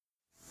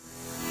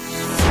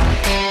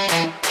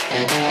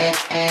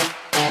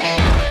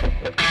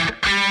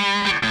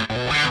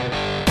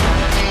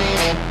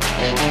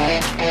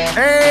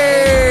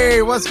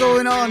what's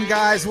going on,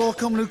 guys?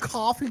 Welcome to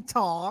Coffee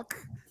Talk.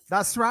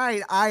 That's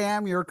right. I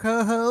am your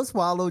co-host,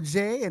 Wallow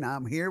J, and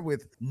I'm here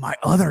with my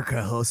other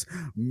co-host,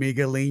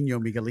 Miguelino.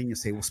 Miguelino,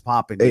 say what's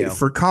popping, Hey, yo.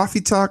 for Coffee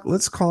Talk,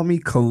 let's call me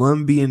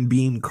Colombian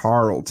Bean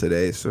Carl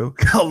today. So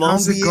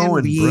how's it Colombian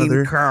going, Bean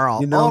brother? Carl.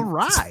 You know, all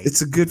right.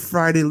 It's a good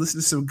Friday. Listen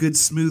to some good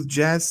smooth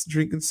jazz,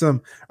 drinking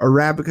some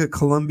Arabica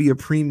Colombia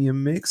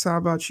Premium Mix. How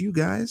about you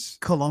guys?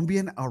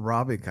 Colombian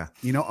Arabica.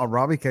 You know,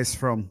 Arabica is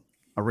from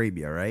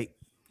Arabia, right?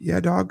 Yeah,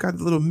 dog, got a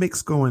little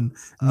mix going.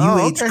 New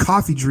age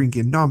coffee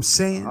drinking. Know what I'm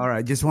saying? All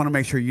right. Just want to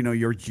make sure you know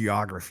your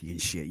geography and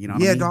shit. You know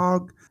what I Yeah, mean?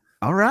 dog.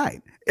 All right.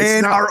 It's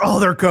And not- our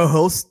other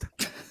co-host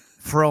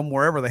from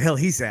wherever the hell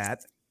he's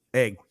at,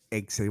 Egg,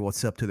 say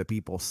what's up to the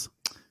peoples.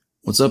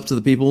 What's up to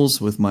the peoples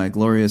with my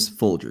glorious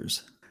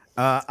Folgers?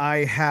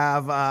 I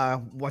have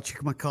what you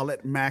might call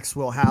it,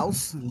 Maxwell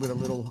House with a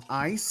little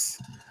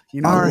ice, you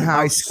know, Our iced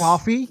house.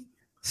 coffee.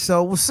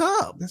 So what's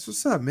up? That's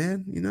what's up,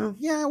 man. You know,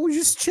 Yeah, we're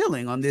just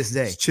chilling on this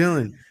day. just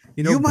chilling.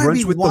 You know, might be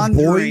brunch with the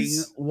wondering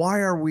boys. why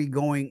are we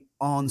going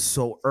on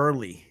so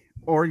early?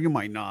 Or you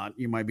might not.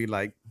 You might be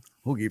like,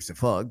 who gives a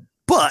fuck?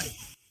 But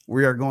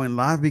we are going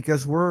live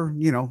because we're,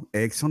 you know,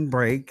 Eggs on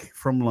break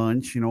from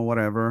lunch, you know,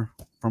 whatever,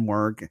 from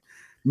work.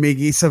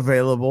 Miggy's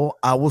available.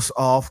 I was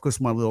off because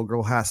my little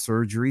girl has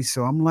surgery.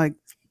 So I'm like,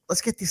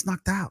 let's get this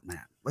knocked out,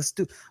 man. Let's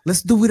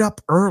do it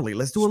up early.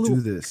 Let's do a Let's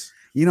little, do this.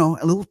 you know,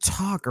 a little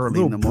talk A early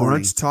little in the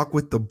morning. brunch talk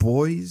with the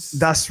boys.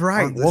 That's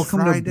right. on this Welcome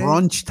Friday. to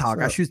Brunch Talk.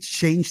 What's I up? should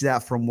change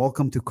that from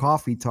Welcome to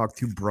Coffee Talk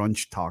to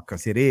Brunch Talk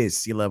because it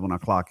is 11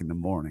 o'clock in the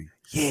morning.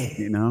 Yeah.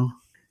 You know,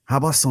 how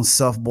about some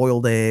soft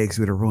boiled eggs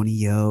with a runny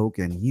yolk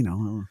and, you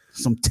know,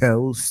 some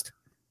toast?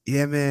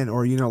 Yeah, man.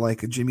 Or, you know,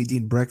 like a Jimmy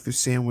Dean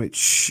breakfast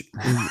sandwich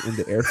in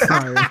the air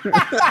fryer.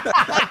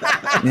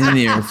 In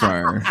the air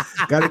fryer.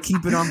 Got to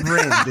keep it on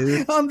brand,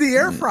 dude. On the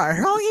air fryer.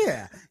 Hell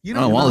yeah. You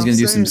Oh, what Wally's I'm going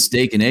to do saying? some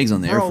steak and eggs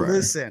on the air Bro, fryer.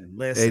 listen.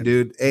 Hey,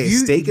 dude. Hey, You-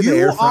 steak in the you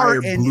air are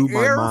fryer an blew my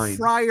air mind.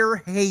 fryer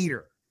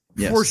hater.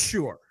 Yes. For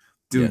sure.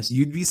 Dude, Yes.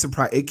 you'd be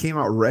surprised. It came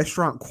out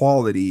restaurant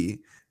quality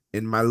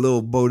in my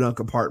little Bodunk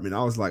apartment.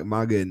 I was like,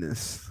 my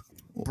goodness.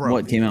 Bro.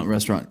 What came out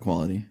restaurant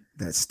quality?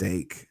 that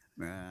steak.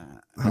 Uh,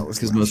 I was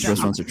Because like, most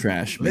restaurants are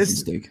trash making Listen.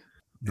 steak.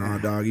 no,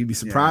 dog, you'd be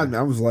surprised. Man.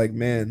 I was like,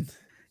 man,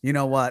 You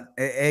know what?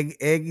 Egg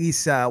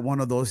is one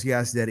of those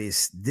guys that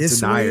is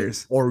this way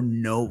Deniers. or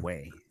no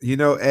way. you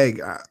know, Egg,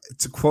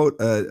 to quote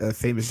a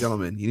famous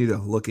gentleman, you need to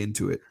look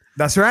into it.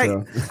 That's right.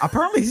 So-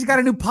 Apparently, he's got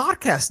a new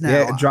podcast now.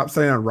 Yeah, it dropped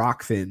something on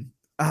Rockfin.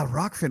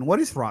 Rockfin.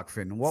 What is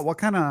Rockfin? What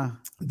kind of?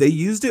 They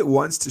used it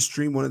once to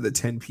stream one of the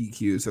 10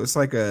 PQs. So it's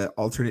like a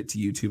alternate to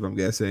YouTube, I'm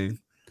guessing.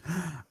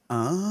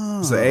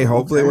 Oh, So, hey,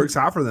 hopefully okay. it works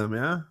out for them,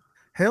 yeah?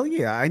 Hell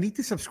yeah! I need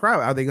to subscribe.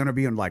 Are they going to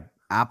be on like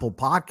Apple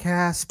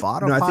Podcasts,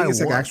 Spotify? No, I think it's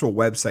like what? an actual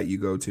website you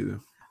go to.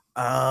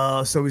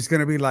 So it's going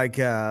to be like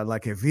a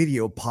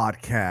video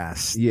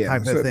podcast Yeah,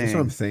 type that's of what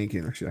I'm thing.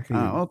 thinking. Actually,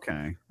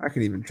 Okay. I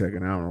can even check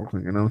it out real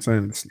quick. You know what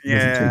I'm saying? It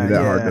Yeah, doesn't take me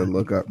that hard yeah. to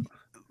look up.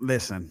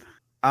 Listen,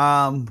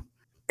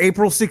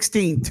 April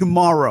 16th,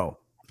 tomorrow,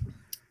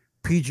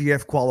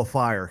 PGF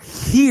qualifier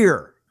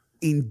here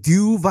in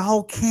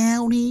Duval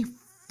County,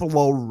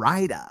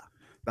 Florida.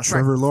 That's right,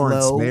 Trevor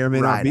Lawrence may or may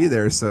not be Florida.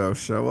 there, so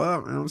show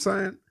up. You know what I'm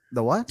saying?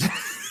 The what?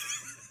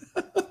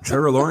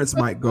 Trevor Lawrence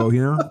might go,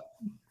 you know?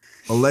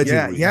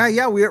 Allegedly.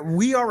 Yeah.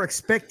 We are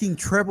expecting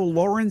Trevor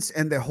Lawrence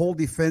and the whole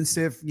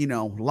defensive,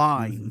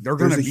 line. They're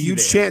going There's to a be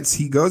huge there. chance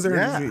he goes there.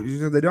 Yeah. And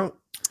usually they don't.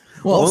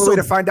 Well, Only also- way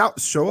to find out,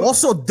 show up.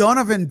 Also,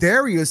 Donovan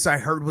Darius, I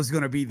heard, was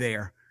going to be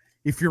there.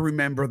 If you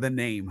remember the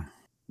name.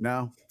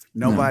 No,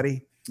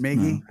 nobody.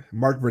 Miggy,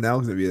 Mark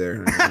Brunell's going to be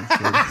there.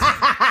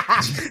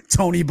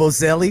 Tony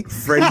Bozelli.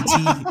 Freddie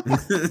T.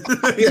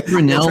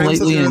 Brunell Trent lately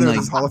Sylvester in, with like-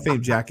 his Hall of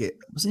Fame jacket.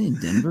 Was he in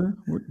Denver?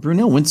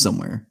 Brunel went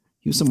somewhere.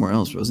 He was somewhere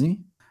else, wasn't he?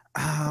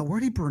 Where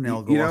did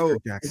Brunel go You know, after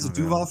it's a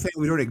Jacksonville? Duval thing.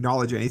 We don't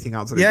acknowledge anything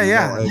outside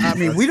Yeah. of Duval. I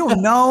mean, we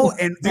don't know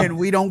and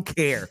we don't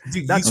care.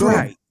 Dude, That's you go,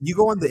 right. You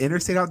go on the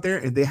interstate out there,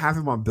 and they have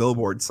him on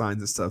billboard signs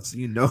and stuff, so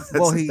you know that's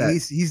Well,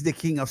 that. he's the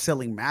king of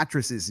selling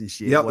mattresses and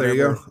shit. Yep, there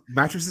you whatever. go.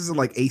 Mattresses are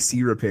like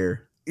AC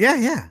repair.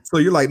 Yeah. So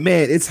you're like,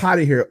 man, it's hot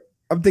in here.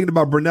 I'm thinking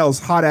about Brunell's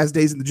hot ass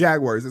days in the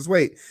Jaguars. Let's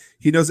wait.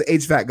 He knows the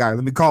HVAC guy.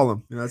 Let me call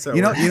him. That's how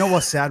it works. You know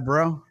what's sad,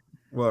 bro?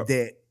 What?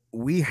 That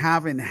we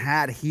haven't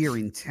had here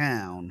in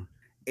town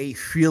a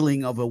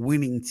feeling of a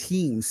winning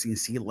team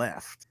since he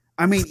left.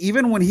 I mean,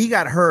 even when he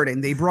got hurt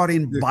and they brought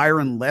in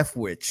Byron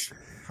Leftwich,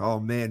 Oh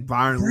man,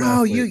 Byron.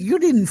 bro, Leftwich. you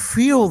didn't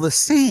feel the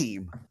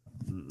same.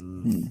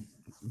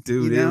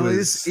 Dude, You know,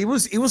 it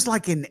was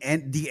like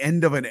the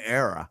end of an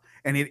era,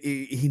 and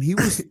he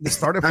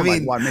started for I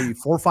mean, maybe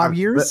 4 or 5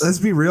 years. Let's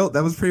be real.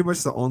 That was pretty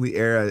much the only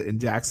era in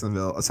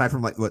Jacksonville, aside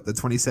from the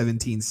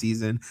 2017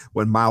 season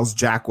when Miles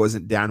Jack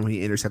wasn't down when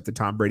he intercepted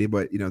Tom Brady.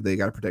 But they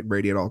got to protect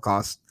Brady at all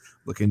costs.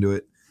 Look into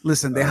it.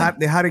 Listen, they had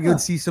a good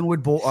season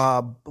with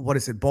what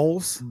is it,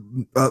 Bowles?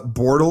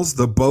 Bortles,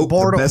 the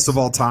Bortles. the best of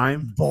all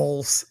time.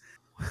 Bowles.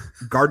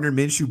 Gardner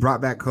Minshew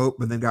brought back hope,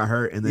 but then got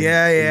hurt, and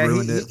then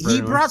ruined it.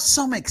 He brought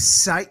some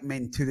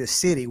excitement to the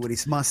city with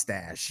his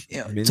mustache.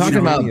 Talking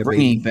about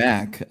bringing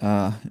back to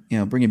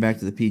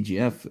the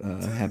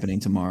PGF happening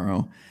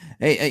tomorrow.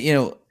 Hey,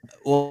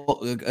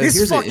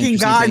 this fucking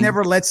guy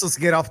never lets us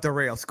get off the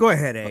rails. Go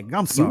ahead, Egg.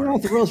 I'm sorry. You went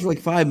off the rails for like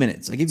 5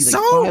 minutes. I give you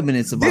 5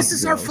 minutes of this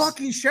is our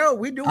fucking show.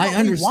 We do what I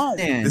understand. we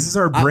want. This is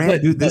our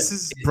brand, dude. This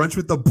is Brunch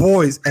with the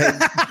Boys.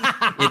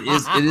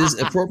 It is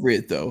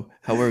appropriate though.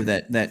 However,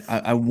 that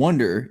I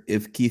wonder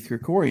if Keith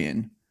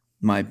Krikorian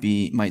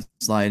might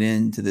slide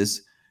into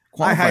this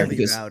qualifier. I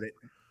highly doubt it.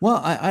 Well,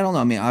 I don't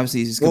know. I mean, obviously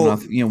he's coming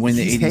off, when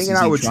the ADCC hanging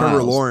out with trials.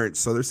 Trevor Lawrence,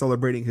 so they're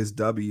celebrating his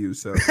W.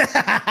 So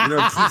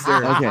Keith's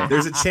there. Okay.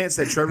 There's a chance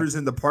that Trevor's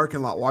in the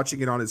parking lot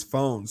watching it on his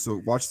phone. So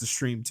watch the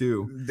stream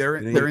too. They're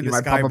in the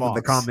skybox. Pop up in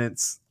the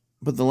comments.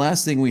 But the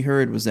last thing we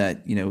heard was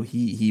that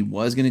he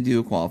was going to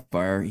do a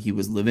qualifier. He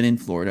was living in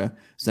Florida,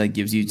 so that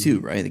gives you two,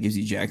 right? That gives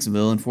you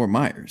Jacksonville and Fort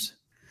Myers.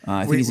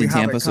 I think he's in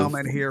Tampa. We have a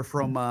comment here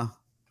from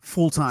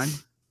full time.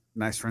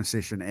 Nice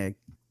transition, Egg.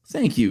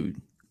 Thank you.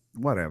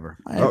 Whatever.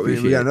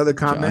 We got another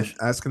comment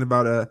asking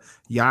about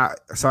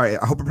sorry,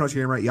 I hope I'm pronouncing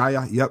it right.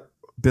 Yep.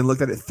 Been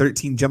looked at it.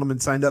 13 gentlemen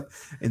signed up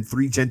and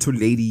 3 gentle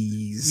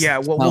ladies. Yeah,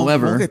 we'll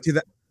get to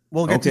that.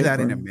 We'll get to that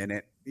in a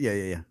minute.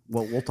 Yeah.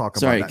 We'll talk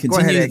about that.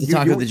 Continue to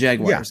talk about the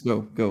Jaguars.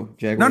 Yeah. Go,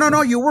 Jaguars.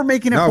 No, you were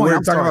making a point. We're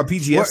talking about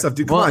PGF stuff,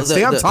 dude. Come on,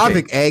 stay on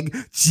topic, Egg.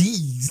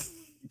 Jeez.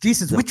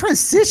 Jesus, we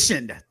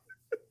transitioned.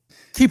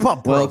 Keep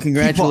up, bro. Well,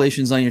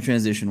 congratulations on your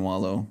transition,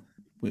 Wallow.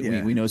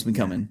 We know it's been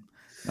coming.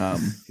 Bro.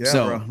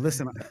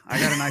 Listen, I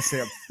got a nice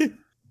sip.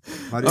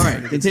 All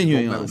right,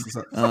 continuing on.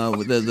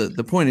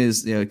 The point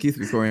is, Keith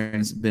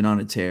Krikorian's been on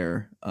a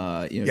tear.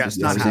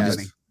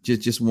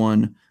 Just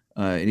won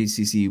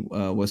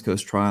ADCC West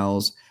Coast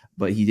Trials,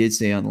 but he did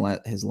say on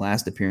his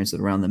last appearance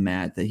around the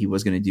mat that he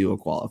was going to do a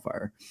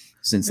qualifier.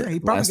 Since he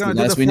probably going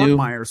to do the Fort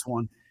Myers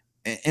one,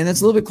 and that's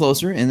a little bit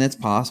closer, and that's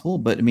possible.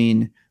 But I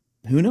mean,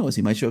 who knows?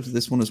 He might show up to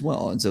this one as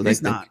well. And so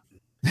he's not.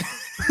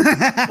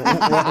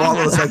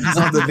 Wallow's like he's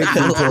on the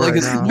victim tour right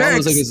now.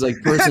 Wallow's like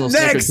his personal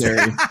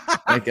secretary.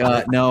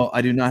 No,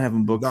 I do not have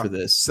him booked for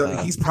this. So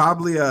he's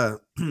probably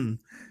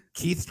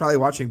Keith's probably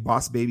watching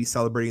Boss Baby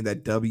celebrating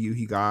that W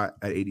he got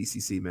at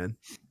ADCC, man.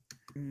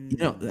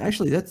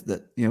 Actually, that's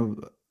that.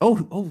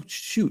 Oh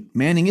shoot,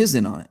 Manning is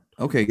in on it.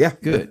 Okay, yeah,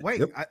 good.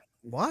 Wait,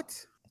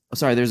 what? Oh,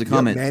 sorry, there's a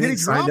comment. Manning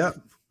signed up.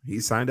 He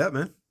signed up,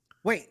 man.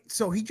 Wait,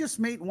 so he just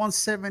made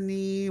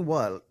 170?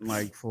 What,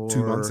 like for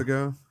 2 months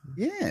ago?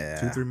 Yeah,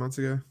 2-3 months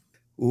ago.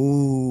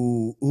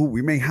 Ooh,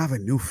 we may have a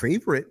new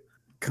favorite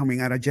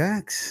coming out of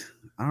Jax.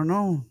 I don't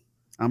know.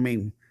 I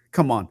mean,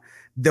 come on,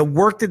 the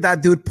work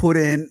that dude put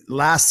in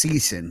last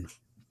season,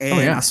 and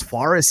as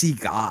far as he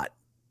got,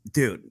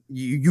 dude,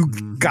 you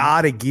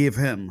gotta give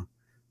him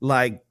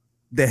like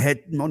the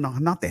head. No,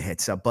 not the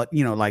heads up, but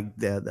like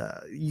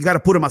the you got to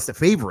put him as the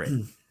favorite.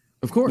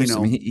 Of course, I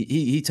mean,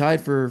 he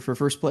tied for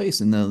first place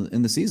in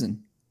the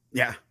season.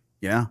 Yeah.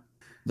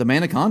 The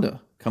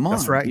Manaconda, come on,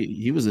 that's right.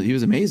 He was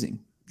amazing.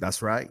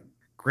 That's right.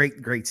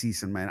 Great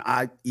season, man.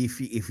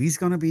 If he's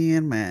gonna be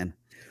in, man,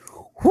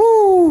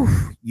 whoo,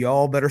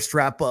 y'all better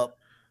strap up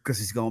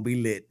because it's gonna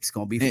be lit. It's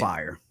gonna be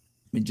fire.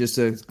 I mean, just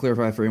to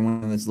clarify for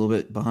anyone that's a little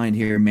bit behind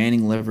here,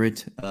 Manning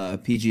Leverett,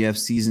 PGF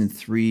season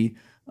 3,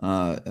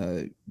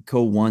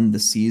 co-won the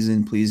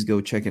season. Please go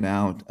check it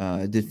out.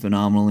 Did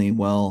phenomenally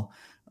well.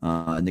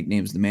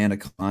 Nickname's the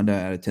Manaconda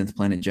out of 10th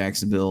Planet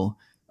Jacksonville.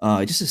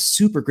 Just a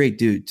super great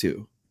dude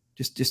too.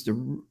 Just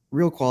a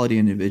real quality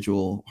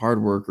individual,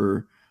 hard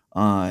worker,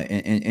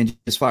 and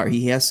just fire.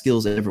 He has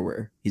skills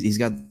everywhere. He's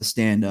got the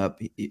stand up.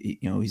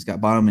 He's got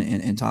bottom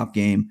and top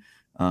game.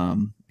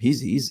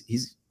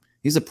 He's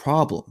a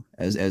problem,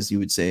 as you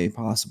would say,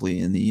 possibly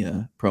in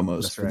the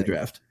promos for the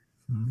draft.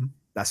 Mm-hmm.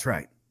 That's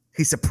right.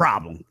 He's a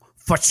problem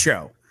for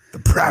sure. The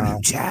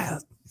problem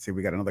child. See,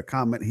 we got another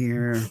comment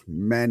here.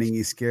 Manning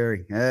is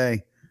scary.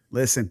 Hey,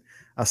 listen,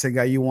 I said,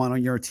 guy, you want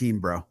on your team,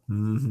 bro.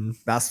 Mm-hmm.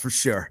 That's for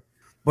sure.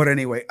 But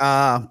anyway,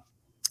 I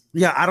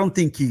don't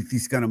think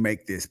he's gonna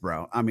make this,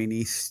 bro. I mean,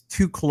 he's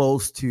too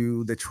close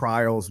to the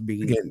trials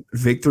being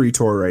victory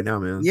tour right now,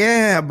 man.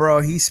 Yeah,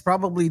 bro. He's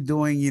probably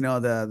doing,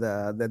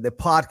 the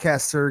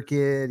podcast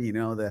circuit,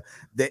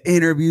 the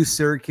interview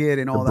circuit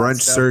and all the brunch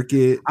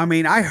circuit. I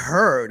mean, I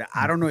heard,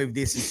 I don't know if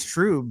this is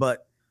true,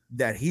 but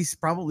that he's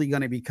probably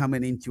going to be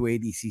coming into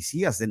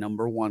ADCC as the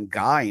number one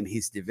guy in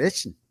his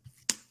division.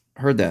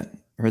 Heard that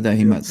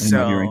he might be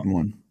ranking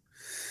one.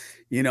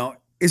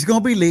 It's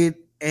going to be lit,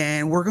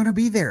 and we're going to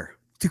be there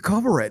to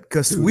cover it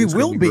because we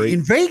will be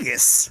in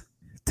Vegas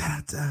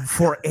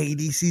for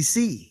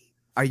ADCC.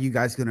 Are you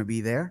guys going to be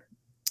there?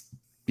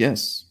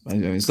 Yes,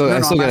 I still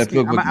got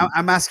to book.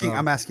 I'm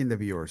asking the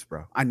viewers,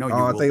 bro. I know you.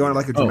 I thought you wanted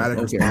like a dramatic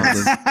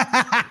response.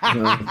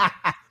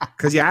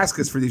 Because you asked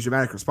us for these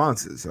dramatic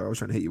responses, so I was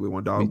trying to hit you with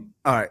one dog.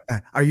 All right,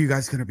 are you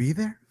guys gonna be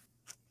there?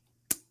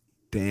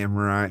 Damn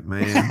right,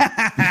 man.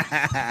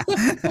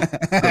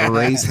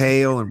 Raise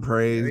hail and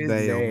praise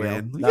Dale,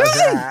 man.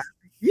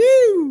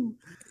 You.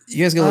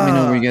 You guys gotta let me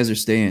know where you guys are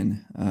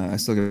staying. I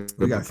still got.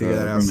 We gotta figure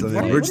that out. So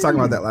What we are- were just what are talking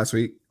about you- that last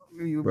week.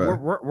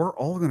 We're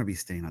all gonna be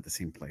staying at the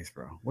same place,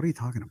 bro. What are you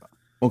talking about?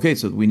 Okay,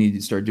 so we need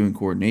to start doing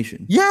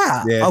coordination.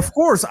 Yeah, Yeah. of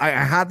course. I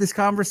had this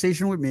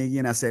conversation with Miggy,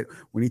 and I said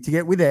we need to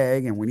get with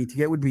Egg and we need to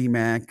get with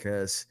BMAC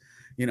because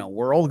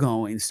we're all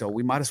going, so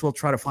we might as well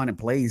try to find a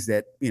place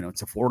that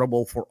it's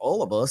affordable for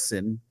all of us,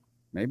 and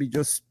maybe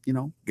just get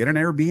an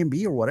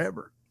Airbnb or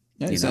whatever.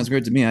 Yeah, it sounds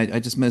great to me. I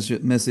just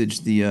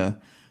messaged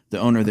the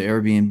owner of the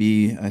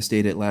Airbnb I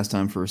stayed at last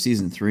time for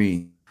season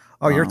 3.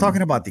 Oh, you're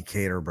talking about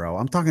Decatur, bro.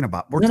 I'm talking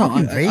about we're No,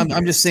 talking Vegas.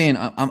 I'm just saying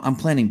I'm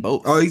planning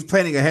both. Oh, he's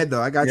planning ahead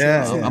though. I got you.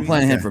 Yeah. I'm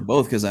planning ahead for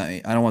both because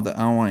I don't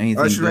want anything.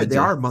 Oh, that's right. good They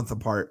to- are a month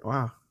apart.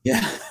 Wow.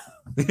 Yeah.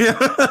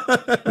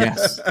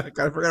 Yes. I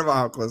kind of forgot about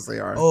how close they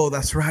are. Oh,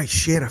 that's right.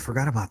 Shit, I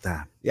forgot about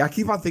that. Yeah, I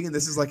keep on thinking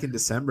this is like in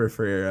December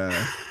for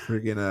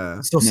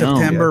friggin' So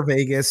September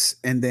Vegas,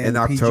 and then in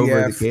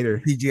October PGF,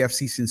 Decatur. PGF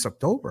season's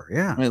October.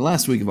 Yeah. I mean,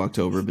 last week of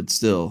October, but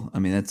still, I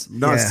mean that's.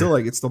 No, it's Yeah. still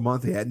like it's the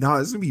month ahead. No,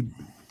 it's gonna be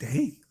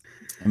dang.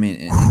 I mean,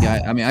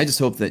 and I just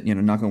hope that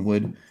knock on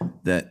wood,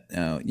 that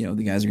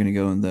the guys are going to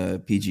go in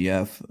the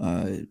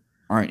PGF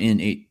aren't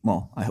in eight.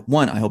 Well, I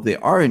hope they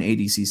are in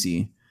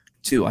ADCC.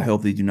 2, I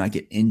hope they do not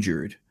get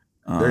injured,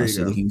 There you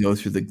so go. they can go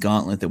through the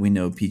gauntlet that we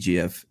know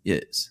PGF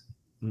is.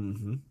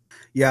 Mm-hmm.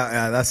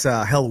 Yeah, that's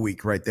Hell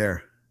Week right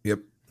there. Yep.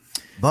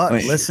 But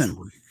Wait.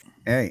 listen,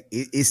 hey,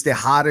 it's the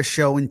hottest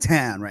show in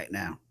town right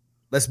now.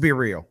 Let's be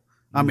real.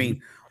 I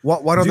mean,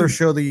 what other Dude.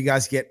 show do you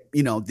guys get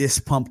this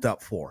pumped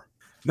up for?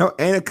 No,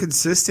 and a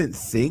consistent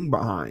thing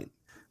behind.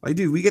 Like,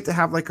 dude, we get to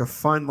have like a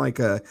fun,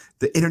 the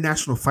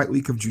International Fight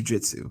Week of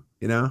Jiu-Jitsu,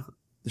 The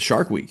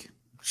Shark Week.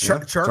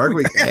 Shark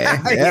Week.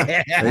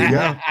 Yeah. There you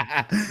go.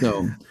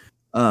 So,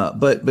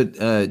 but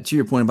to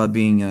your point about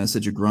being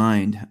such a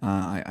grind,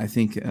 I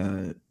think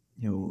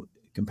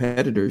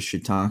competitors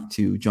should talk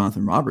to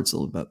Jonathan Roberts a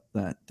little about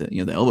that.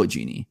 The Elbow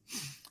Genie,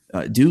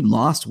 dude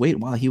lost weight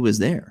while he was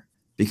there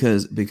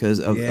because of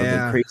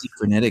the crazy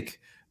frenetic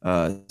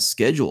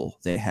schedule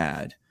they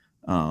had.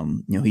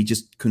 He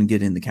just couldn't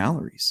get in the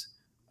calories.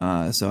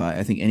 So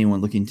I think anyone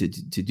looking to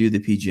do the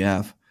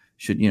PGF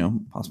should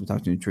possibly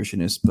talk to a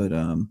nutritionist, but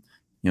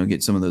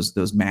get some of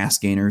those mass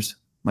gainers.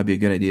 Might be a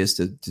good idea is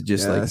to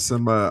just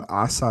some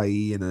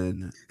acai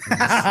and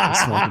a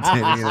small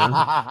container.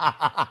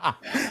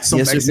 Some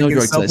Yes, there's no Mexican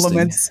drug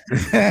supplements.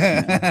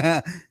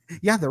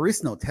 Yeah, there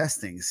is no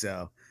testing,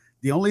 so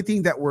the only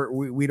thing that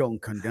we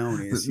don't condone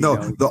is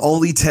the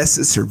only test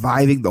is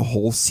surviving the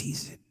whole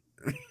season.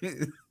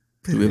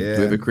 do we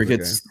have a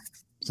crickets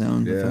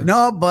sound? Yeah. effect?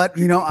 No, but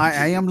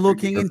I am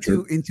looking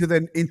into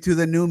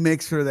the new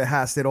mixer that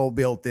has it all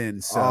built in.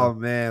 So Oh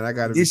man, I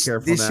gotta be this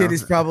careful. this now. shit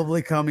is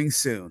probably coming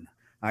soon.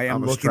 I am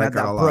I'm a looking at strikeout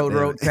that a lot, Pro man.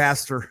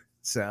 Roadcaster.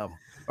 So,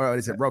 or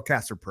is it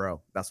Roadcaster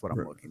Pro? That's what I'm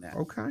looking at.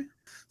 Okay.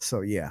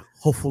 So yeah,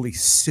 hopefully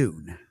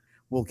soon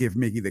we'll give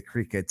Miggy the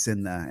crickets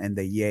and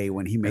the yay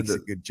when he makes a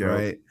good joke.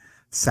 Right.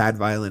 Sad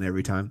violin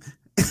every time.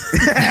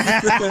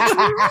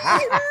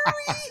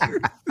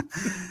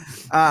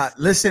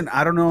 Listen,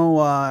 I don't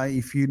know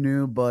if you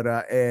knew, but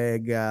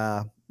Egg,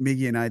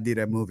 Miggy and I did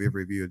a movie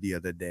review the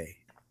other day,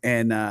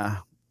 and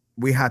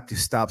we had to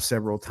stop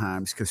several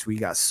times because we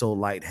got so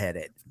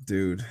lightheaded.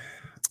 Dude.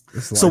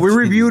 So we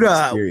reviewed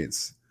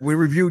experience. we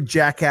reviewed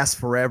Jackass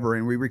Forever,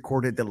 and we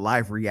recorded the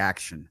live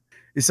reaction.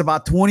 It's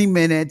about 20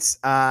 minutes.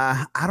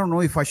 I don't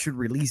know if I should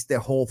release the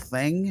whole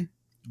thing.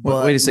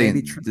 But Wait a second.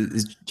 maybe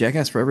Is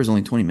Jackass Forever is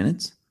only 20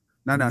 minutes?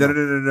 No. Like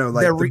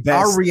the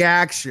best, our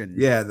reaction.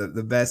 Yeah,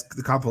 the best,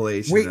 the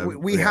compilation.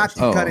 We had to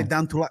cut it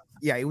down to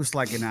it was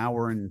like an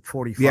hour and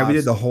 45. Yeah, we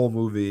did the whole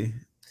movie,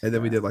 and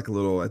then we did like a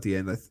little at the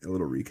end, a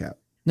little recap.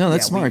 No,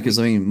 that's Yeah, smart because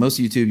most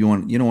of YouTube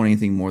you don't want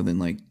anything more than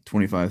like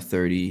 25,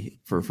 30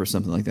 for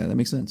something like that. That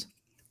makes sense.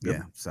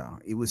 Yeah, so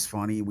it was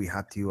funny. We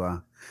had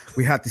to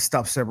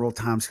stop several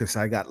times because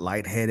I got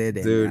lightheaded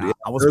and Dude,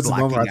 I was There's a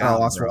blacking moment I thought I out,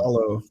 lost bro.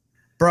 Rollo.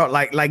 Bro,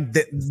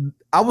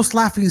 I was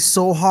laughing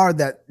so hard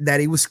that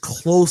it was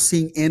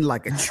closing in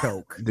like a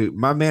choke. Dude,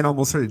 my man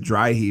almost started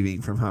dry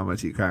heaving from how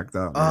much he cracked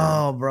up. Man.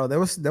 Oh, bro, there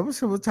was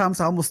several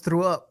times I almost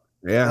threw up.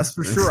 Yeah, That's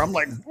for sure. I'm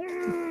like,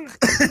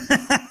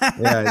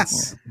 yeah,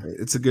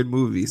 it's a good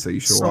movie, so you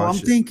should so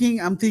watch it.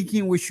 I'm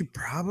thinking we should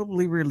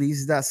probably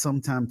release that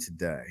sometime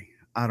today.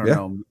 I don't Yeah.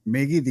 know.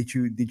 Miggy, did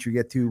you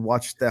get to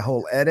watch the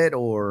whole edit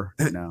or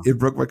no? It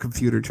broke my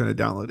computer trying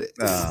to download it.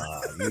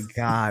 You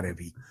gotta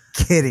be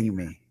kidding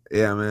me.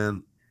 Yeah,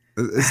 man,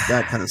 it's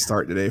that kind of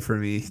start today for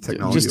me.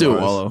 Technology, Just do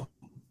it, Wallow.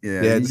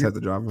 Yeah, just have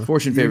the drama.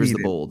 Fortune You favors need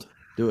the it. bold.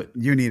 Do it.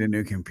 You need a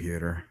new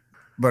computer.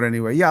 But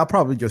anyway, yeah, I'll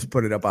probably just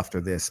put it up after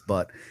this.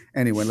 But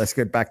anyway, let's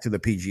get back to the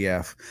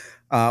PGF,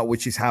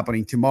 which is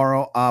happening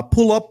tomorrow.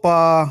 Pull up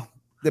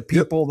the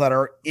people that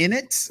are in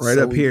it. Right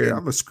so up we here. can- I'm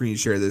gonna screen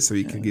share this so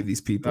you can give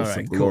these people All some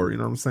right, cool. glory. You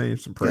know what I'm saying?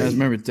 Some praise. Guys,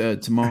 remember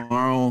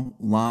tomorrow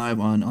live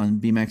on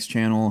BMAX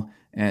channel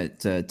at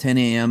 10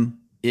 a.m.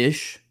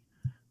 ish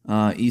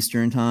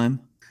Eastern time.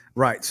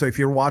 Right. So if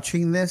you're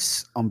watching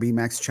this on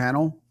BMAX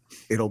channel,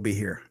 it'll be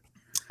here.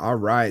 All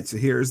right. So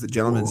here's the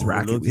gentleman's Ooh,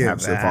 bracket look we at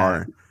have so that.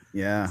 far.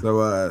 Yeah. So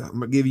I'm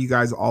gonna give you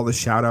guys all the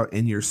shout out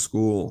in your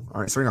school.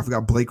 All right, starting off, we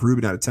got Blake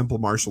Rubin out of Temple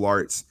Martial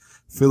Arts,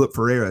 Philip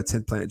Ferreira,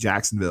 10th Planet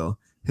Jacksonville,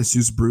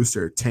 Jesus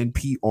Brewster,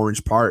 10P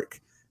Orange Park,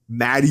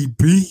 Maddie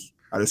B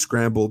out of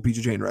Scramble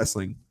BJJ and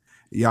Wrestling,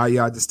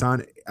 Yaya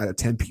Distan out of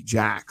 10P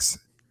Jacks,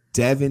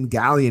 Devin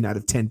Gallion out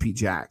of 10P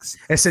Jacks.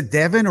 Is it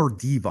Devin or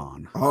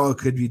Devon? Oh, it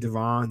could be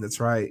Devon. That's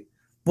right.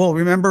 Well,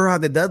 remember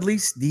the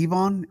Dudleys,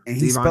 Devon, and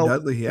he Devon spelled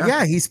Dudley,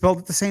 yeah. he spelled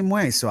it the same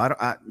way. So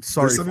sorry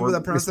There's some people for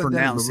that pronounce that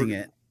mispronouncing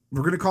Devon, it.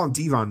 We're gonna call him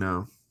Devon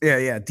now.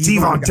 Yeah,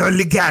 Devon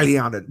Dudley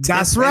Gallion.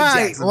 That's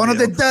right, one of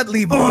the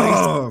Dudley boys.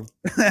 Oh.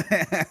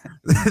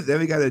 Then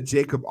we got a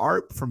Jacob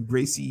Arp from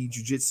Gracie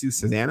Jiu-Jitsu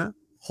Savannah.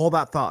 Hold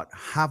that thought.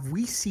 Have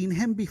we seen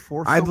him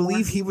before? I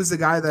believe he was the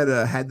guy that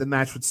had the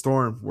match with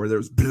Storm where there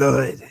was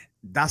blood.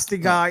 That's the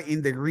guy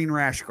in the green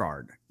rash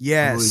guard. that's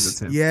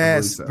Yes, him.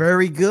 yes, So.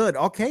 very good.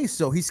 Okay,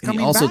 so he's He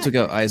coming. also back. took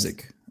out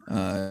Isaac,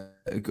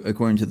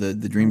 according to the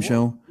Dream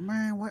Show.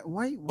 Man,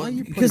 why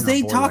you? Because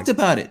they talked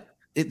about it.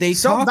 They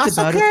So talked that's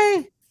about it.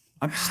 okay.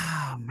 I'm just,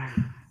 Oh,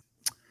 man.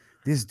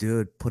 This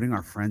dude putting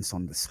our friends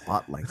on the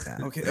spot like that.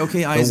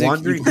 okay, Isaac.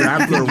 wandering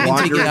grappler can take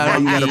wandering it out while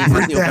on you gotta the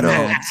bring that open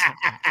up.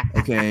 mat.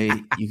 Okay,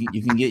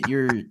 you can get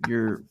your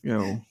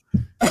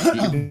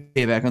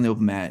payback on the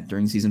open mat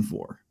during season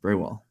 4. Very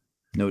well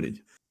noted.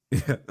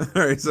 Yeah. All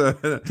right, so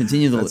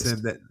Continue the that's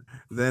list. him.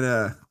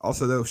 Then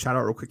also though, shout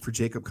out real quick for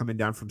Jacob coming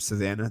down from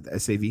Savannah, the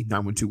SAV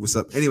 912. What's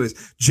up?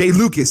 Anyways, Jay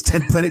Lucas,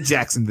 10th Planet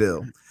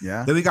Jacksonville.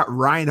 Yeah. Then we got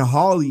Ryan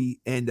Hawley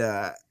and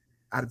out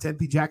of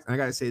 10P Jackson. I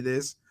gotta say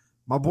this.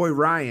 My boy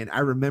Ryan, I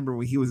remember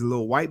when he was a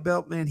little white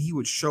belt, man, he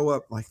would show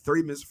up like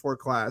 30 minutes before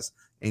class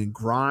and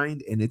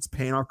grind, and it's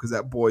paying off because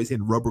that boy's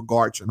in rubber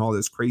garch and all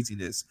this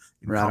craziness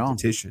in Right on.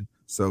 competition.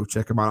 So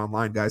check him out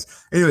online, guys.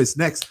 Anyways,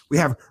 next we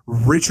have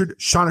Richard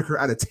Schonecker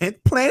out of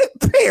 10th Planet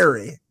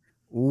Perry.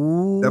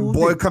 Ooh, That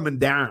boy coming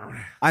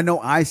down. I know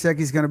Isaac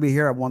is going to be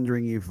here. I'm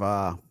wondering if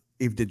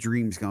the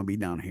Dream's going to be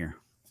down here.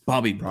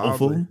 Bobby Probably.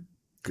 Buffalo.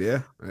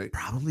 Yeah, right.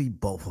 Probably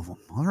both of them.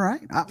 All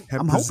right, I'm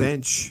hoping.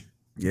 Represent,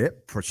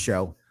 Yep, for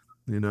sure.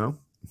 you know.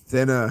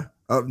 Then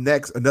up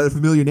next, another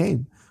familiar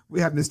name. We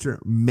have Mr.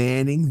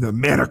 Manning, the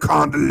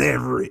Manaconda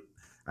Leverett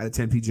out of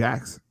 10P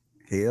Jacks.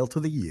 Hail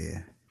to the yeah.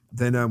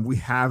 Then we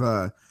have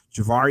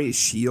Javarius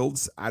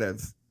Shields out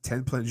of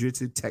 10 Planet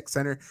Jiu-Jitsu Tech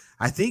Center.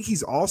 I think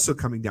he's also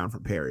coming down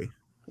from Perry.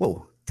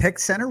 Whoa, Tech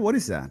Center. What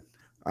is that?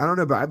 I don't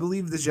know, but I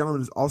believe this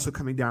gentleman is also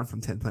coming down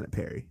from 10 Planet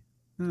Perry.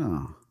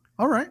 Oh,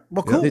 all right.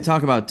 Well, Yeah, cool. They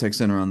talk about Tech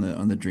Center on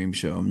the Dream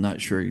Show. I'm not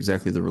sure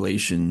exactly the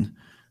relation,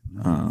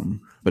 but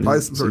Probably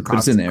it's, some sort of but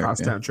it's in there.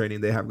 cost yeah. down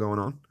training they have going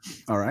on.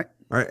 All right.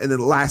 All right, and then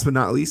last but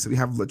not least, we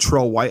have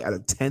Latrell White out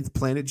of 10th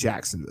Planet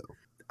Jacksonville.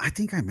 I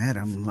think I met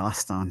him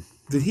last time.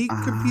 Did he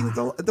compete at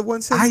the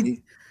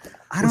 170?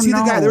 I Was don't he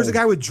know. the guy? There was a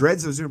guy with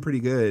dreads that was doing pretty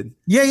good.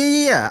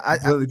 Yeah.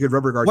 Really good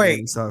rubber guard wait.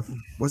 and stuff.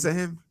 Was that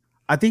him?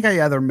 I think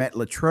I either met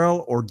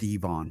Latrell or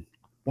Devon.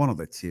 One of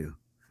the two.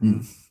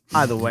 Mm.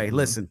 Either way,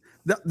 listen,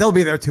 they'll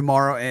be there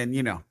tomorrow, and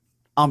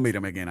I'll meet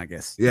them again, I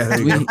guess. Yeah. there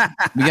Do you we, go.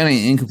 we got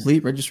any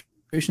incomplete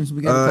registrations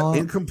we got to call out?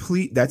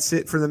 Incomplete. That's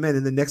it for the men.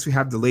 And then next we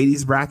have the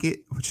ladies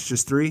bracket, which is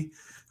just 3.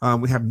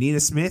 We have Nina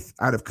Smith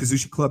out of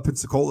Kazushi Club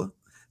Pensacola.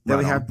 Then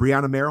Right we on. have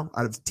Brianna Merrill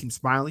out of Team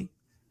Smiley.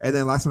 And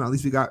then last but not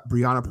least, we got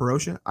Brianna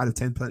Perosha out of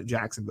 10 Planet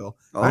Jacksonville.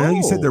 I know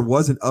you said there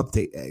was an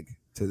update egg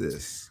to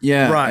this.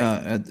 Yeah, Right.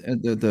 At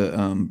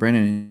the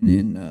Brandon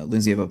and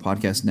Lindsay have a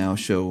podcast now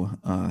show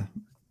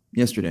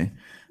yesterday.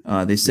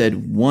 They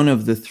said one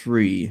of the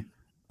 3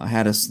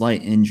 had a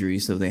slight injury,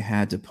 so they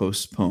had to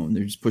postpone.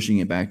 They're just pushing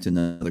it back to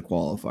another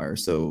qualifier.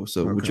 So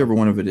Okay. whichever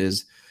one of it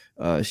is,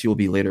 she will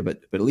be later.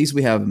 But at least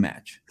we have a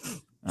match.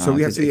 So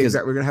we have 'cause- to be because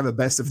exact. We're gonna have a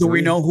best of Do 3.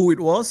 we know who it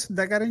was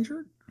that got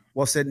injured?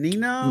 Was it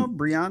Nina,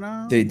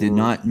 Brianna? They did or-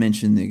 not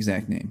mention the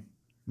exact name.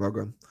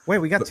 Welcome. Wait,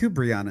 we got 2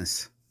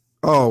 Briannas.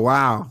 Oh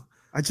wow.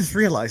 I just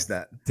realized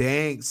that.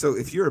 Dang. So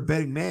if you're a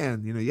betting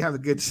man, you have a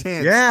good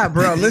chance. Yeah,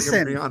 bro. Taking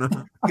Listen,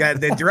 Brianna. yeah,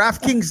 the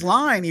DraftKings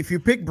line. If you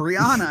pick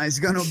Brianna, it's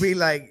gonna be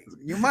like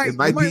you might. It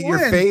might you be in your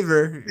win.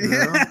 favor. you know?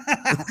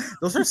 Yeah.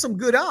 Those are some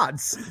good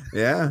odds.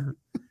 Yeah.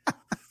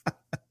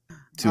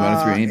 2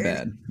 out of 3 ain't Uh,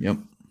 bad. Yep.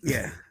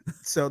 Yeah.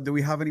 So, do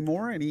we have any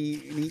more? Any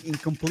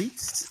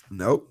incompletes?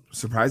 Nope.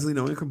 Surprisingly,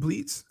 no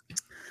incompletes.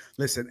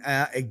 Listen,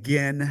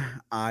 again,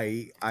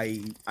 I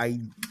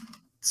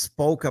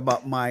spoke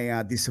about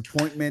my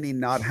disappointment in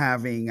not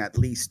having at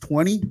least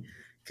 20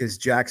 because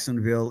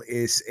Jacksonville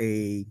is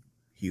a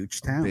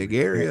huge town. Big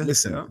area.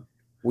 Listen, Yeah.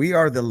 we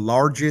are the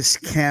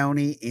largest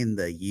county in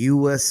the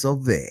U.S.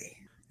 of A.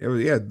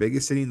 Yeah,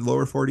 biggest city in the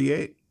lower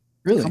 48.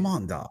 Really? Come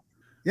on, dog.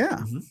 Yeah.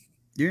 Mhm.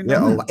 You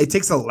know Yeah, that? it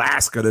takes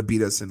Alaska to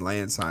beat us in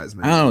land size,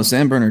 man. I don't know.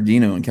 San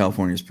Bernardino in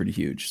California is pretty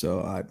huge,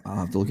 so I'll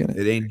have to look at it.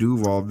 It ain't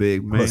Duval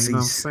big, man. You know what I'm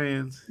Pussies.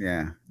 saying?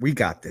 Yeah, we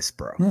got this,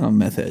 bro. Well,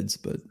 meth heads,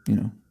 but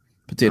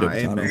potato. Nah,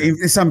 hey, potato. man.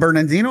 In San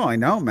Bernardino, I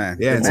know, man.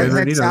 Yeah, The in San redheads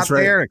Bernardino, out that's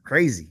right. there are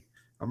crazy.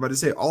 I'm about to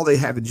say all they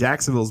have in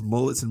Jacksonville is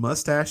mullets and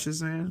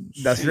mustaches, man.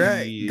 That's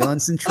right. Shit.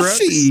 Guns and trucks.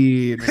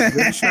 Shit, man.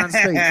 Good shot in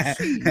space.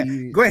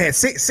 Shit. Go ahead.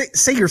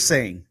 Say you're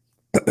saying.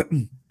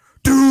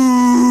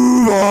 Dude.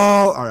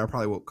 Duval. All right, I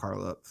probably woke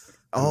Carl up.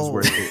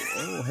 Oh,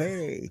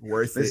 hey,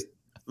 Worth it.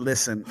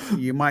 Listen,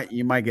 you might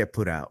get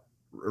put out.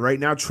 Right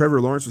now,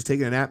 Trevor Lawrence was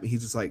taking a nap, and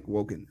he's just like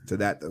woken to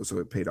that though, so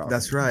it paid off.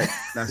 That's right.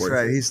 That's Worth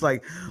right. it. He's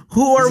like,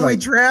 who are we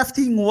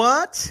drafting?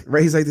 What?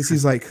 Right? He's like this.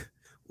 He's like,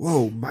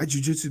 whoa, my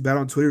jujitsu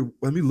battle on Twitter.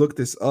 Let me look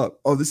this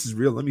up. Oh, this is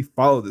real. Let me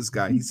follow this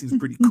guy. He seems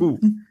pretty cool.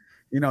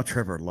 You know,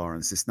 Trevor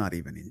Lawrence is not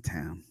even in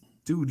town.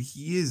 Dude,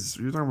 he is.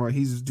 You're talking about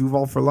he's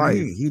Duval for life.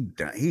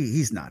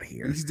 He's not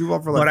here. He's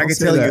Duval for life. But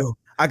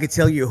I could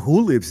tell you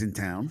who lives in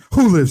town.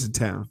 Who lives in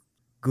town?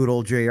 Good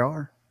old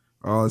JR.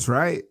 Oh, that's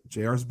right.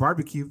 JR's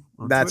barbecue.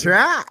 That's Twitter.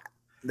 right.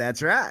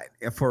 That's right.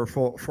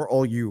 For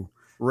all you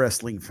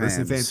wrestling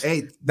fans.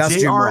 Hey,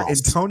 that's JR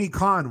and Tony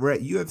Khan were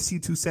at UFC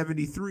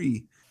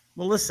 273.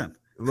 Well, listen.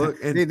 Look,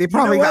 and they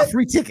probably got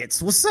free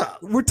tickets. What's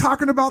up? We're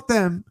talking about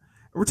them.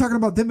 We're talking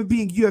about them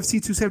being UFC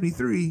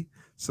 273.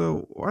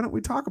 So why don't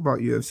we talk about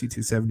UFC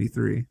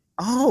 273?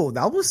 Oh,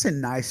 that was a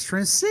nice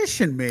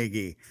transition,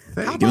 Miggy.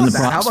 Thanks.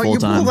 How about you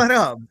pull that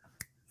up?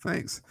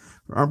 Thanks.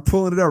 I'm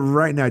pulling it up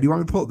right now. Do you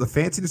want me to pull up the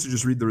fanciness or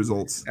just read the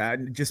results?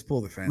 Just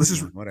pull the fanciness. Let's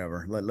just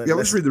whatever.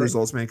 Let's read the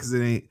results, man, because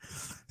it ain't.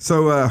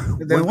 So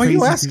then why are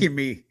you asking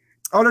me?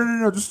 Oh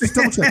no. Just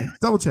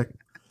double check.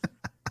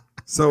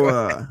 So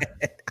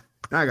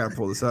now I gotta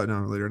pull this up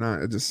now later or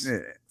not. It just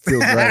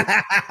feels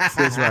right.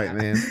 Feels right,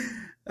 man.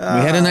 We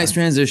had a nice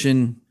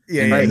transition.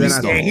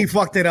 He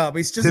fucked it up.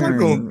 It's just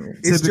typical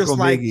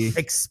like Miggy.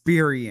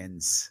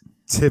 Experience.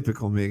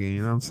 Typical Miggy,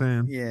 you know what I'm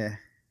saying? Yeah.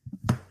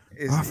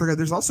 I forgot.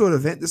 There's also an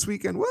event this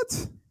weekend.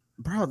 What?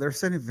 Bro,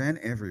 there's an event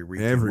every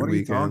weekend. Every what are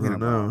weekend. you talking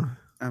about? No.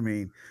 I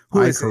mean,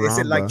 who is it? Is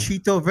it like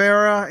Chito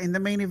Vera in the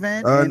main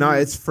event? No,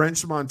 it's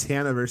French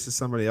Montana versus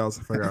somebody else.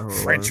 I forgot who it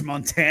was. French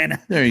Montana.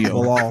 There you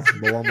go.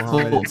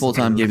 Bilal Full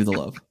time gave you the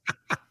love.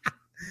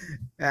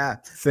 Yeah.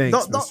 Thanks,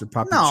 Mr.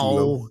 Papi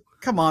Chulo. No,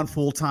 come on,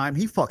 full time.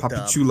 He fucked up.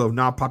 Papi Chulo.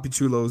 Nah, Papi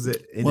Chulo's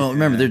it.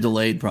 Remember, they're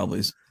delayed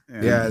probably.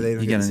 Yeah, they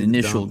you got an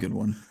initial good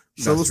one.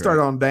 So we'll start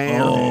on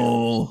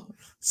down.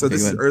 So Okay,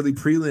 this is early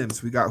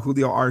prelims. We got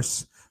Julio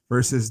Arce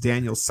versus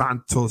Daniel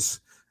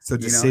Santos. It's a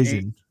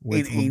decision.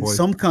 In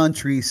some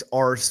countries,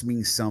 arse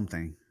means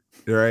something.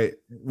 Right.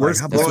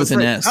 That's with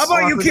an S. How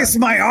about you kiss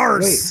my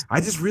arse? Wait,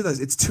 I just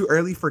realized it's too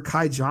early for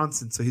Kai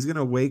Johnson, so he's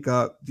gonna wake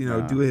up,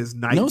 do his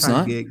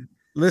nighttime gig.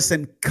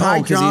 Listen,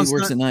 Kai Johnson.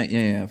 He works at night.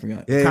 Yeah, I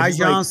forgot. Yeah, Kai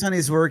Johnson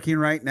is working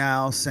right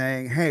now,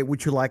 saying, "Hey,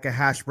 would you like a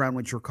hash brown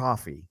with your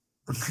coffee?"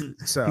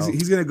 So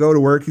he's gonna go to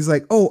work. He's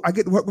like, "Oh, I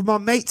get to work with my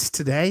mates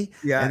today."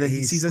 Yeah, and then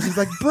he sees us. He's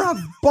like, "Bruh,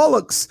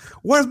 bollocks!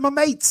 Where's my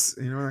mates?"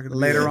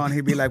 Later on,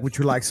 he'd be like, "Would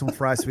you like some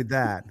fries with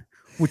that?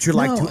 Would you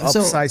like to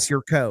upsize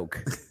your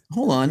Coke?"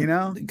 Hold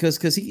on,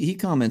 because he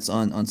comments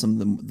on some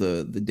of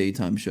the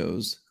daytime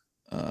shows,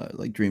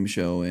 like Dream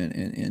Show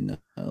and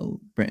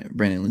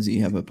Brandon Lindsay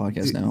have a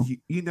podcast now.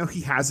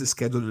 He has it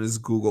scheduled in his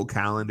Google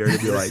Calendar to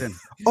be like,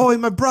 "Oh,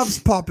 my bruv's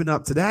popping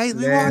up today."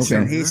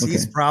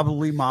 He's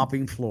probably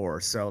mopping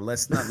floors. So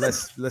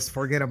let's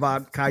forget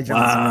about Kai Johnson.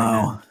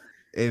 Wow. Right now.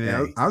 Hey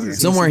man,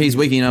 somewhere he's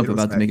waking up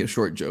about to make a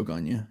short joke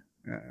on you.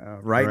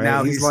 Right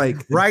now he's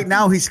like, right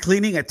now he's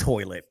cleaning a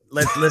toilet.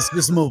 Let's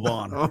just move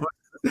on. All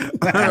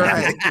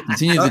right,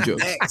 continue the joke.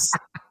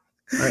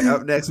 All right,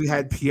 up next we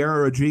had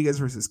Piera Rodriguez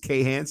versus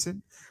Kay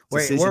Hansen.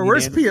 Wait,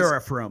 where's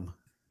Piera from?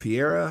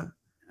 Piera?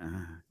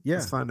 Yeah,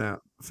 let's find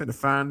out. I'm finna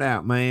find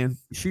out, man.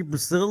 Is she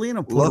Brazilian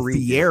or Puerto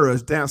Rican?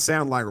 Piera's down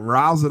sound like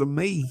Rosa to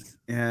me.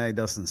 Yeah, it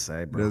doesn't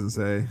say. Bro. It doesn't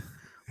say.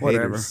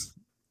 Whatever. Haters.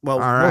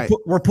 Well, all right.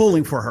 we're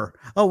pulling for her.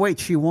 Oh wait,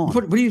 she won.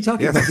 What are you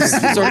talking about?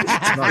 It's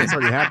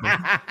already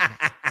happened.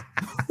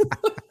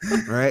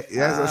 Right?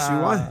 Yeah, so she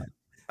won.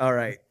 All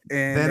right,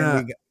 and then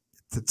we got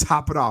to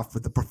top it off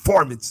with the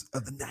performance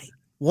of the night.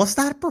 What's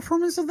that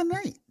performance of the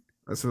night?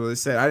 That's what they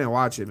said. I didn't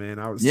watch it, man.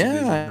 I was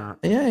yeah.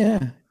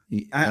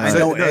 I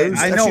know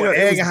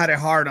Egg had a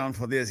hard on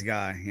for this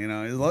guy. He's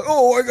like,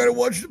 oh, I gotta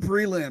watch the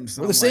prelims.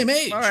 We're the same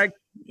age. All right,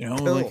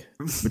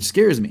 which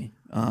scares me.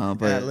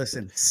 But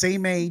listen,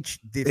 same age,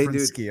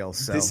 different skills.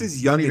 So this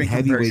is young and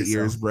heavyweight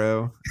years,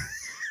 bro.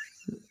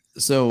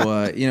 So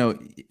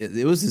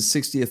it was his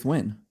 60th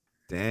win.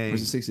 Dang.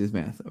 Where's the 60th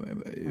math?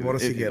 What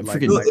does he get?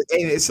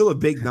 It's still a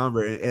big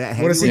number.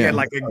 What does he get?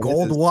 Like a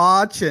gold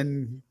watch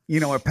and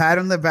a pat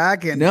on the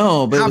back and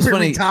no, but it was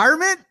funny.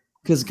 Retirement?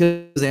 Because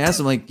they asked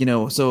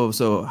him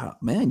so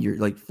man, you're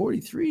like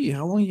 43.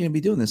 How long are you gonna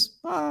be doing this?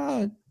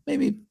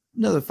 Maybe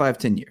another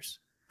 5-10 years.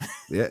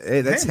 Yeah,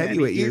 hey, that's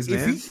heavyweight years,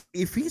 man.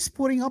 If he's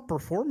putting up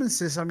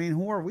performances, I mean,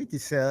 who are we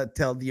to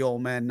tell the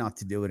old man not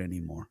to do it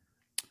anymore?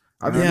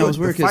 I mean, it was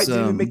weird because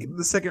didn't even make it to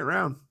the second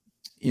round.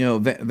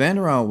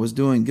 Vanderau was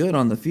doing good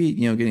on the feet,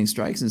 getting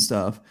strikes and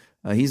stuff.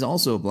 He's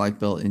also a black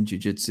belt in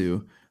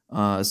jiu-jitsu.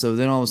 So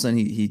then all of a sudden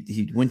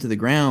he went to the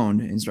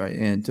ground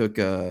and took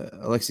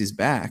Alexi's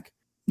back.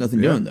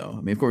 Nothing doing though.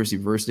 I mean, of course he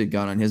reversed it,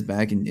 got on his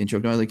back and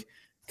choked on. I was like,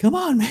 come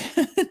on,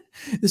 man.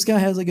 This guy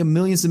has like 1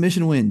 million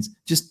submission wins.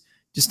 Just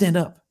stand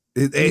up.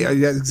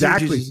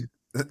 Exactly.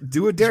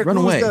 Do what Derek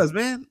Lewis does,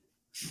 man.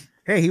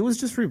 Hey, he was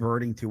just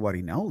reverting to what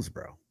he knows,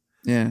 bro.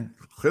 Yeah.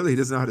 Clearly he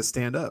doesn't know how to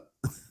stand up.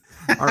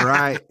 All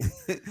right.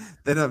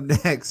 Then up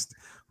next,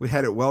 we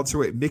had at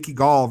welterweight Mickey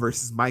Gall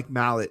versus Mike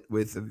Mallet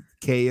with a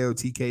KO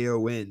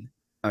TKO win.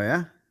 Oh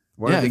yeah.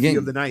 One of the few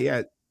of the night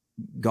yet.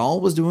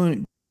 Gall was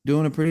doing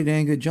a pretty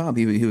dang good job.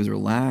 He was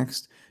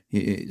relaxed.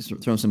 He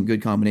thrown some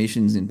good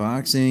combinations in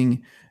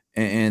boxing,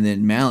 and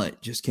then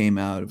Mallet just came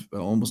out of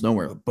almost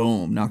nowhere.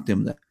 Boom, knocked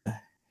him the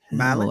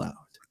hell out.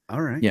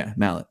 All right. Yeah,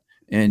 Mallet.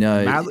 And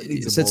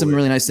said some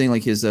really nice thing,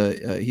 like he's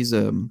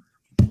the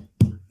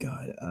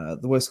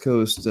West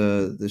Coast,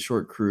 the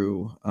short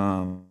crew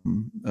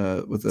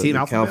with the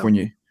Alpha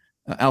California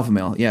Alpha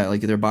Male. Yeah,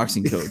 like their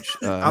boxing coach.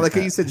 I like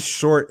how you said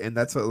short, and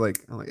that's what I'm like,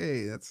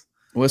 hey, that's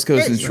West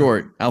Coast is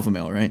short, Alpha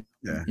Male, right?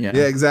 Yeah,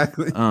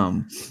 exactly.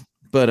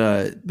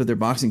 But their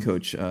boxing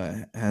coach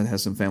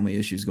has some family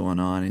issues going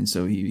on, and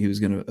so he was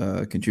going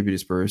to contribute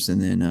his purse,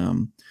 and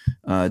then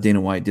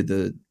Dana White did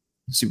the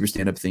super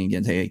stand up thing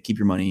again. Hey, keep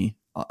your money.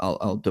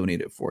 I'll donate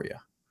it for you.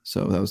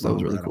 So that was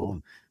really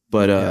cool.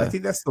 But I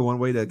think that's the one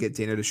way to get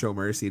Dana to show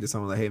mercy to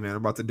someone like, hey man, I'm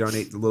about to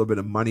donate a little bit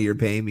of money you're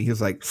paying me. He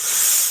was like,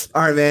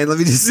 all right, man, let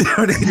me just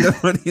donate the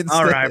money instead.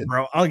 All right,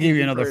 bro, I'll give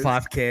you another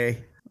 $5,000.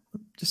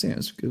 Just saying,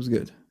 it was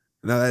good.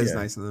 No, that is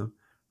nice of them.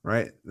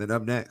 Right. Then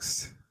up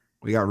next,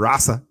 we got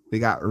Rasa. We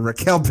got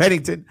Raquel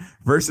Pennington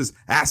versus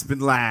Aspen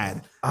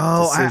Ladd.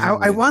 Oh,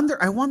 I wonder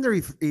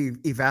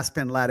if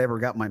Aspen Ladd ever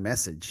got my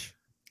message.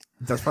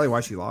 That's probably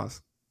why she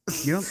lost.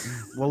 You know,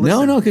 well,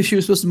 listen, no, because she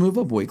was supposed to move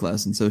up weight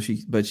class, and so she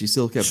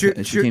still kept. She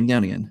came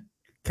down again.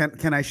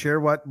 Can I share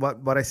what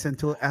I sent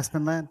to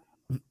Aspen Ladd?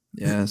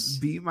 Yes.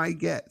 Be my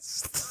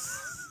guest.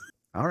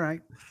 All right.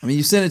 I mean,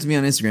 you sent it to me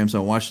on Instagram,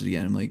 so I watched it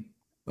again. I'm like,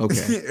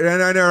 okay.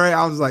 I know, right?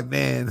 I was like,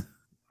 man.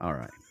 All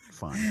right,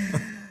 fine.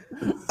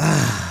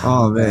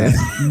 Oh man,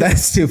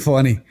 that's too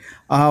funny.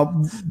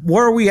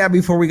 Where are we at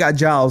before we got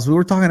Giles? We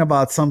were talking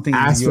about something.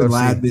 Aspen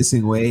Ladd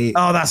missing weight.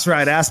 Oh, that's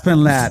right,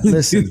 Aspen Ladd.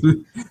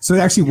 Listen, so it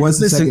actually was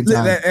the second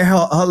time.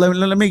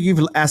 Let me give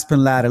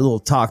Aspen Ladd a little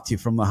talk to you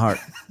from the heart.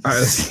 All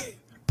right,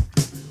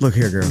 look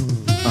here, girl.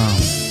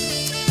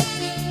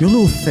 You're a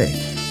little thick.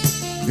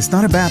 It's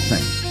not a bad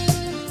thing.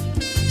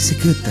 It's a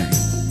good thing.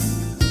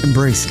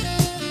 Embrace it.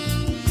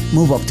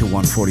 Move up to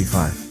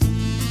 145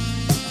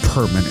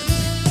 permanently.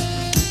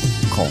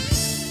 Call me.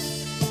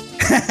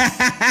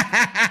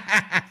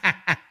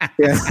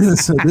 Yeah,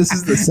 so this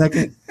is the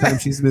second time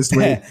she's missed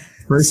weight.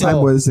 First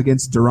time was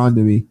against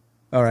Durandamy.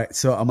 All right,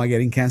 so am I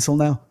getting canceled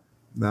now?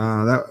 No,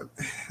 I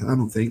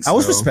don't think so. I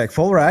was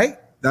respectful, right?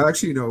 That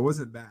actually, no, it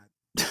wasn't bad.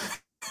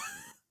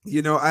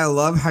 I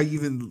love how you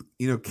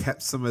even,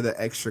 kept some of the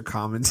extra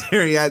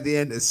commentary at the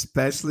end,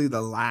 especially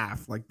the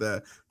laugh, like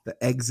the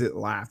exit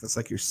laugh. That's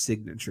like your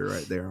signature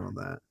right there on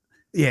that.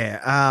 Yeah,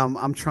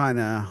 I'm trying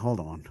to hold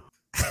on.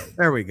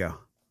 There we go.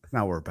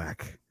 Now we're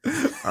back.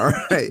 All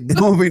right.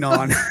 Moving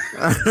on.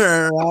 All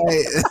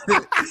right.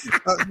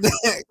 Up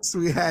next,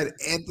 we had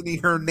Anthony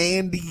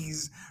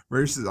Hernandez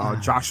versus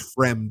Josh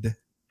Fremd.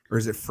 Or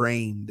is it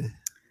Framed?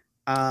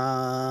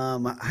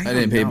 I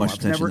didn't pay much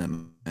attention to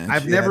that match.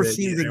 I've never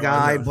seen the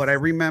guy, but I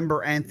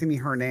remember Anthony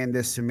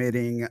Hernandez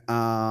submitting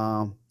Rodolfo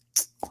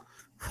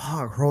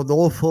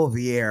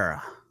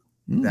Vieira.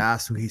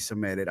 That's who he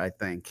submitted, I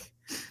think.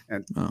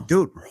 And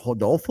dude,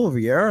 Rodolfo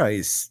Vieira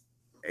is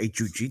a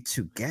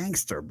jiu-jitsu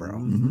gangster, bro.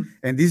 Mm-hmm.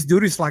 And this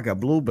dude is like a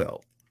blue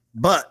belt.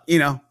 But,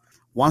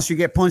 once you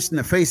get punched in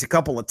the face a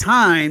couple of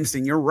times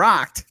and you're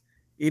rocked,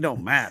 it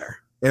don't matter.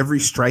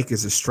 Every strike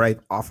is a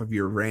stripe off of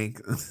your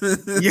rank.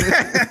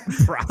 Yeah.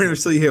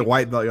 Until you hit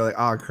white belt, you're like,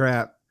 oh,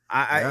 crap.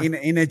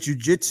 In a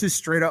jiu-jitsu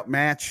straight-up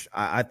match,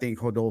 I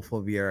think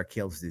Rodolfo Vieira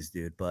kills this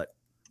dude. But,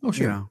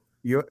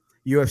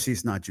 UFC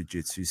is not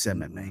jiu-jitsu, it's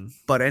MMA. Mm-hmm.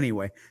 But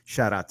anyway,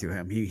 shout out to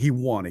him. He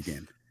won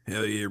again.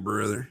 Hell yeah,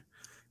 brother.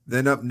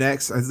 Then up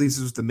next, at least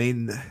this was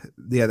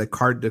the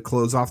card to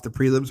close off the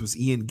prelims was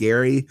Ian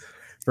Gary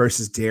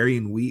versus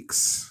Darian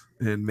Weeks.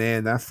 And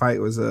man, that fight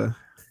was a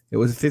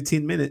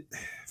 15-minute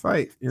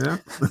fight,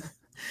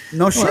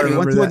 No shit, it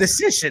went to a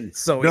decision.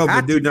 So no,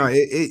 but dude,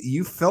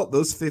 you felt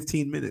those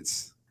 15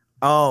 minutes.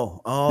 Oh,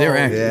 they're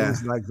active. Yeah. It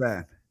was like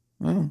that.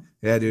 Oh.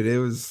 Yeah, dude, it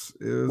was.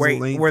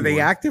 Wait, were they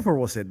active or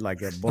was it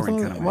like a boring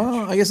kind of match?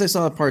 Well, I guess I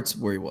saw parts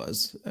where he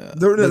was.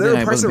 There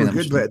were parts that were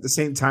good, but at the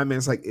same time, man,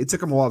 it's like it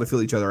took him a while to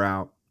feel each other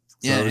out.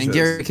 Yeah, and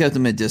Gary kept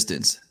him at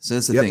distance. So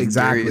that's the thing.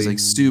 Exactly. Gary is like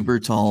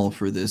super tall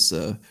for this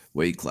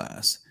weight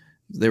class.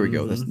 There we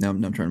go. That's, now I'm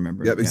trying to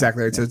remember. Yep,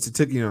 exactly. Yeah. So it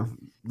took,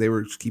 they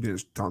were keeping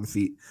it on the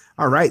feet.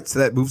 All right, so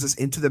that moves us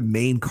into the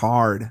main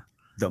card.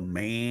 The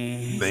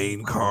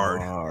main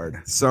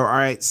card. So all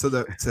right, so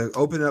to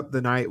open up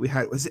the night, we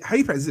had how do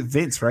you pronounce it?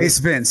 Vince, right? It's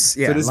Vince.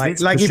 Yeah, so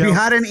like if you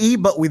had an E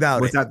but without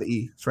the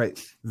E. That's right.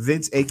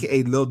 Vince,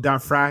 aka Lil Don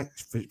Fry.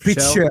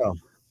 Pichel.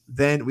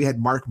 Then we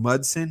had Mark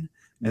Mudson.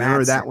 And I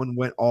remember that one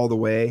went all the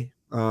way.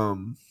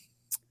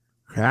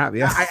 Crap,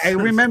 yeah. I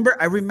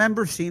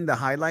remember seeing the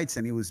highlights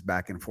and he was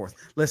back and forth.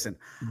 Listen,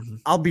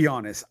 I'll be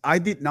honest. I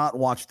did not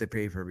watch the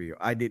pay-per-view.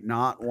 I did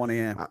not want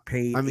to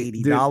pay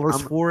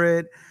 $80 for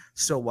it.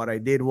 So what I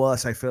did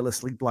was I fell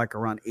asleep like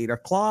around 8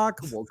 o'clock,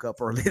 woke up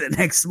early the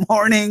next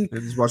morning.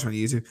 And just watch on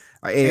YouTube.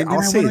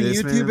 I'll say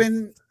this, YouTube, man.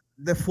 And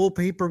the full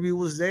pay-per-view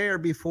was there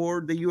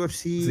before the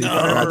UFC.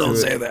 No, don't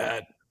say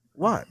that.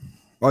 What?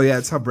 Oh yeah,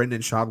 that's how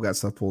Brendan Schaub got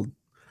stuff pulled.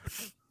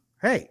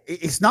 Hey,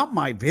 it's not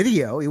my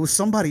video. It was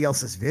somebody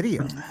else's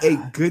video. Hey,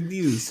 good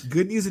news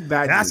and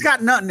bad That's news.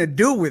 got nothing to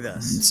do with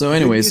us. So,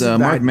 anyways, news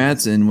and Mark bad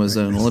news. Madsen was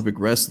an Olympic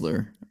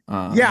wrestler.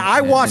 Yeah, I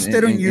watched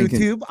it on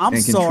YouTube. I'm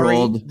sorry.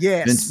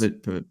 Yes.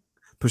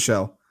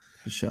 Pichelle.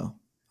 Pichelle.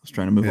 I was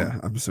trying to move Yeah, on,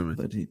 I'm assuming.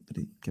 but he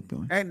kept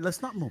going. Hey,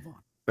 let's not move on.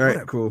 All right,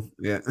 Whatever. cool.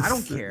 Yeah. I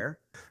don't care.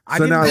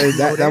 So now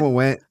that one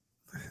went.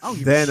 Oh,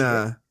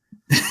 Then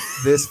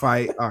this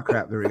fight. Oh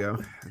crap! There we go.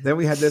 Then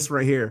we had this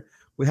right here.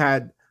 We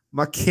had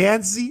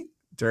Mackenzie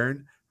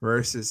Dern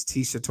versus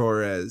Tisha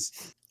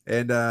Torres,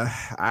 and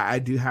I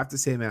do have to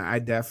say, man, I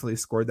definitely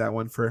scored that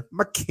one for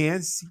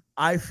Mackenzie.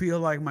 I feel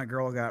like my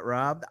girl got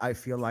robbed. I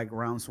feel like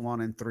rounds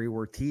 1 and 3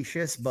 were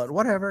Tisha's, but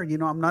whatever.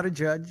 I'm not a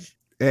judge.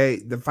 Hey,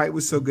 the fight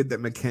was so good that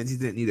Mackenzie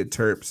didn't need a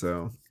terp,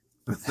 so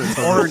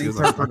Or an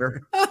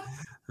interpreter.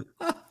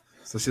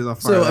 So she was on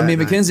fire. So I that mean,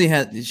 night. Mackenzie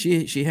had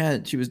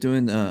she was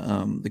doing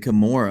the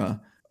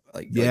Kimura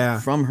like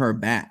from her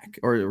back,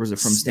 or was it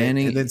from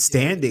standing? And then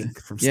standing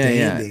from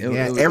Yeah, standing.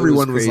 it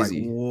Everyone was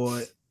crazy. like,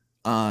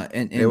 "What?"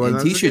 And It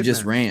was Tisha good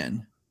just time.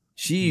 ran.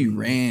 She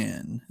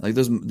ran like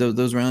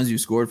those rounds you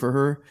scored for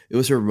her. It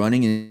was her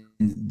running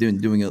and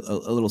doing a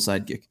little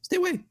side kick. Stay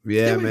away.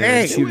 Yeah, Stay away. man.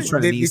 Hey, she was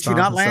trying to knee did she stomp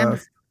not and land?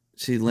 stuff.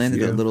 She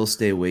landed Yeah. a little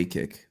stay away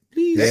kick.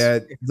 Please. Yeah,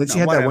 then she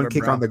had that one whatever,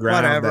 kick bro. on the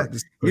ground. Whatever. That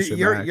just pushed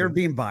her back. You're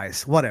being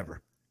biased.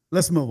 Whatever.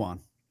 Let's move on.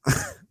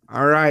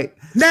 All right.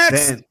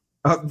 Next. Then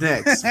up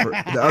next for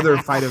the other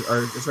fight of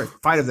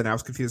fight of the night. I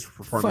was confused for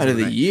performance. Fight of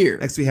the night. year.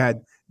 Next we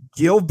had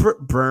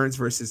Gilbert Burns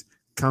versus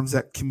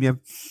Kamzat Kimia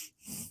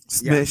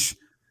Smish.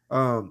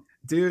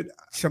 Dude,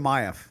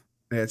 Shemaev.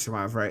 yeah,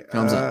 Shemaev, right?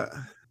 Kamzat.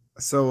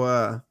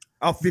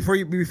 Oh, before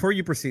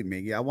you proceed,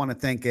 Miggy, I want to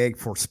thank Egg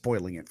for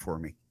spoiling it for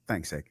me.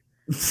 Thanks, Egg.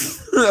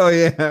 Oh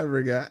yeah, I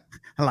forgot.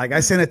 Like I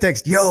sent a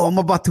text, yo, I'm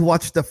about to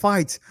watch the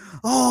fights.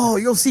 Oh,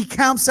 you'll see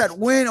Kamzat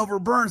win over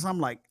Burns. I'm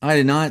like, I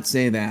did not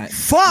say that.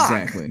 Fuck!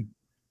 Exactly.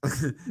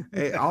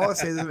 Hey, all I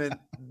say is, man,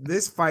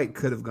 this fight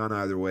could have gone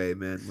either way,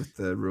 man, with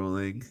the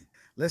ruling.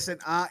 listen,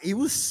 it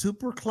was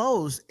super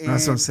close. And,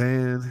 That's what I'm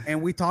saying.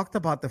 And we talked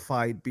about the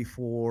fight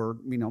before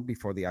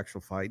the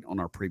actual fight on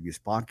our previous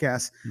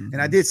podcast.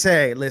 And I did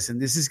say, listen,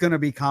 this is going to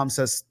be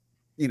Kamzat's,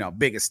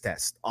 biggest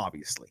test,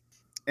 obviously.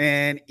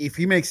 And if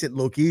he makes it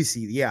look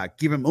easy, yeah,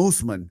 give him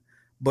Usman.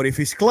 But if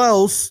he's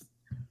close,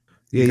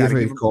 Yeah, you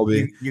have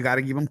Colby. You got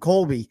to give him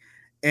Colby.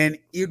 And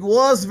it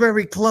was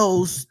very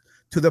close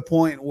to the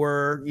point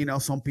where,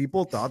 some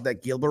people thought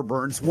that Gilbert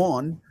Burns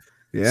won.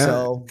 Yeah,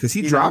 So, because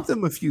he dropped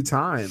him a few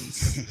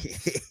times.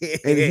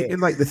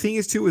 And like the thing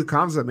is too with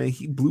Kamzat, man,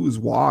 he blew his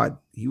wad.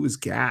 He was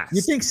gassed.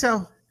 You think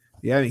so?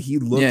 Yeah, I mean, he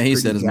looked. Yeah, he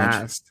pretty said as much.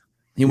 gassed.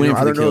 He went in I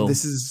for the don't know kill. if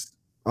this is.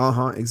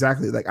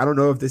 Exactly. Like I don't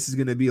know if this is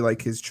going to be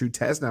like his true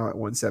test now at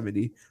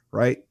 170,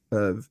 right?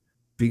 Of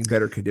being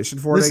better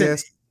conditioned for it. Listen, I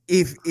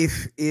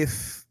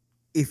guess.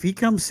 If he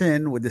comes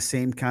in with the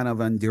same kind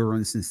of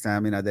endurance and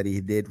stamina that he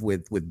did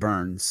with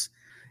Burns,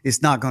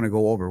 it's not going to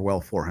go over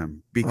well for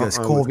him because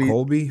Colby.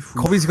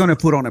 Colby's going to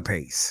put on a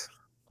pace.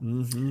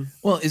 Mm-hmm.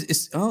 Well,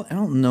 it's I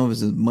don't know if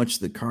it's as much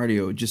the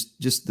cardio, just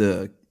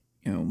the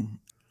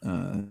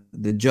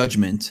the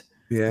judgment.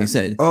 Yeah. He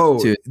said.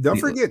 Oh, don't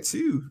forget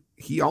too.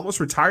 He almost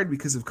retired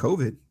because of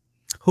COVID.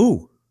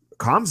 Who?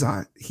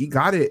 Kamzat. He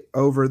got it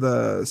over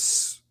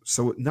was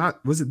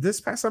it this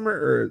past summer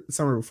or the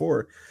summer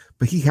before?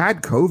 But he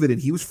had COVID and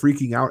he was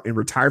freaking out and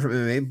retired from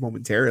MMA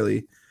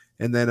momentarily.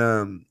 And then,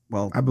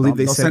 I believe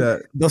they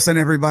said they'll send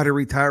everybody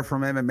retire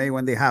from MMA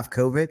when they have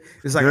COVID.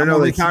 It's like No, I'm no,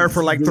 gonna like, retire he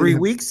for like really 3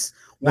 weeks.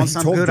 he Once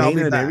I'm told good, I'll be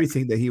Dana and back.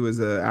 everything that he was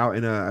out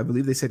in I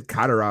believe they said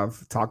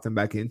Kadarov talked him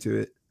back into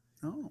it.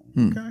 Oh,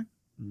 Hmm. okay.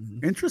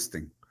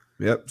 Interesting.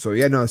 Yep. So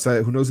yeah, no.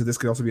 So who knows if this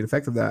could also be an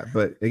effect of that?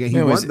 But again, he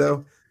Anyways, won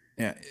though.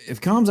 Yeah, if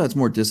Kamzat's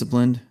more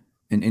disciplined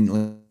and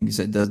like you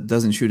said,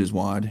 doesn't shoot his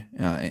wad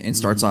and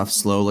starts off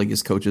slow like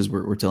his coaches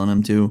were telling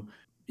him to,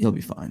 he'll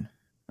be fine.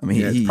 I mean,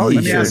 Yeah, it's he probably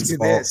Let me should. ask you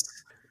this: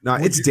 No,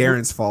 Would it's you-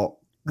 Darren's fault.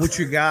 would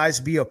you guys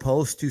be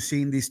opposed to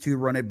seeing these two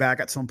run it back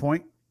at some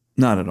point?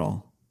 Not at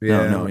all.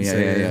 Yeah, I No, would yeah.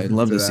 say I'd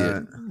love to see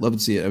that. it. Love to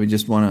see it. I would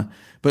just want to,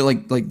 but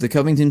like the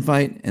Covington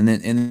fight, and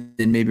then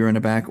maybe run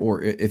it back,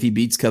 or if he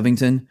beats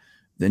Covington,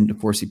 then of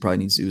course he probably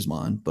needs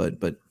Usman. But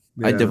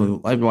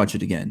I'd watch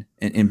it again.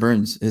 And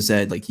Burns has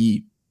said like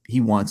he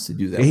wants to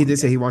do that. Yeah, he one did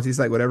say again. he wants. He's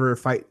like whatever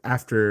fight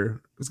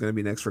after was going to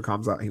be next for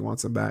Kamzat, he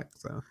wants him back.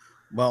 So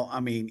Well, I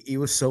mean, it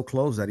was so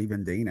close that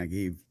even Dana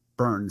gave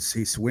Burns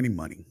his winning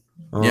money.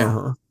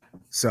 uh-huh.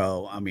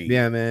 So I mean,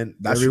 Yeah, man.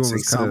 That should Everyone say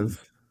was kind something.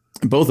 of.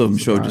 Both of them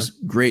showed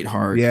just great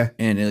heart. Yeah.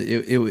 And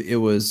it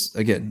was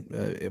again,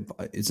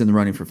 it's in the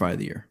running for fight of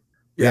the year.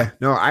 Yeah,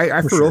 no,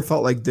 I For for real sure.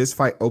 felt like this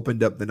fight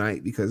opened up the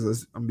night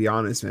because I'm be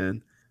honest,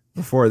 man.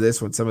 Before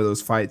this one, some of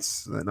those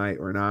fights that night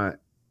were not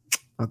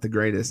the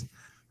greatest.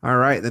 All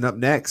right, then up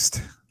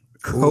next,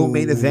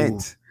 co-main Ooh.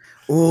 event.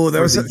 Oh, there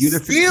For was the a still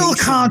unification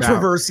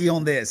controversy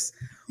on this.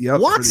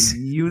 Yep, What? for the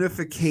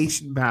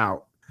unification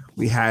bout.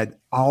 we had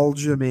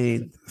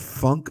Aljamain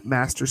Funk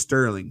Master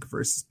Sterling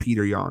versus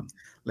Peter Yan.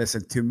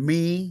 Listen, to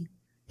me,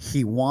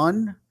 he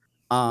won.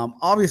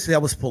 Obviously, I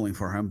was pulling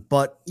for him,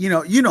 but you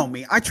know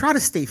me. I try to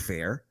stay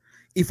fair.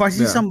 If I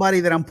see somebody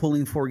that I'm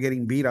pulling for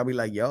getting beat, I'll be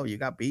like, "Yo, you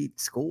got beat.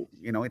 It's cool.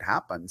 It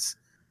happens."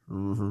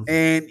 Mm-hmm.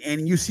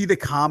 And you see the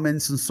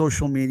comments on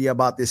social media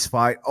about this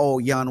fight. Oh,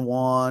 Yan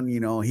won.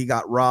 He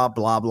got robbed.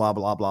 Blah blah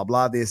blah blah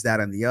blah. This, that,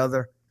 and the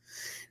other.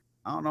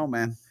 I don't know,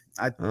 man.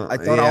 I thought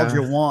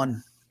Aljo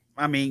won.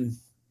 I mean,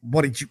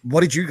 what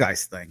did you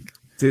guys think?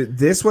 Dude,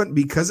 this one,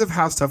 because of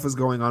how stuff was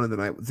going on in the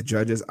night with the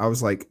judges, I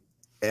was like,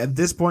 at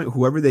this point,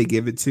 whoever they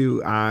give it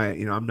to,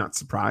 I'm not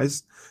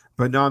surprised.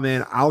 But no,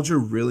 man,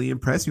 Aljo really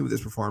impressed me with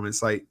this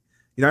performance. Like,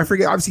 I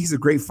forget, obviously he's a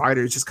great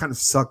fighter. It just kind of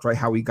sucked, right,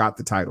 how he got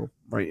the title,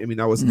 right? I mean,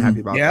 I wasn't happy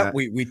about that.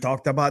 Yeah, we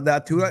talked about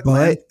that too.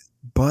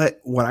 But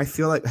what I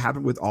feel like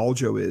happened with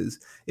Aljo is,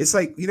 it's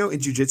like, in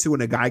jiu-jitsu,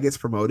 when a guy gets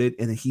promoted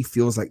and he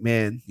feels like,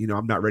 man,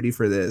 I'm not ready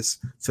for this.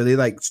 So they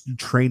like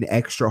train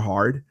extra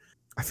hard.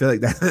 I feel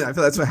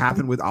that's what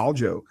happened with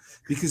Aljo,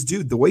 because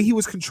dude, the way he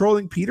was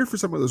controlling Peter for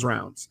some of those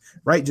rounds,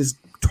 right? Just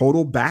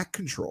total back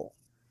control.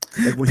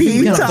 Like when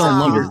he fell in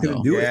love with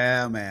it, though.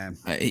 Yeah, man.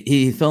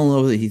 He fell in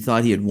love with it. He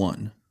thought he had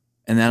won,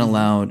 and that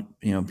allowed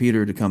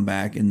Peter to come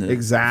back in the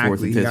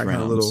fourth and fifth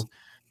rounds.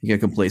 He got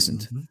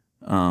complacent,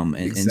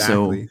 and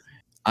so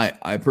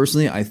I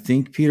personally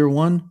think Peter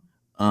won.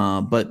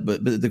 But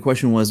the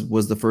question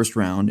was the first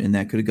round, and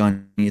that could have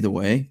gone either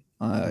way.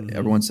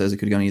 Everyone says it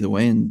could have gone either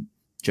way, and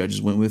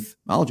judges went with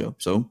Aljo.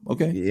 So,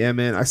 okay. Yeah,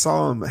 man. I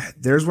saw him.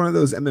 There's one of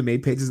those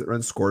MMA pages that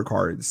runs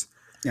scorecards.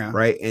 Yeah.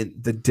 Right. And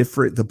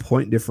the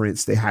point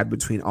difference they had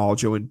between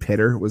Aljo and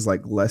Peter was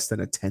like less than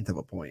 1/10 of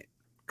a point.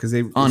 Because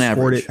they scored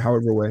average. it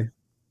however way.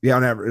 Yeah,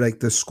 on average. Like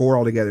the score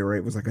altogether,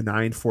 right, was like a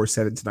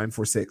 9-4-7 to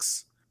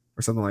 9-4-6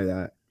 or something like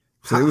that.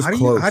 So it was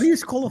close. How do you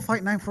score a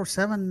fight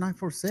 9-4-7,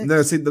 9-4-6?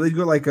 No, see, they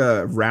go like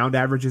round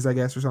averages, I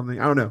guess, or something.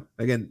 I don't know.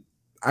 Again,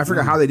 I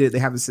forgot how they did it. They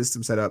have the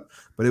system set up,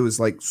 but it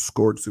was like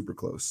scored super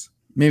close.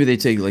 Maybe they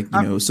take like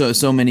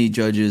so many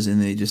judges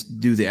and they just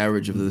do the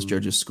average of those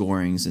judges'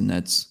 scorings, and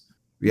that's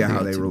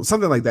how they rule,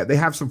 something like that. They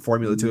have some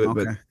formula to it,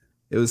 but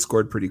it was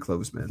scored pretty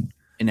close, man.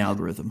 An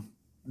algorithm.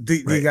 Do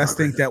you guys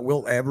think that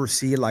we'll ever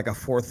see like a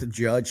fourth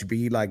judge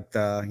be like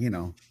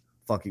the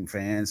fucking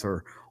fans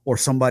or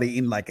somebody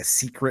in like a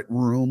secret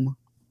room?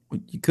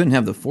 You couldn't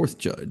have the fourth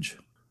judge.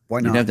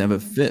 Why not? You'd have to have a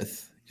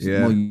fifth.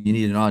 Yeah, well, you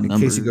need an odd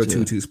number in case you go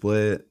 2-2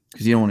 split,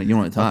 because you don't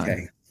want to tie.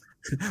 Okay.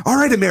 All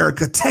right,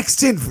 America,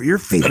 text in for your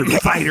favorite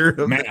fighter.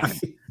 Man.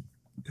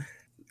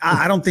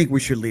 I don't think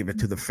we should leave it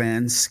to the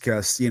fans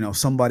because,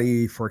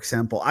 somebody, for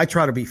example, I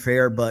try to be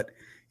fair, but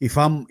if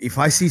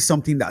I see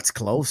something that's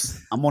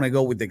close, I'm going to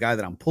go with the guy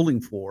that I'm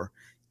pulling for,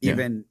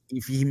 even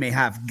if he may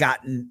have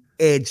gotten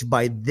edged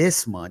by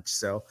this much.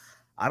 So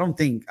I don't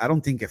think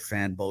a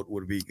fan vote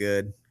would be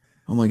good.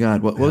 Oh my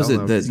God. What was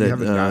it that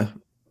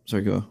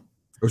sorry, go.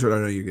 Oh,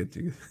 sorry, no, you're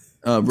good.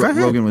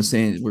 Rogan was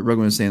saying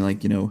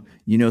like,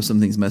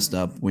 something's messed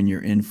up when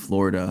you're in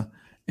Florida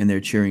and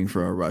they're cheering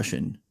for a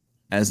Russian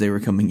as they were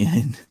coming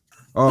in.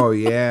 Oh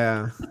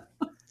yeah.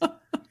 That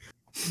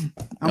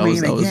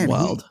was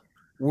wild.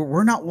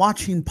 We're not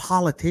watching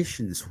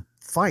politicians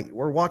fight.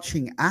 We're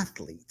watching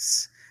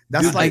athletes.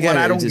 That's Dude, what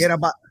I don't get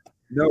about.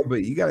 No,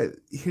 but you gotta.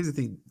 Here's the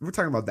thing: we're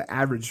talking about the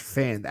average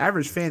fan. The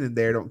average fan in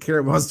there don't care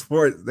about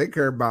sports. They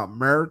care about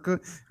America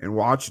and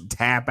watching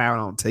tap out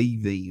on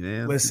TV,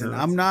 man. Listen,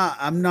 I'm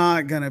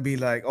not gonna be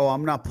like, oh,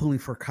 I'm not pulling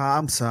for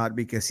Kamsat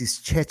because he's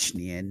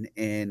Chechnyan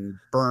and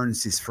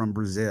Burns is from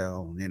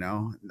Brazil.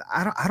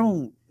 I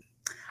don't.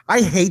 I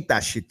hate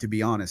that shit, to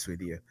be honest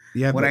with you.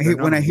 Yeah, when I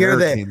hear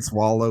that,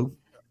 swallow.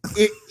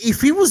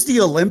 If it was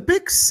the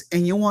Olympics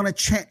and you want to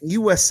chant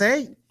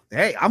USA,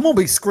 hey, I'm gonna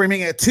be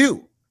screaming it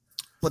too.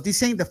 But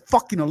this ain't the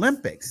fucking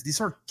Olympics. These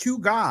are two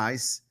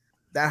guys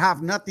that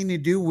have nothing to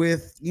do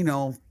with,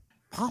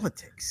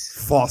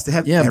 politics. False. They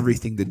have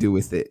everything to do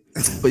with it.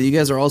 But you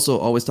guys are also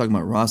always talking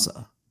about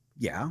Rasa.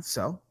 Yeah.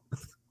 So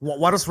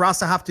what does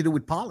Rasa have to do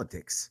with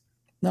politics?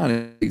 Not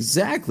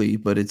exactly,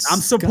 but it's I'm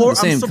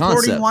supporting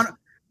concept. one.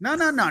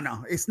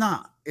 No. It's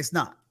not.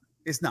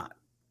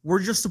 We're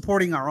just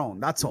supporting our own.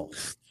 That's all.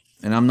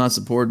 And I'm not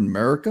supporting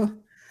America.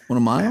 One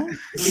of my own.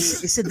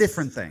 It's a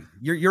different thing.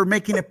 You're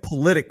making it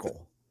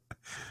political.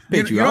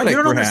 Patriotic,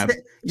 you don't perhaps.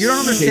 You don't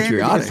understand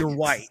Patriotic. because you're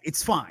white.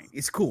 It's fine.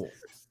 It's cool.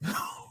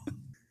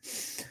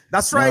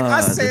 That's right.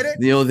 I said it.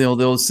 The old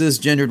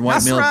cisgendered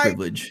white male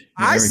privilege.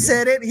 Yeah, I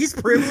said it. He's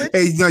privileged.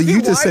 Hey, no,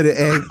 you just said it,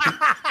 Ed.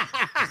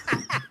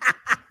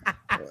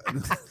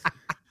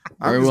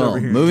 Very well.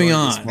 Moving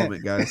on. This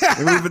moment, guys.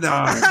 Moving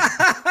on.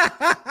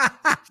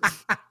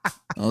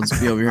 I'll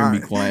just be over here and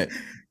be quiet.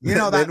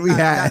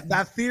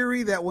 That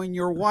theory that when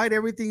you're white,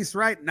 everything's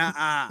right.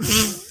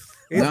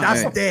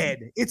 That's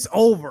dead. It's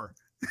over.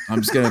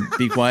 I'm just gonna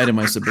be quiet in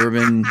my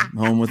suburban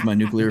home with my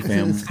nuclear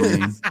family.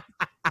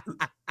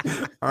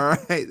 All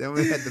right, then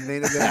we had the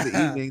main event of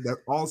the evening that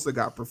also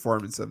got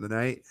performance of the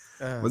night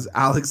was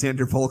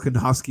Alexander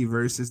Volkanovski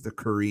versus the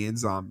Korean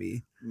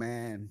Zombie.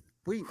 Man,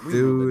 we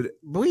knew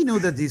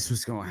that this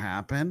was gonna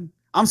happen.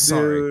 I'm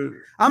sorry. Dude.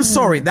 I'm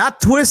sorry.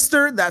 That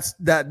twister that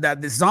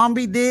the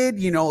zombie did,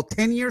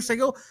 10 years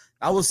ago,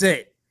 that was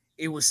it.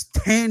 It was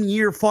 10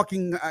 years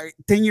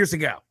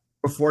ago.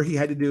 Before he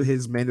had to do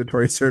his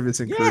mandatory service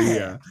in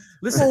Korea.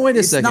 Listen, Well, wait a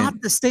it's second.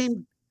 not the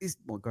same.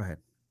 Well, go ahead.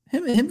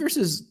 Him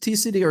versus T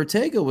City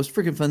Ortega was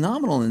freaking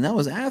phenomenal, and that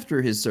was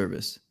after his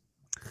service.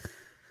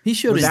 He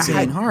showed But that insane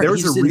had- heart. there was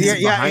He just a didn't- reason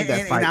behind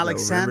that fight, and though,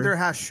 Alexander remember?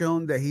 has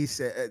shown that he's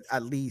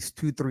at least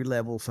 2-3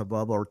 levels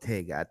above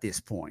Ortega at this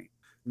point.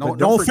 No, But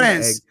don't no forget,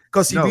 offense, Egg,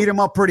 because he no. beat him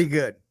up pretty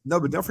good. No,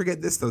 but don't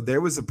forget this, though.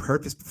 There was a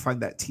purpose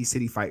behind that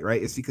T-City fight,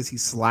 right? It's because he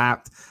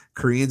slapped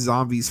Korean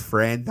Zombie's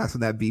friend. That's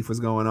when that beef was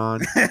going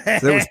on. So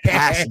there was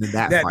passion in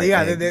that fight.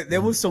 Yeah, Egg.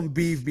 there was some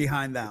beef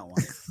behind that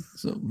one.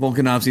 So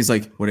Volkanovski's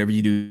like, whatever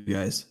you do,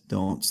 guys,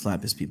 don't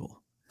slap his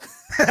people.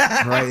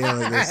 Right, yeah,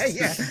 like this.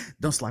 Yeah.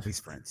 Don't slap his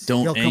friends.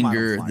 Don't He'll come out on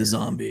anger fire. the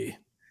zombie.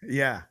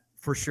 Yeah,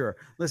 for sure.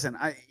 Listen,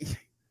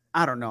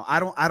 I don't know. I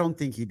don't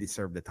think he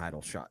deserved the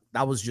title shot.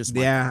 That was just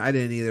my Yeah, I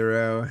didn't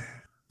either.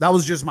 that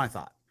was just my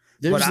thought.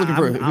 They're But just looking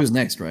for I'm- who's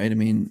next, right? I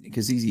mean,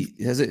 because he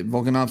has it.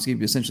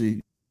 Volkanovski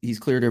essentially he's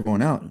cleared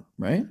everyone out,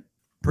 right?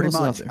 Pretty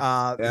What else is much.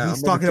 out Yeah, He's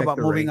I'm gonna talking check about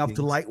the moving up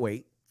to rankings.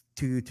 lightweight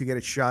to get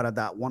a shot at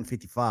that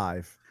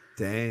 155.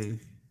 Dang.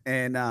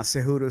 And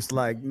Cejudo's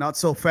like, not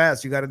so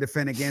fast. You got to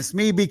defend against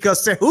me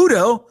because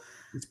Cejudo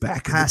It's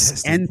back in the has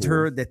testing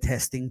entered the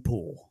testing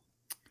pool.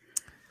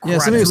 Yeah,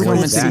 somebody was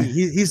Quadruple commenting.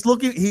 C.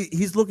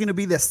 He's looking to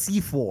be the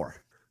C4.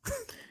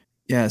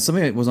 Yeah,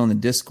 somebody was on the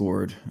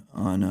Discord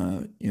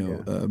on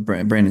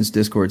Brandon's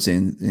Discord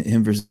saying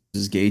him versus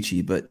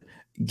Gaethje, but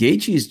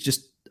Gaethje is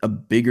just a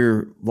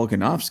bigger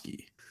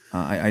Volkanovski.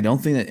 I don't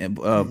think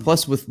that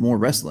plus with more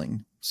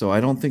wrestling, so I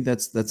don't think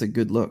that's a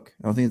good look.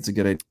 I don't think it's a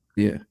good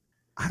idea.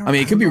 I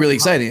mean, it could be really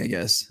exciting, I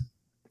guess.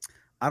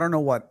 I don't know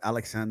what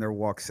Alexander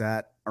walks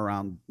at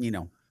around,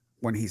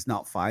 when he's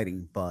not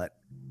fighting, but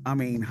I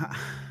mean,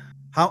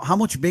 how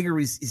much bigger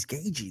is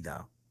Gaethje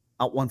though?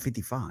 At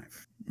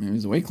 155. I mean,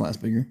 he's a weight class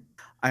bigger.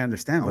 I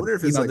understand, I but wonder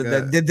if it's like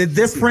the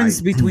difference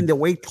height. between the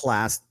weight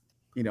class,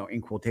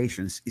 in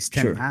quotations, is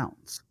 10 Sure.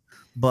 pounds.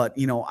 But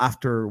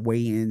after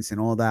weigh-ins and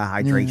all that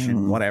hydration,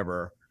 Mm.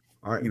 whatever,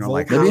 All right,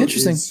 like That'd be Volkov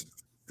interesting. is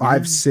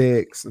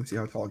 5'6". Let's see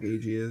how tall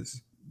Gaethje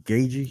is.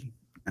 Gaethje,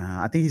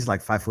 I think he's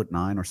like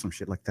 5'9" or some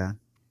shit like that,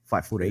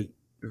 5'8".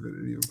 If it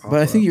even pops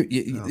But I think up.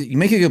 you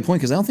make a good point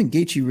because I don't think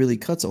Gaethje really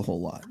cuts a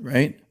whole lot,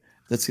 right?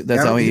 That's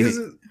Yeah, how he.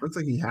 doesn't. Looks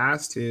like he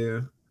has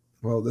to.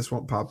 Well, this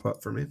won't pop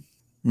up for me.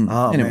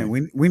 Oh Anyway.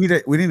 man, we need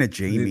a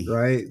Jamie.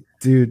 Right,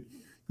 dude.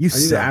 You I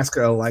need to suck. ask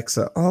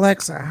Alexa.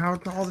 Alexa, how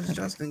tall is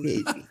Justin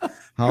Gaethje?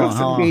 Hold on,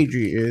 Justin hold on.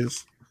 Gaethje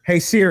is. Hey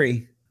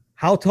Siri,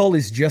 how tall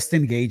is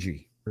Justin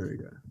Gaethje? There you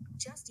go.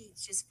 Just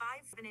is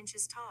 5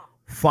 inches tall.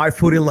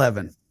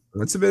 5'11".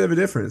 That's a bit of a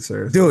difference,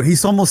 sir. Dude,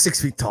 he's almost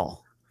 6 feet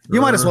tall. You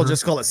might as well Uh-huh.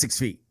 just call it 6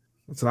 feet.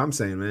 That's what I'm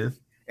saying, man.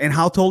 And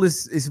how tall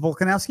is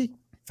Volkanovski?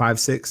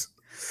 5'6".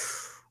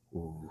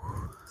 Ooh.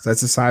 So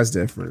that's a size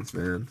difference,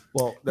 man.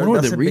 Well, I wonder what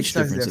that's the a big reach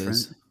size difference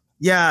is.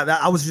 Yeah,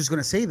 I was just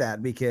gonna say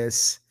that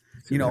because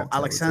See what that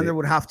Alexander take.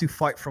 would have to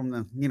fight from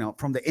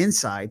the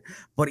inside,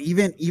 but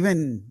even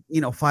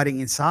fighting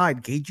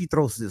inside, Gaethje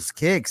throws those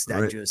kicks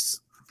that Right.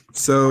 just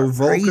So are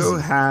Volko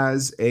crazy.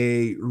 has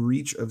a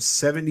reach of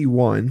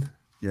 71.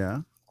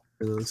 yeah.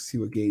 And let's see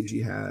what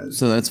Gaethje has.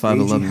 So that's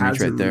 5'11" Gaethje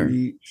reach right a there.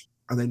 reach.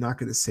 Are they not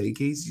going to say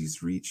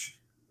Gaethje's reach?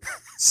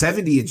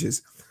 70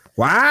 inches.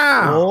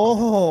 Wow.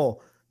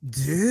 Oh,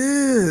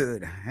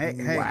 dude. Hey.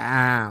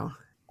 Wow.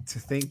 To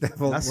think that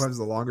Volko That's- has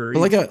the longer reach.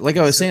 But like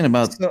I was saying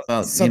about,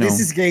 So this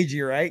is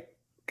Gaethje, right?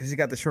 Because he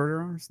got the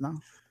shorter arms. No.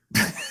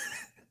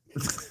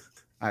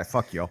 All right,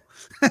 fuck yo.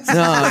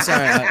 no,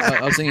 sorry,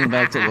 I was thinking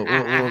back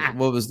to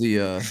what was the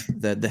head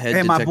Hey,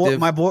 detective?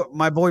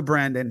 my boy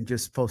Brandon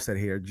just posted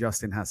here.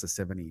 Justin has a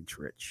 70-inch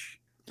reach.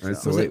 All right,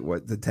 so Was wait, it-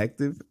 what?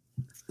 Detective?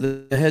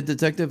 The head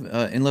detective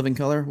in Living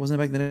Color, wasn't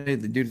it back in the day?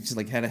 The dude just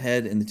like had a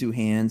head and the two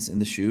hands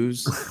and the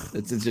shoes.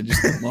 It's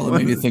just well, it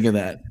made me think of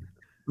that.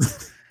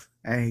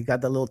 Hey, he got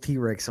the little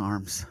T-Rex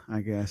arms,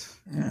 I guess.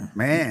 Yeah.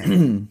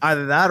 Man,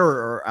 either that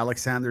or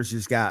Alexander's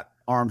just got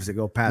arms that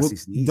go past Well,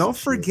 his knees. don't and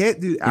shit. forget,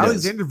 dude. does.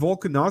 Alexander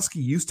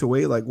Volkanovski used to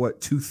weigh like what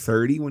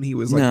 230 when he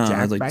was like No, it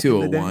Jack was like back in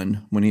the day?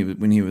 201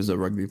 when he was a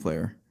rugby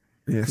player.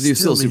 Yeah, Because he was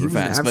still man, super was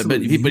an fast, but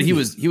absolute he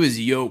unit. was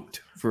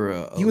yoked for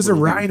a He was a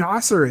little bit.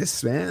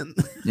 rhinoceros, man.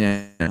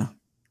 Yeah,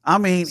 I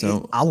mean,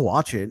 So- I'll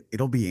watch it.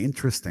 It'll be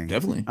interesting.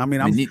 definitely. I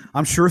mean, he-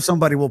 I'm sure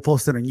somebody will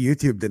post it on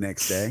YouTube the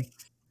next day.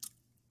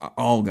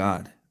 oh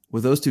god,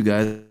 with those two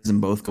guys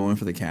and both going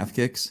for the calf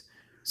kicks,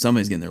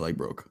 somebody's getting their leg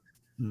broke.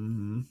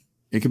 Mhm.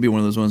 It could be one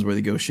of those ones where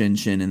they go shin,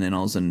 and then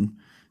all of a sudden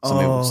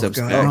somebody steps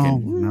God, back. no,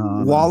 And,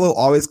 no. Wallow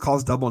always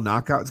calls double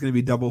knockout. It's going to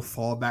be double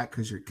fallback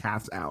because your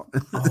calf's out.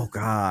 Oh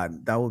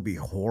God, that would be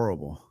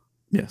horrible.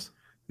 yes.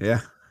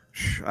 yeah.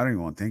 I don't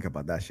even want to think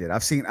about that shit.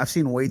 I've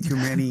seen way too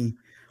many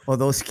of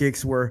those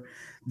kicks where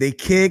they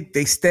kick,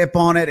 they step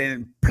on it,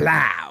 and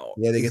plow.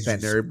 Yeah, they get It's that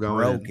just nerve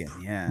going. broken.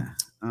 Yeah.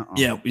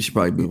 Yeah, we should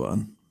probably move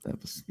on.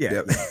 That was Yeah.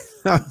 Yep.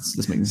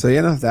 this makes So,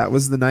 that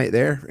was the night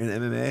there in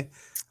MMA.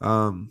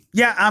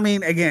 Yeah, I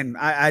mean, again,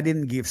 I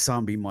didn't give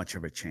Zombie much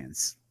of a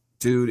chance.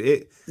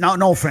 Dude,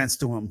 No offense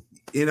to him.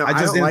 I just don't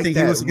didn't like think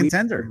he that was a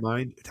contender.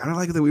 I don't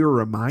like that we were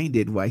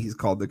reminded why he's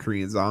called the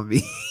Korean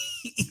Zombie.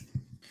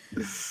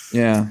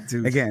 Yeah.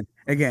 Dude.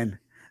 Again,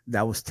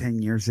 that was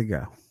 10 years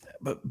ago.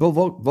 But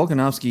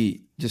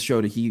Volkanovski just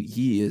showed that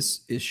he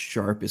is as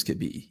sharp as could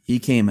be. He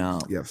came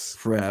out Yes.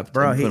 prepped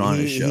Bro, and put on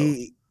a show.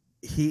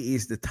 He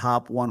is the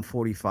top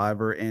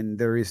 145er, and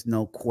there is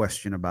no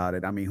question about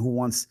it. I mean, who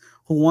wants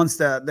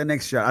the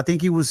next shot? I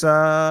think he was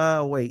I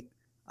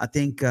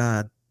think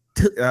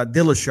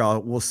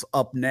Dillashaw was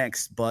up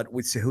next, but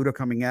with Cejudo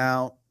coming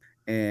out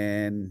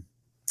and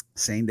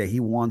saying that he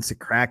wants a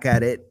crack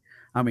at it.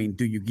 I mean,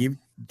 do you give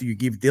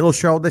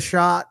Dillashaw the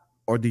shot,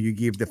 or do you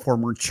give the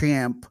former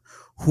champ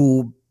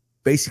who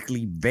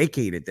basically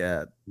vacated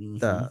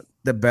the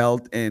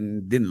belt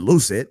and didn't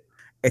lose it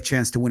a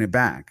chance to win it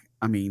back?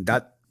 I mean,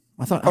 that.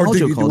 I thought Or do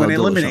Aljo you called do out an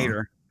Dillashaw.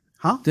 eliminator?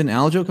 Huh? Didn't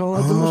Aljo call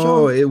out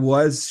Oh,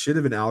 Dillashaw? should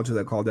have been Aljo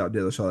that called out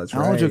Dillashaw. That's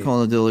right. Aljo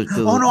called out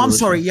Dillashaw. Oh no, I'm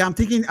sorry. Yeah, I'm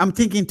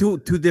thinking two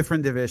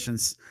different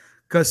divisions,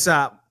 because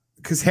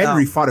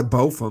Henry fought at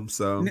both of them.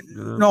 So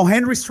no,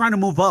 Henry's trying to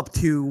move up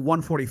to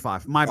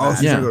 145. My bad. Oh,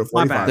 so Yeah. go to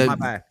My 45. bad. My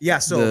bad. Yeah.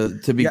 So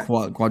to be yeah.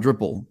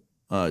 quadruple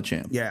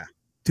champ. Yeah,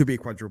 to be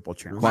quadruple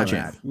champ. Quad My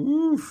champ.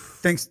 bad.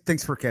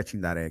 Thanks for catching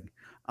that egg.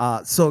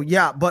 So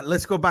yeah, but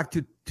let's go back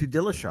to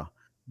Dillashaw.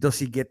 Does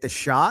he get the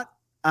shot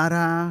at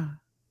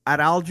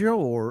Aljo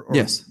or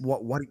Yes.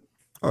 What?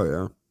 Oh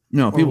yeah.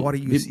 No, Or people. what do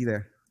you see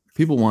there?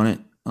 People want it.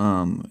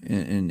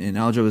 And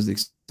Aljo is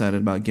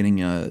excited about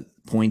getting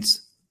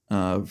points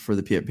for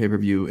the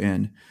pay-per-view,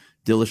 and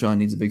Dillashaw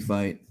needs a big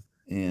fight.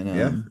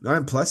 And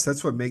and plus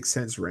that's what makes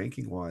sense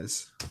ranking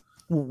wise.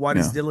 What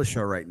is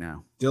Dillashaw right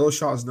now?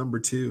 Dillashaw is number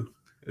 2.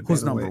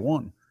 Who's number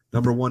 1?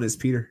 Number 1 is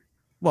Peter.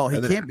 Well, he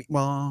And then- can't be.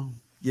 Well,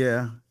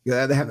 yeah.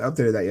 Yeah, they haven't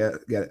updated that yet.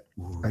 Get it,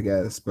 I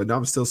guess. But no,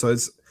 I'm still so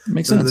it's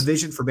makes so sense. the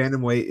division for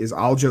bantamweight is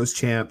Aljo's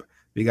champ.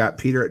 We got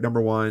Peter at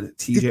number 1,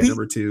 TJ Did at Pete-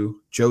 number 2,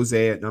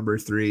 Jose at number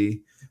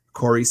 3,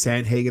 Corey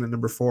Sandhagen at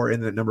number 4,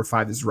 and then at number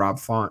 5 is Rob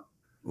Font.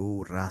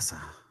 Ooh, Raza.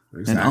 And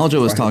Exactly.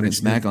 Aljo was I talking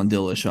mentioned smack on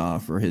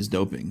Dillashaw for his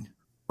doping.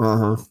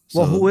 Uh-huh. Well,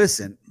 So, who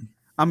isn't?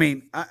 I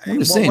mean, I'm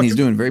just saying he's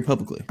doing very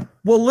publicly.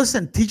 Well,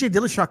 listen, TJ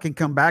Dillashaw can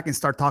come back and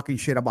start talking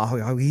shit about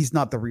how he's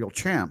not the real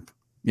champ.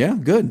 Yeah,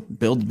 good.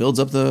 Builds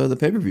up the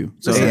pay-per-view.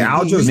 So Hey, it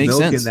Aljo's makes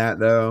milking sense. that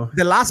though.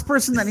 The last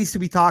person that needs to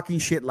be talking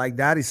shit like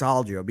that is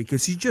Aljo,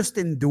 because he just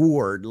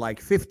endured like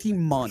 15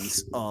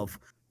 months of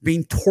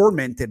being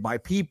tormented by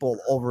people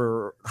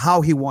over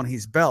how he won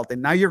his belt.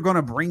 And now you're going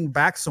to bring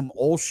back some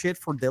old shit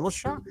for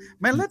Dillashaw?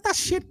 Man, let that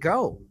shit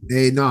go.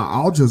 Hey, no,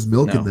 Aljo's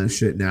milking No. that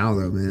shit now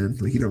though, man.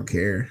 Like he don't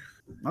care.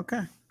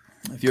 Okay.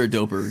 If you're a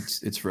doper,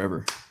 it's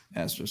forever.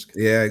 Asterisk.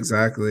 Yeah,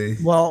 exactly.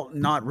 Well,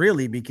 not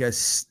really,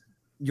 because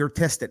you're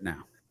tested now.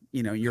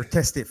 You know, you're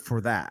tested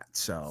for that.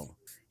 So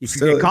if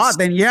Still, you get caught, it's-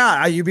 then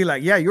yeah, you'd be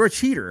like, yeah, you're a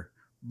cheater.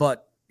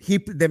 But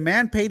the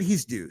man paid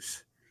his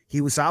dues. He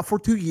was out for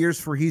 2 years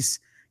for his,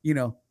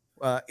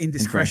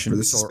 indiscretions For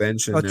the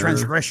suspension, or yeah.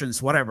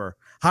 transgressions, whatever.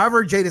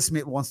 However, Jada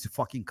Smith wants to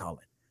fucking call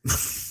it.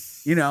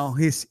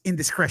 His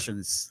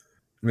indiscretions.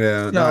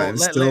 Yeah, So, no,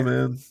 it's still,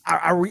 man.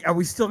 Are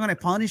we still gonna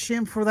punish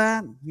him for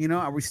that?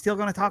 Are we still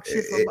gonna talk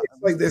shit? It's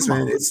like this, Come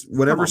man. on. It's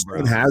whenever Come on, someone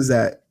bro. has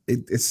that,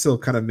 it still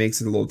kind of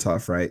makes it a little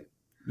tough, right?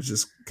 It's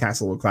just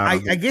cast a little cloud.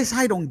 on I it. guess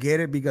I don't get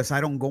it because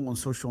I don't go on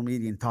social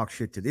media and talk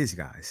shit to these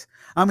guys.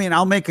 I mean,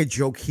 I'll make a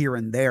joke here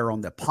and there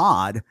on the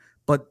pod,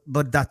 but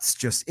that's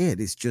just it.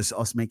 It's just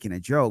us making a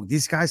joke.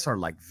 These guys are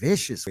like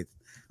vicious with the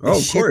Oh,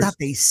 of shit course. that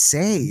they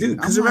say. Dude,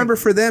 because I'm remember,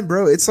 like, for them,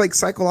 bro, it's like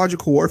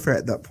psychological warfare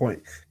at that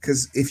point.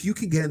 Because if you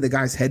can get in the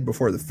guy's head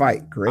before the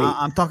fight, great.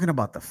 I'm talking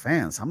about the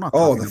fans. I'm not.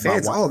 Oh, talking the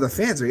fans. About Oh, the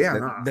fans are,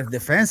 yeah. the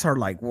fans are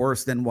like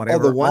worse than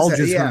whatever. ones I'll that-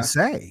 just yeah. gonna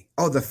say.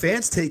 Oh, the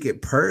fans take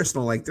it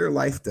personal, like their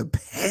life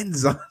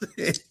depends on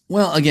it.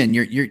 Well, again,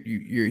 you're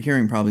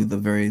hearing probably the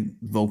very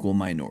vocal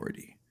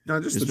minority. No,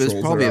 just the There's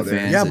trolls probably are a out there.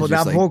 fan. Yeah, it's but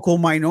just that like- vocal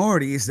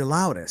minority is the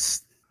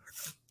loudest.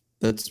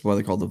 That's why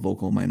they're called the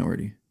vocal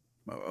minority.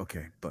 Oh,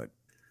 okay, but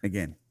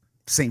again,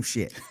 same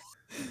shit.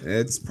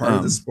 It's part of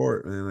the Um,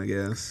 sport, man. I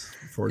guess. Yeah,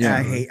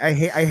 Unfortunately.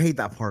 I hate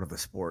that part of the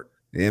sport.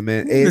 Yeah,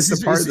 man. It's This the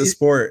is- part of the it's-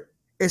 sport.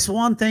 It's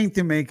one thing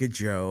to make a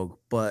joke,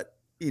 but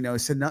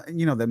it's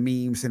the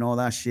memes and all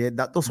that shit.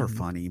 Those are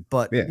funny,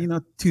 but Yeah.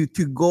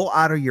 to go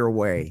out of your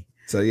way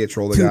So you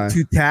troll the guy.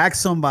 to tag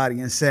somebody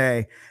and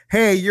say,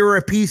 "Hey, you're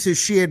a piece of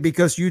shit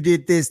because you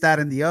did this, that,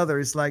 and the other."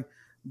 It's like,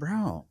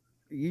 bro,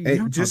 you Hey,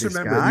 don't know just this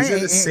remember, guy. these are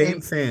the And- same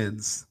and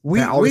fans. We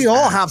that always all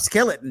ask. have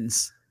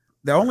skeletons.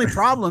 The only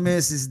problem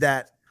is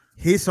that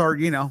his are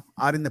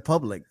out in the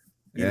public.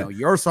 Yeah.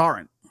 Yours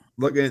aren't.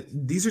 Look,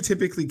 these are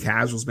typically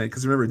casuals, man.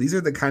 Because remember, these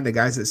are the kind of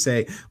guys that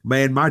say,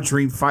 "Man, my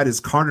dream fight is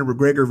Conor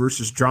McGregor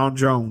versus John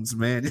Jones."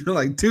 Man, you're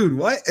like, dude,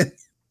 what?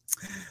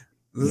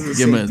 This is the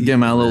same Give him a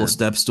people, little man.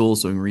 step stool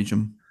so we can reach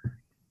him.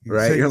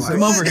 Right? So- You're so- like,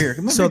 Come what? over here.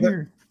 Come over So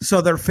here. So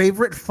their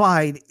favorite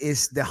fight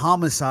is the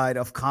homicide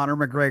of Conor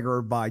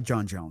McGregor by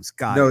John Jones.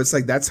 Got No, it. it's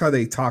like that's how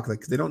they talk.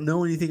 Like they don't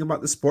know anything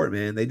about the sport,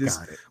 man. They just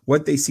Got it.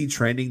 what they see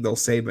trending, they'll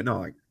say, but no,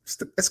 like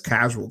It's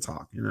casual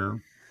talk, you know.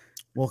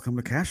 Welcome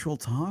to Casual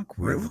Talk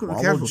Right, with welcome to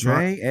Wallow Casual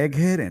J,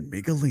 Egghead, and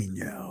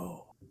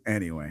Miguelino.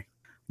 Anyway,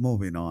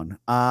 moving on.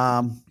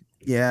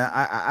 Yeah,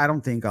 I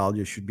don't think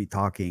Alja should be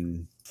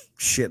talking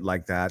shit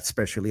like that,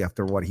 especially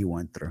after what he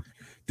went through.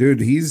 Dude,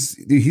 he's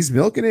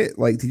milking it.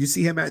 Like, did you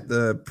see him at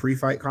the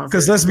pre-fight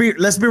conference? Because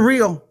let's be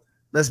real.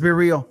 Let's be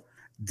real.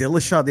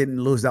 Dillashaw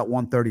didn't lose that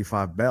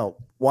 135 belt.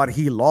 What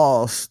he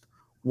lost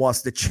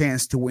was the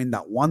chance to win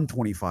that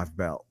 125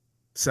 belt.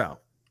 So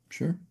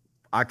Sure.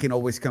 I can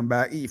always come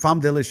back. If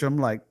I'm Dillashaw, I'm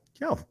like,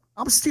 yo,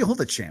 I'm still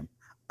the champ.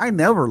 I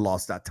never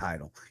lost that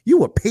title.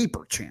 You a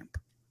paper champ.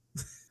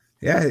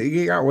 Yeah,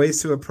 you got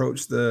ways to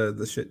approach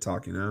the shit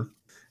talk, you know.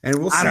 And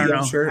we'll see. I don't know.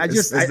 I'm sure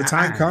as the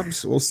time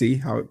comes, we'll see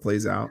how it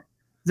plays out.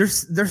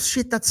 There's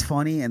shit that's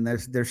funny, and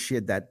there's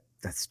shit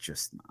that's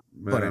just not.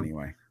 But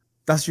anyway,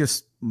 that's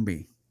just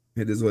me.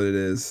 It is what it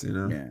is, you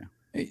know. Yeah,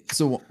 Hey,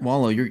 so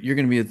Wallow, you're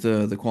going to be at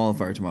the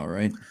qualifier tomorrow,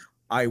 right?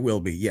 I will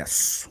be.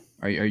 Yes,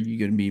 Are you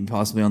going to be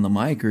possibly on the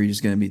mic, or are you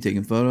just going to be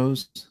taking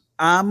photos?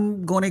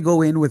 I'm going to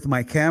go in with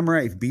my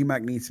camera. If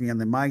BMAC needs me on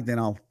the mic, then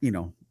I'll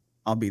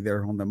be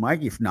there on the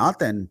mic. If not,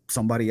 then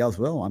somebody else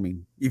will. I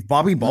mean, if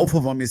Bobby, both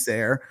of them is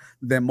there,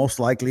 then most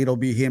likely it'll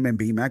be him and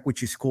BMAC,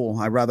 which is cool.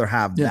 I'd rather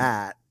have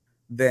that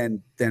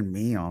than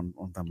me on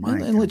the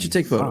mic. And let you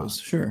take photos.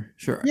 Sure.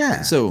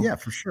 Yeah. So yeah,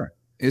 for sure.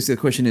 I guess the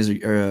question is,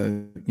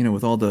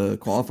 with all the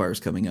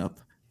qualifiers coming up,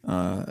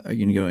 are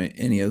you going to go to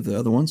any of the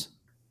other ones?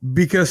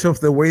 Because of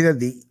the way that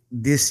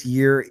this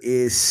year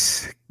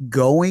is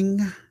going,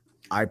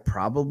 I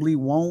probably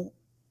won't.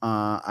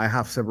 I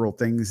have several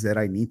things that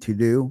I need to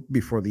do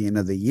before the end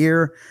of the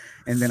year.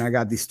 And then I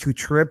got these 2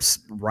 trips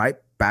right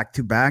back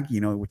to back.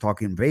 We're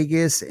talking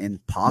Vegas and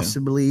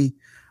possibly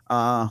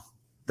the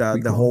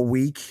whole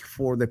week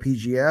for the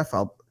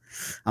PGF.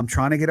 I'm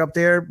trying to get up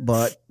there,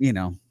 but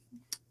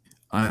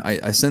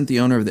I sent the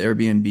owner of the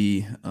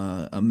Airbnb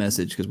a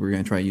message because we're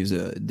going to try to use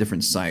a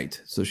different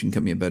site so she can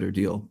cut me a better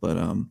deal. But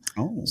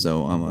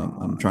so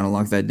I'm trying to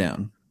lock that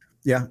down.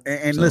 Yeah,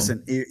 and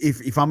listen,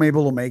 if I'm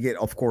able to make it,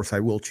 of course I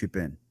will chip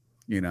in.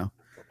 No,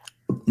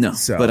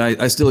 but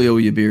I still owe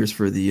you beers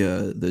for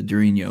the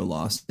Durino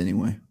loss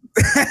anyway.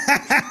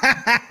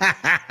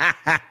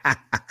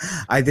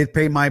 I did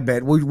pay my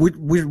bet. What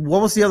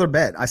was the other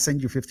bet? I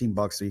sent you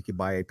 $15 so you could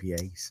buy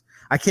APAs.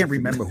 I can't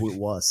remember who it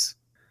was.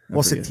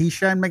 Was it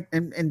Tisha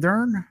and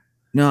Dern?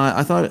 No,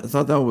 I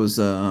thought that was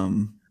a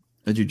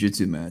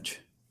jiu-jitsu match.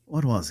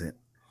 What was it?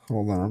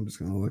 Hold on, I'm just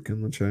gonna look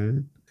in the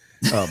chat.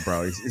 Oh,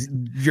 bro,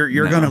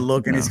 you're gonna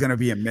look and it's gonna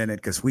be a minute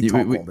because we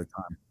talk all the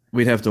time.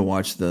 We'd have to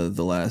watch the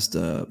last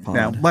pod.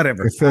 Yeah,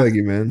 whatever. I feel like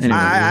you, man.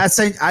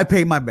 Anyway, I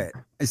paid my bet.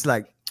 It's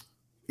like,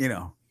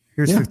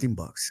 here's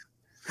 $15.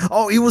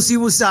 Oh, it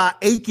was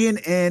Aiken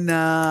and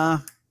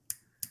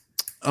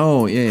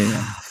oh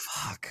yeah.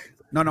 Fuck.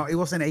 No, it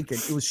wasn't Aiken.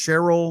 It was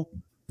Cheryl.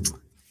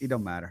 It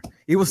don't matter.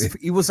 It was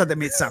at the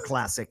Mid-South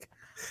Classic.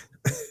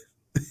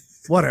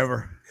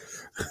 Whatever.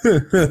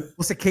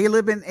 Was it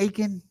Caleb and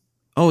Aiken?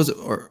 Oh, was it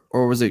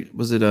or was it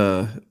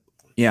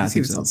yeah, I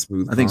think so.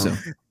 Smooth, I think so.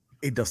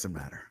 It doesn't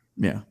matter.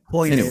 Yeah.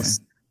 Point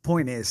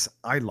is,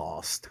 I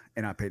lost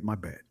and I paid my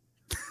bet.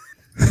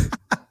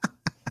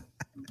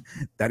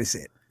 That is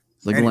it.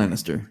 Like a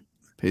Lannister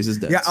pays his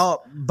debts. Yeah.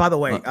 Oh, by the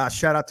way,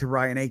 shout out to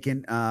Ryan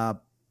Aiken.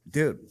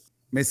 Dude,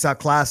 Mid-South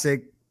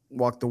Classic,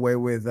 walked away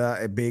with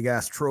a big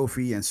ass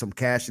trophy and some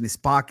cash in his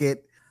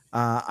pocket.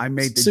 I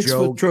made the 6-foot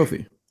joke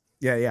trophy.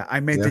 Yeah. I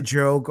made the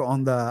joke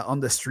on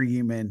the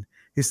stream, and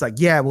he's like,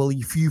 yeah, well,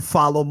 if you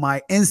follow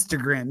my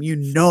Instagram, you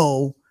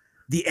know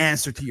the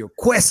answer to your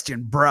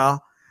question, bruh.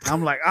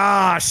 I'm like,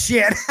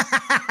 shit.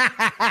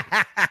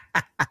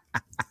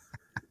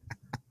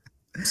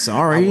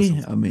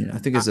 Sorry. I mean, I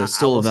think it's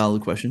still a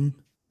valid question.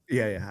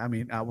 Yeah. I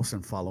mean, I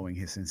wasn't following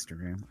his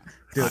Instagram.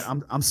 Dude,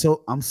 I'm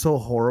so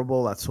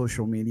horrible at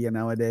social media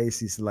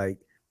nowadays. It's like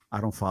I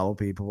don't follow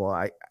people.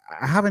 I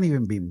haven't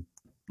even been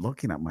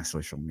looking at my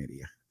social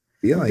media.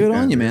 Yeah, good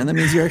on you, man. That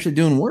means you're actually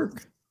doing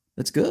work.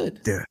 That's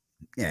good. Dude.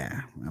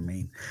 Yeah. I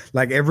mean,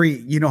 like how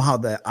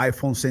the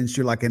iPhone sends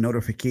you like a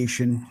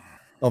notification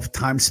of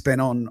time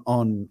spent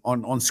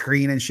on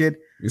screen and shit.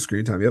 Your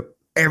screen time, yep.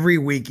 Every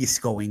week is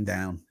going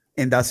down.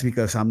 And that's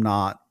because I'm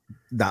not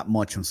that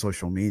much on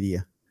social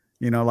media.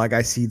 Like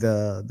I see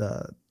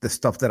the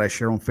stuff that I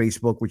share on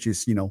Facebook, which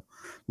is,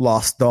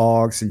 lost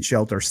dogs and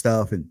shelter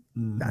stuff. And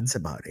that's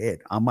about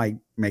it. I might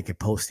make a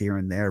post here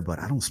and there, but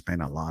I don't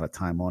spend a lot of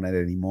time on it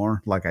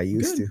anymore like I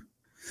used to.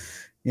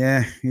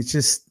 Yeah, it's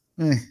just,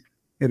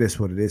 it is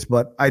what it is.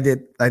 But I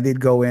did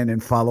go in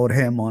and followed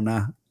him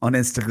on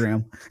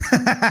Instagram.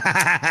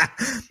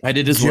 I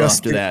did as well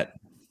after that.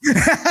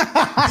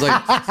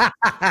 Like,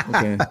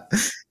 okay.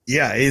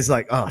 Yeah, he's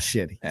like, oh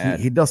shit.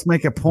 He does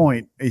make a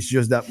point. It's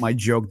just that my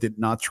joke did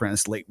not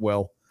translate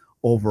well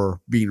over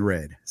being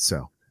read.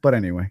 So, but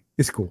anyway,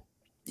 it's cool.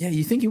 Yeah,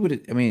 you think you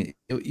would? I mean,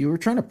 you were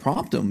trying to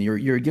prompt him.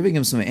 You're giving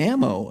him some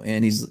ammo,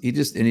 and he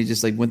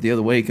just like went the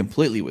other way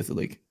completely with it.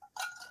 Like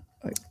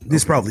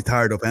he's probably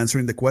tired of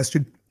answering the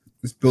question.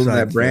 Just building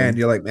Side that brand. flow.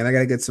 You're like, man, I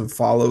gotta get some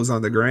follows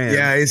on the gram.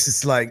 Yeah, it's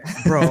just like,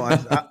 bro,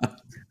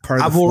 Part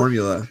of I've the al-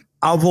 formula.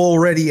 I've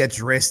already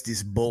addressed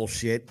this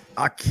bullshit.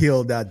 I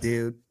killed that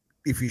dude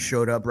if he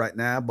showed up right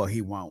now, but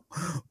he won't.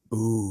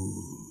 Ooh,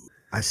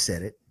 I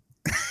said it.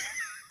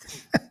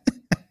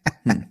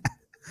 Hmm.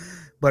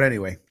 But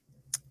anyway,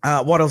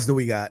 what else do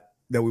we got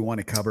that we want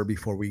to cover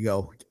before we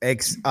go?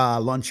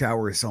 Lunch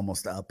hour is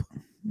almost up.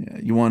 Yeah,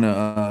 you want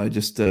to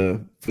just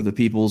for the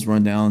people's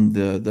run down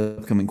the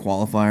upcoming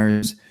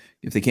qualifiers.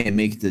 If they can't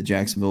make it to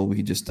Jacksonville, we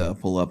could just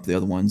pull up the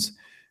other ones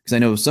because I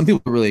know some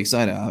people are really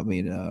excited. I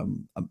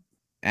mean,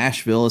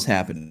 Asheville is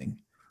happening.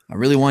 I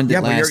really wanted it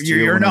Yeah, but last year.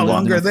 you're when I no lived in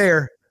longer North-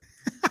 there.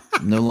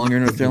 I'm no longer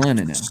in North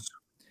Carolina now.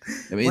 I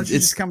Why mean, don't you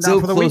it's just come down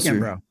so for the closer. weekend,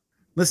 bro?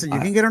 Listen, you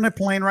I- can get on a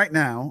plane right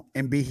now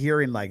and be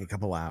here in like a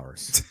couple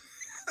hours.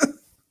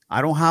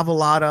 I don't have a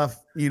lot of,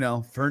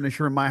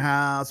 furniture in my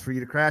house for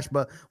you to crash,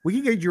 but we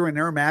can get you an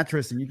air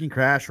mattress and you can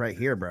crash right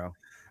here, bro.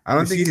 I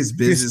don't You think see- his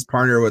business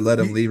partner would let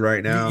him you- leave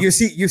right now. You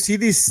see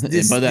this And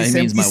this, by that, this he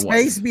means empty my wife.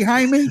 space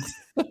behind me?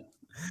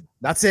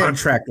 That's it.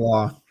 Contract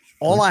law.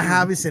 All I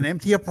have is an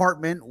empty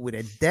apartment with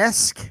a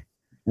desk,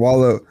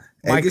 Wallow.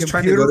 my Egg is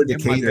trying to go computer, to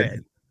and my Decatur.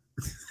 bed.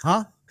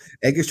 Huh?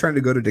 Egg is trying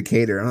to go to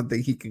Decatur. I don't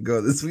think he can go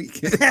this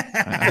weekend.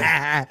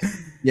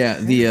 Yeah,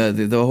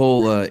 the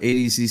whole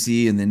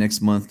ADCC and the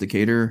next month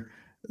Decatur.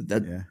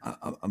 That Yeah.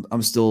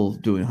 I'm still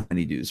doing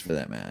honeydews for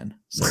that, man.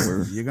 So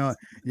we're you're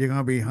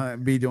gonna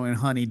be doing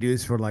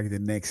honeydews for like the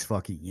next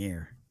fucking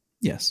year.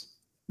 yes,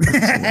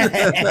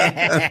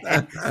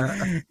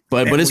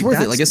 but but it's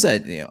worth it. Like I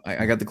said,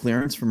 I got the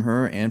clearance from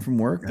her and from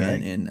work,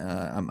 Right. and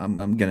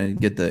I'm gonna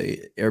get the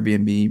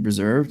Airbnb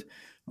reserved.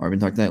 I've been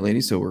talking to that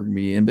lady, so we're gonna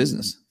be in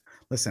business.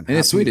 Listen, And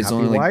it's sweet. It's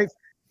only like wife.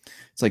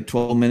 it's like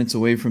 12 minutes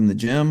away from the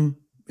gym.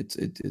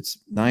 It's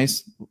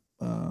nice.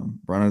 Run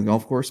on the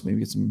golf course, maybe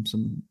get some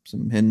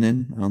hitting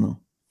in. I don't know.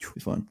 It'll be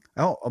fun.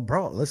 Oh,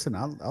 bro, listen,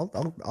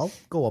 I'll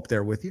go up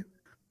there with you.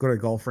 Go to the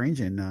golf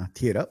range and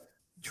tee it up.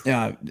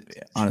 Yeah,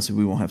 honestly,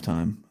 we won't have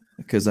time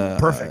because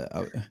Perfect.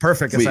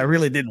 Perfect, because we- I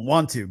really didn't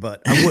want to,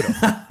 but I would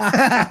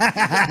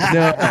have.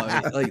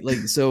 no, like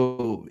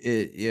so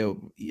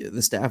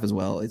the staff as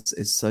well. It's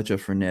such a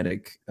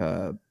frenetic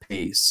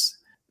pace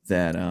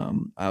that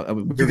You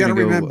got to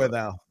remember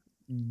though,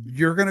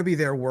 you're gonna be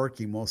there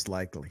working most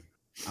likely.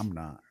 I'm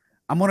not.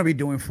 I'm gonna be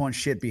doing fun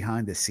shit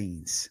behind the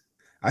scenes.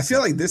 I feel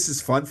like this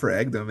is fun for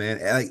Egg though, man.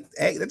 Like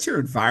Egg, that's your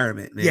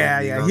environment, man. Yeah,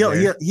 being yeah. on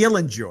there. He'll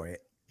enjoy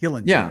it. He'll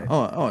enjoy Yeah. it.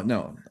 Oh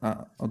no.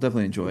 I'll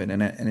definitely enjoy it,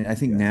 and I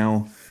think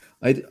now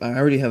I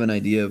already have an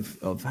idea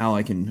of how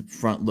I can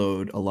front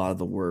load a lot of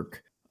the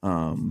work.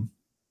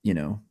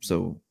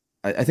 So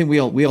I think we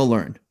all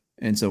learned,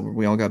 and so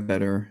we all got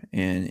better.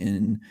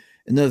 And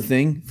another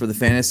thing for the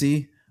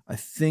fantasy, I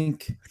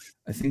think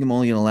I'm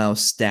only gonna allow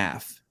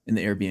staff in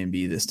the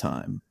Airbnb this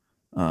time.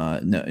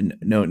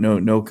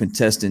 No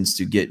contestants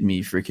to get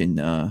me freaking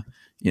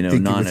Thinking with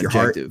your heart.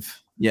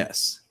 non-objective.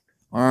 Yes.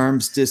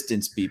 Arms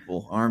distance,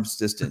 people. Arms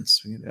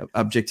distance.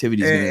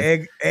 Objectivity is gonna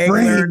Egg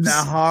learned the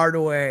Brains. hard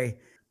way.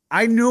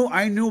 I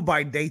knew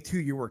by day 2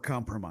 you were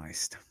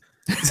compromised.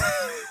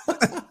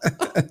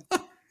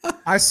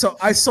 I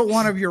saw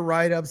one of your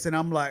write-ups and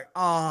I'm like,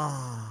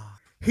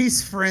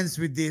 he's friends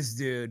with this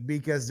dude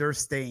because they're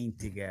staying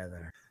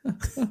together.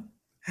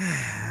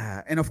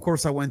 And of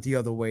course I went the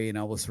other way and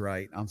I was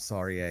right. I'm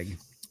sorry, Egg.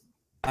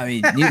 I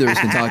mean, neither of us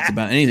can talk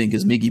about anything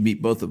because Mickey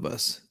beat both of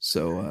us.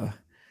 So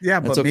Yeah,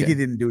 That's but okay. Mickey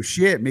didn't do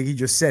shit. Mickey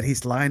just set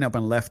his lineup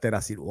and left it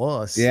as it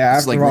was. Yeah,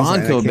 It's like after all, I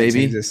Ronco, can't baby.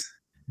 change this.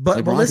 but,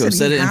 like but Bronco, listen,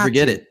 set he it and had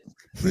forget to. it.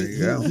 There you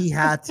go. He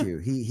had to.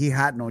 He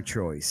had no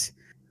choice.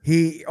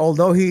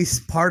 Although he's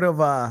part of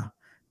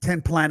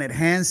 10 Planet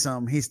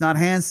Handsome, he's not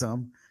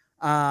handsome.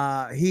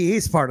 He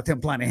is part of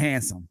 10 Planet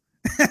Handsome.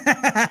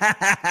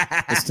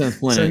 It's 10th So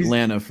Planet he's-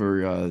 Atlanta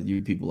for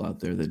you people out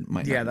there that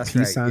might. Yeah, not that's P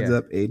right. signs yeah.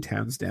 up, A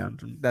towns down.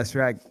 That's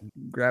right.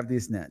 Grab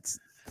these nuts.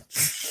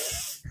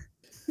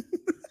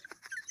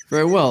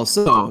 Very well.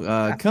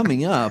 So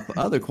coming up,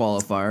 other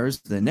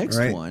qualifiers. The next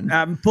Right.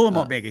 one. Pull them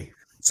up, Biggie.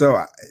 So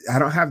I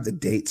don't have the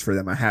dates for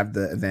them. I have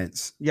the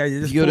events. Yeah, you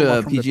If just you go pull 'em to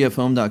up from the-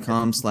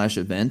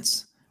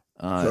 pgfhome.com/events.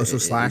 Also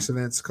slash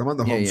events. Come on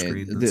the home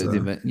screen. The That's,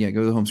 event, go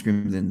to the home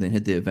screen, then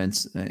hit the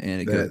events, and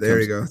it goes. there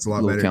you go. It's a lot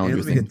little better. And calendar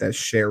let me thing. hit that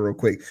share real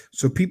quick.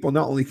 So people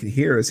not only can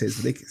hear us,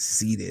 but they can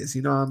see this.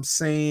 You know what I'm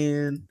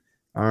saying?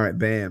 All right,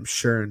 bam,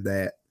 sharing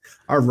that.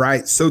 All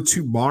right. So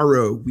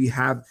tomorrow we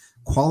have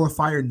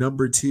qualifier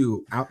number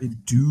 2 out in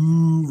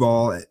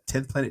Duval at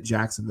 10th Planet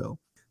Jacksonville.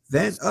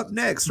 Then up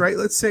next, right?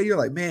 Let's say you're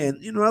like, man,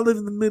 I live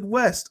in the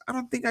Midwest. I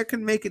don't think I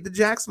can make it to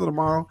Jacksonville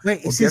tomorrow. Wait,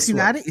 Well, is guess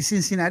what?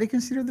 Cincinnati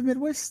considered the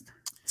Midwest?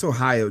 It's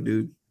Ohio,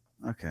 dude.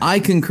 Okay. I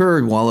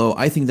concur, Wallow.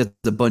 I think that's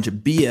a bunch of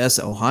BS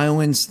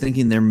Ohioans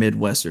thinking they're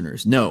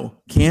Midwesterners. No,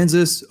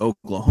 Kansas,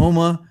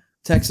 Oklahoma,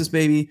 Texas,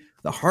 baby,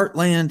 the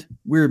heartland.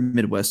 We're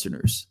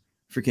Midwesterners.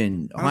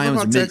 Freaking I don't know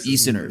Ohioans about are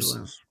Texas and Mid-Easterners.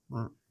 Midwest.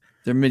 Right.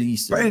 They're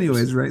Mid-Easterners. But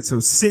anyways, right? So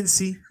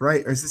Cincy,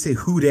 right? Or does it say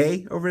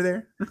Houday over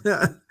there?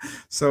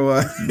 So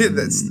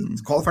that's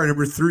qualifier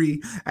number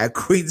 3 at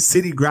Queen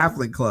City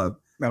Grappling Club.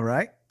 All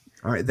right.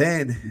 All right,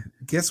 then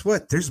guess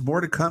what? There's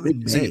more to come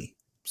in May.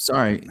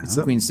 Sorry, What's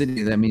up? Queen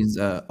City. That means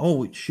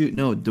oh shoot,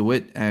 no,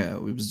 DeWitt.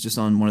 It was just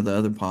on one of the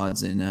other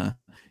pods, and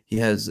he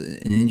has an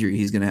injury.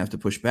 He's going to have to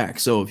push back.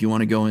 So if you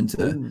want to go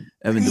into Ooh,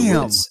 Evan damn.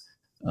 DeWitt's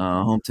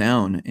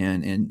hometown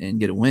and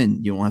get a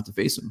win, you won't have to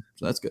face him.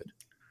 So that's good.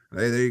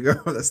 Hey, there you go.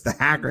 That's the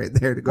hack right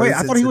there. To go Wait, to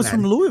I thought he was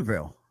from Cincinnati.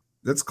 Louisville.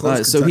 That's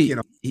close. So Kentucky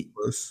and he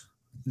close.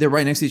 they're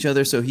right next to each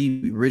other. So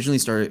he originally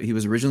started. He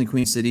was originally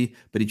Queen City,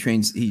 but he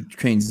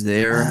trains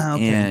there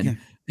and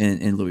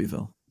in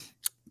Louisville.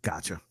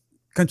 Gotcha.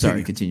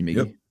 Sorry, continue, Miggy.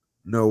 Yep.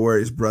 No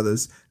worries,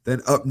 brothers.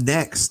 Then up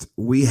next,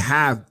 we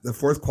have the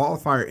fourth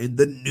qualifier in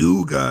the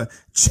Nooga,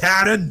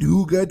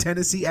 Chattanooga,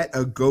 Tennessee at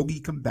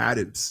Agogi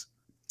Combatives.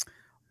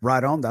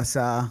 Right on. That's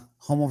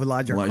home of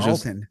Elijah's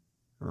Carlton.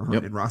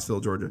 Yep. In Rossville,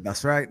 Georgia.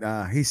 That's right.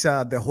 He's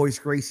the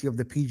Hoist Gracie of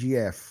the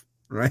PGF.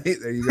 Right?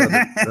 There you go.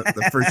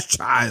 The first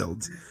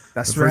child.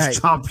 That's the right.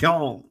 first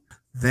champion.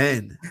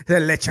 Then.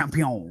 Le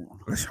Champion.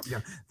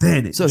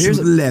 Then, So June here's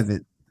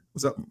 11th.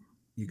 What's up?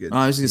 You good?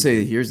 I was going to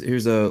say, here's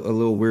a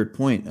little weird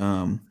point.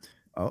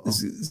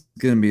 This is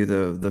going to be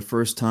the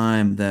first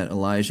time that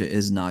Elijah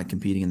is not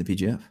competing in the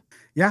PGF.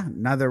 Yeah,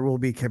 neither will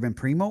be Kevin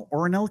Primo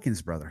or an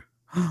Elkins brother.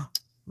 How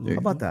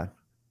about that?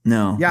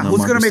 No. Yeah, no,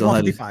 who's going to Marcus make still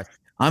had- 155?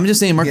 I'm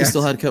just saying Marcus Yes.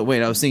 still had to cut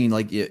weight. I was thinking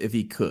like if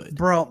he could.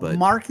 Bro, but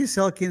Marcus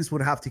Elkins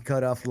would have to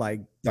cut off like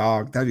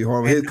Dog, that'd be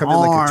horrible. an He'd come in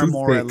like a arm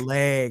or a toothpick.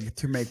 leg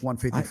to make I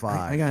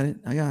 155. got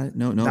it.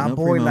 No, That no,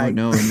 boy, Primo, like-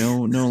 no,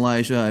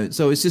 Elijah.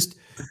 So it's just,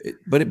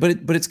 but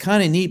it's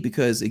kind of neat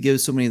because it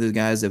gives so many of the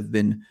guys that have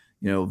been,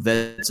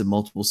 vets of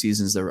multiple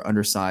seasons that were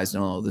undersized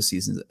and all this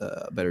season's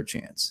a better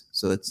chance.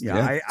 So that's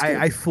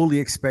I fully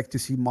expect to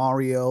see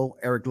Mario,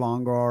 Eric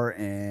Longar,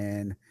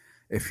 and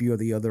a few of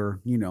the other,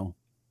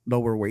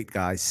 lower weight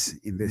guys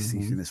in this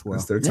season as well.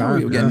 That's their Yeah,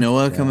 time. we got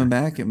Noah coming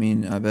back. I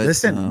mean, I bet.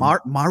 Listen,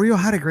 Mario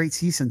had a great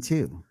season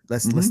too.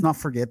 Let's not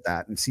forget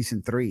that in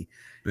season 3.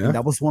 Yeah. And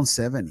that was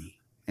 170.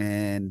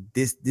 And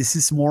this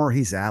is more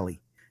his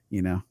alley,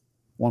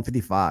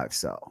 155.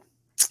 So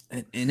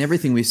and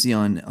everything we see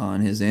on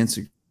his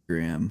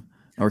Instagram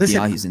or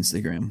Listen, Kiahi's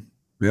Instagram,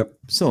 Yep.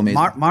 so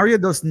amazing. Mario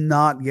does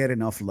not get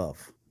enough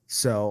love.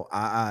 So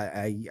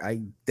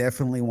I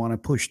definitely want to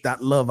push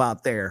that love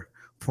out there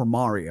for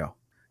Mario.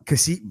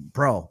 Because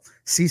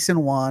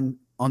season 1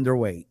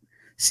 underweight,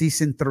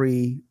 season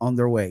 3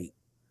 underweight.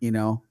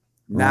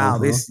 Now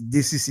this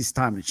is his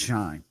time to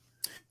shine.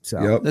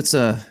 So Yep. That's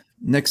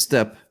next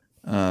step,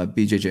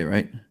 BJJ,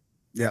 right?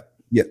 Yep.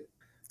 Yep.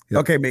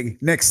 Okay, Miggy.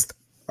 Next.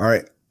 All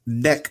right.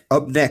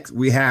 Up next,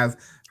 we have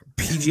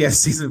PGF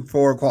Season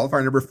 4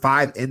 qualifier number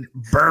 5 in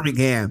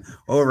Birmingham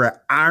over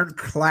at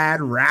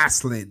Ironclad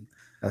Wrestling.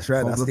 That's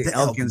right. That's the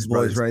Elkins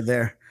boys right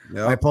there.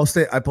 Yep.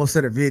 I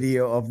posted a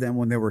video of them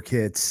when they were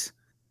kids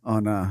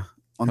on the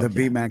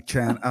BMAC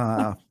channel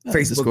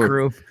Facebook Discord.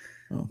 group.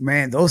 Oh.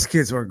 Man, those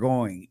kids were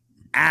going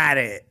at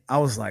it. I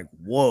was like,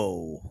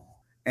 whoa.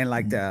 And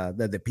like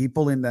the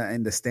people in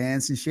the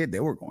stands and shit, they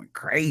were going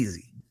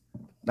crazy.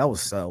 That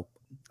was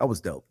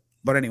dope.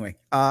 But anyway,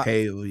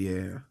 Hell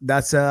yeah.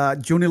 that's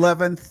June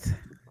 11th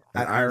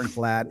at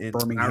Ironclad in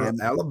Birmingham.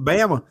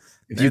 Alabama.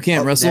 If you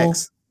can't Up wrestle,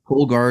 next.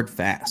 pull guard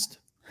fast.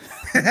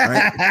 Go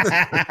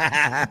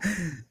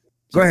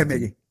ahead,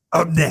 Miggy.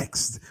 Up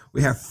next,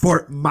 we have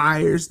Fort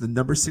Myers, the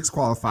number 6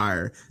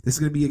 qualifier. This is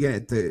going to be again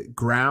at the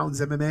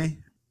Grounds MMA.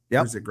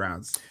 Yep. Or is it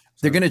Grounds?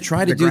 They're going to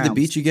try to The do the grounds.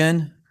 beach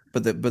again,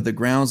 but the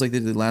grounds like they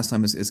did last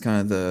time is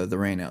kind of the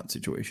rain out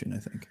situation, I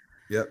think.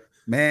 Yep.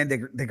 Man,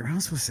 the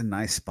grounds was a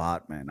nice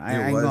spot, man. I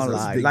It ain't was. gonna That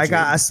was a lie. big Like gym.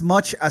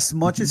 as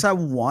much as I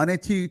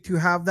wanted to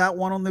have that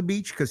one on the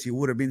beach because it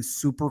would have been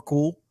super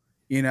cool.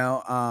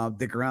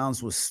 The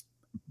grounds was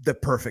the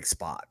perfect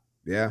spot.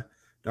 Yeah.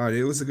 No,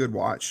 it was a good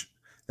watch.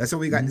 That's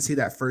when we got to see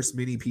that first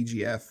mini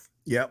PGF.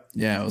 Yep.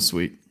 Yeah, it was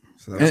sweet.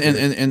 So that was good.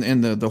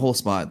 And the whole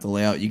spot, the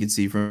layout you could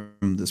see from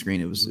the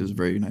screen, it was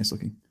very nice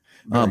looking.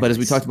 Very But as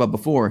we nice. talked about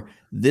before,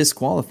 this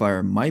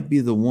qualifier might be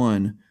the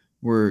one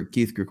where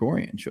Keith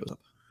Gregorian shows up.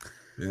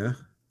 Yeah.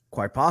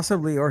 Quite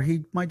possibly, or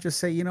he might just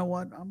say, you know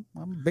what,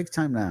 I'm big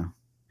time now.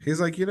 He's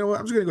like, you know what?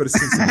 I'm just going to go to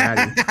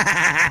Cincinnati.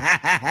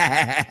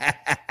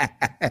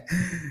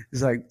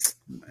 He's like,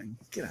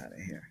 get out of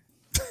here.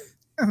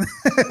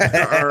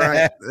 All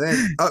right.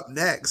 Then up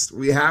next,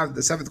 we have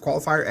the 7th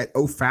qualifier at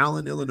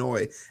O'Fallon,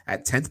 Illinois,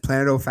 at 10th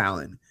Planet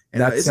O'Fallon.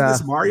 And That's, isn't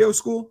this Mario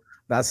school?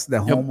 That's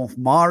the home of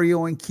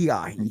Mario and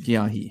Kiahi. And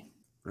Kiahi.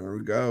 There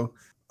we go.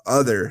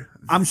 Other.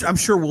 I'm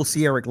sure we'll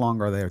see Eric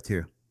Longar there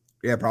too.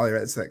 Yeah, probably right.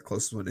 That's that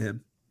closest one to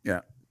him.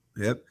 Yeah.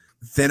 Yep.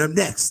 Then up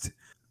next,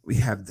 we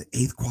have the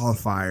 8th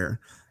qualifier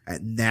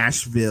at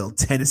Nashville,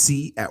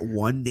 Tennessee, at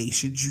One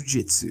Nation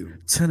Jiu-Jitsu.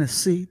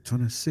 Tennessee.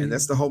 And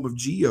that's the home of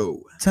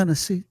Gio.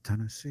 Tennessee.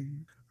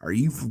 Are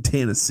you from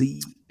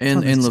Tennessee?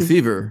 And Tennessee.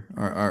 Lefevre,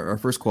 our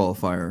first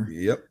qualifier.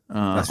 Yep.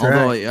 That's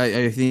Although right.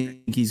 I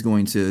think he's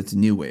going to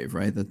New Wave,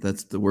 right?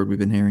 That's the word we've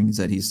been hearing is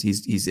that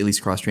he's at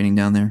least cross training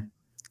down there.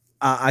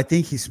 I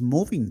think he's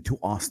moving to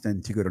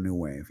Austin to go to New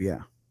Wave.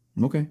 Yeah.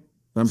 Okay,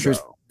 but I'm sure he's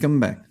So- coming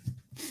back.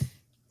 Just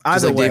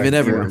Either like way, David yeah.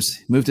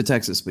 Evers moved to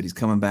Texas, but he's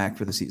coming back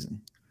for the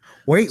season.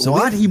 Wait, So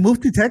what? He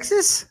moved to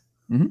Texas?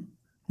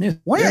 Yeah,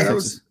 When? Yeah,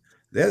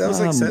 that was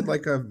like said Um,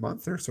 like a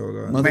month or so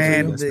ago. month or two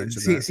Man, ago. Just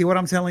mentioned see, that. see what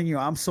I'm telling you?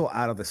 I'm so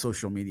out of the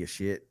social media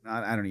shit.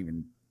 I don't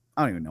even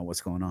know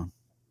what's going on.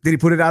 Did he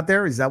put it out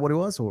there? Is that what it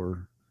was?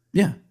 Or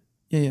Yeah.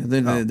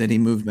 Then, Oh. then he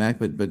moved back,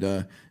 but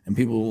and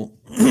people,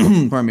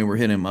 pardon me, were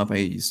hitting him up.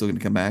 Hey, you still going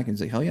to come back? And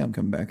he's like, hell yeah, I'm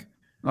coming back.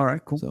 all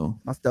right, cool. So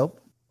That's dope.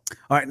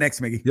 All right,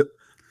 next, Mickey. Yep.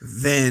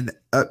 Then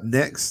up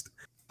next,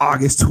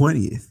 August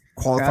 20th,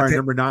 qualifier Okay.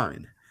 number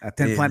 9.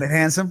 10 And Planet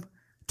Handsome.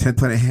 10th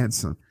Planet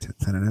Handsome, 10th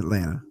Planet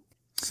Atlanta.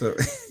 So,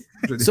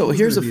 So who's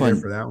here's gonna a be there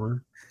fun- for that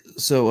one.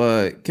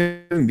 So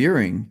Kevin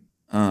Buehring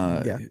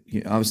Yeah.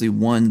 he obviously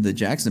won the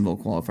Jacksonville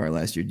qualifier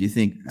last year. Do you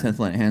think 10th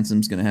Planet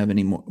Handsome's going to have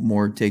any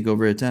more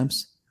takeover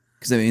attempts?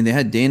 Because I mean, they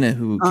had Dana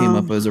who came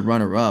up as a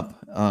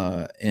runner-up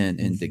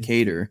in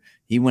Decatur.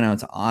 He went out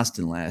to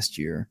Austin last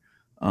year.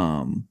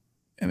 I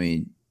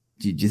mean,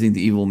 do you think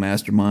the evil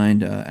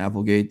mastermind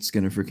Applegate's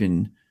going to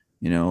freaking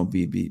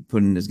be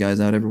putting his guys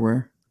out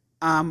everywhere?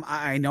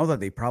 I know that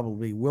they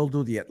probably will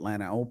do the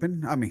Atlanta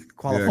Open. I mean,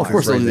 qualify. Well, of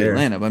course right they'll do the there.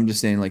 Atlanta, but I'm just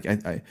saying, like, do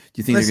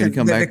you think they're going to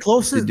come the back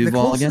closest, to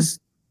Duval again?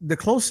 The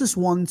closest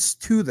ones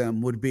to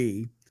them would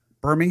be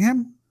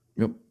Birmingham,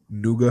 Yep.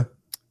 Nuga.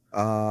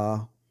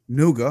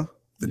 Nuga,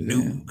 The Yeah.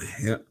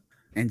 Nuga. Yeah.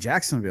 and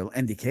Jacksonville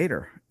and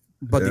Decatur.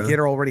 But Yeah.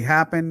 Decatur already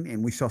happened,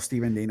 and we saw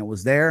Steven Dana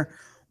was there.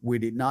 We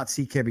did not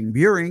see Kevin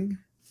Buehring,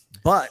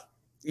 but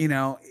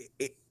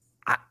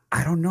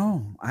I don't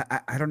know.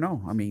 I don't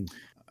know. I mean,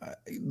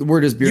 The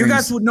word is you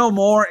guys Buehring's- would know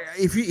more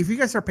if you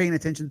guys are paying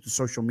attention to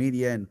social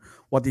media and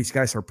what these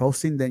guys are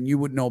posting. Then you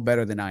would know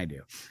better than I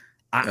do.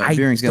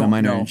 Buehring's got a don't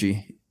minor know.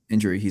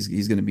 injury.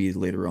 He's going to be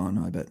later on,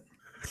 I bet.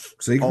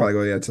 So you can Oh, probably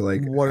go to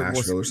like what-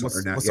 Asheville or what's-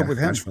 something. what's up with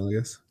him? Asheville, I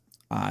guess.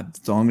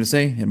 That's all I'm going to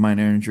say. Had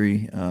minor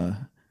injury. I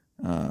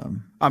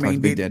Talk mean, to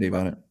Big they- Daddy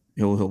about it.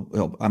 He'll.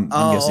 I'm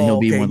Oh, guessing he'll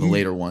be okay. one of the You-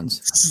 later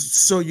ones.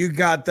 So you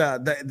got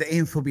the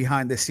info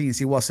behind the scenes.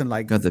 He wasn't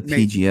like Got the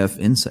PGF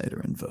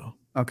insider info.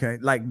 okay,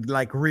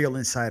 like real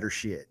insider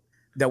shit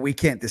that we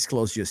can't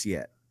disclose just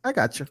yet. I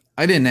got you.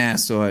 I didn't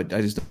ask, so I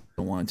just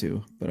don't want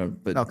to. But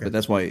Okay. but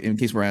that's why, in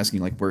case we're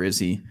asking, like, where is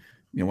he?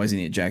 Why isn't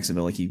he at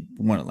Jacksonville? Like he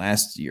won it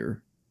last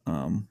year.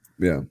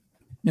 Yeah.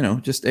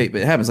 Just but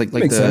it happens. Like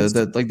Makes sense.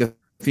 the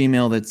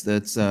female that was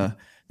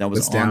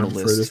That's on the down for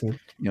list. this one.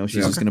 She's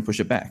Yeah. just going to push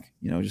it back.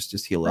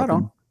 Just heal Right up. on.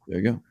 And there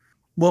you go.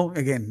 Well,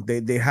 again,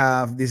 they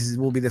have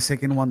will be the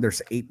second one.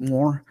 There's 8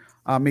 more.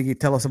 Miggy,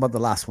 tell us about the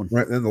last one.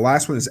 Right. Then the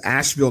last one is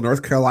Asheville,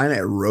 North Carolina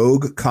at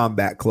Rogue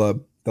Combat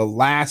Club. The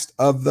last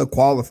of the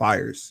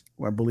qualifiers.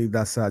 I believe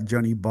that's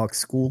Johnny Buck's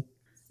school,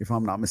 if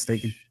I'm not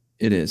mistaken.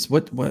 It is.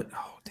 What?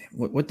 Oh,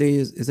 damn. What day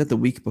is that? The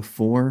week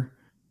before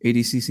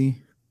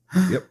ADCC?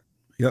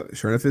 Yep.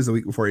 Sure enough, is the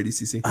week before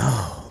ADCC.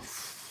 Oh,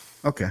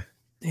 okay.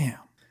 Damn.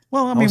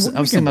 Well, I I mean, was we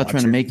thinking can about watch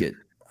trying to it. make it.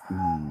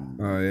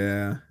 Oh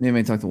yeah. Maybe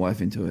I talk the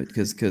wife into it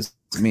because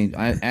I mean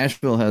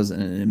Asheville has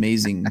an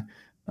amazing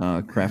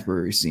craft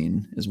brewery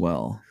scene as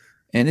well,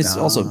 and it's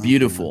also Ah.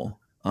 beautiful.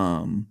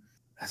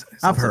 It's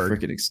I've also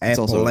heard. it's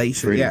also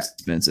Appalachia, pretty yeah.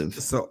 expensive.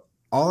 So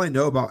all I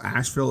know about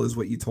Asheville is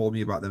what you told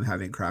me about them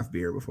having craft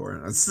beer before.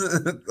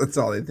 That's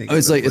all I think. Oh, of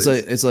it's the like place.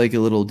 it's like a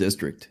little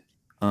district,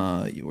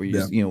 where you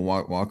Yeah. just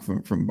walk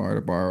from bar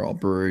to bar, all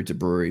brewery to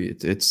brewery.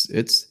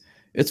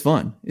 It's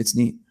fun. It's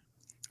neat.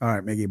 All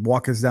right, Miggy,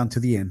 walk us down to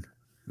the end.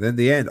 Then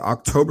the end,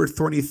 October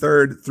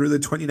 23rd through the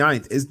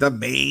 29th, is the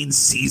main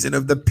season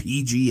of the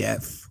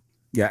PGF.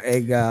 Yeah,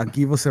 Egg,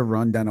 give us a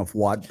rundown of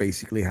what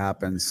basically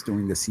happens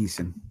during the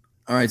season.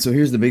 All right, so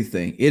here's the big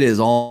thing. It is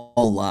all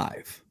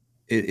live.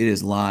 It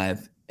is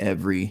live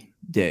every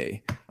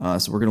day.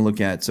 So we're gonna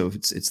look at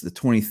it's the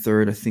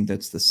 23rd. I think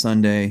that's the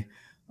Sunday.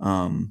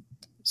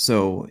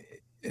 So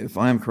if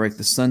I'm correct,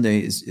 the Sunday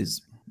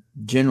is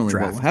generally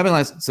Draft. what happened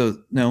last. So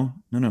no.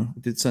 We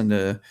did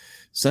Sunday.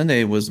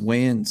 Sunday was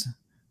weigh-ins.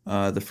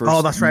 The first.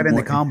 Oh, that's right, in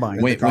the combine.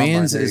 In the combine,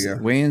 Weigh-ins there you is go.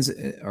 weigh-ins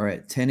are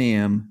at 10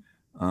 a.m.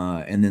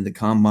 And then the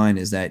combine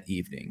is that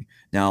evening.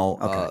 Now,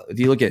 Okay. if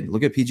you look at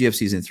PGF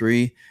season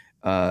 3,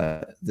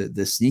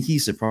 the sneaky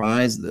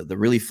surprise, the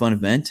really fun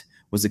event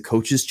was the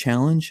coaches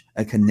challenge,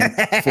 a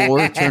Connect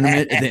 4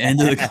 tournament at the end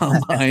of the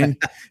combine.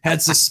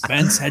 Had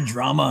suspense, had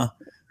drama.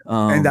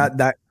 And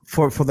that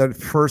for the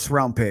first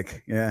round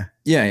pick. Yeah.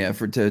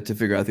 to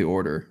figure out the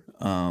order.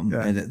 And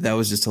that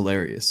was just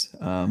hilarious.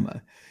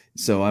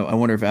 So I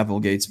wonder if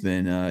Applegate's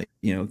been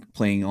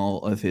playing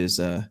all of his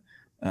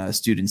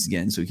students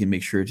again, so he can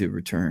make sure to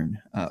return.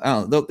 I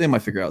don't know, they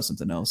might figure out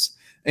something else.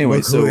 Anyway,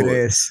 Look so who it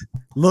is.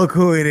 Look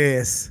who it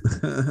is.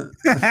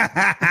 he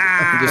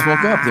just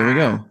woke up. There we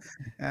go.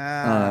 All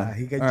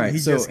right, he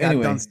so just got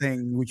anyway. done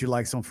saying, "Would you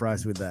like some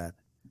fries with that?"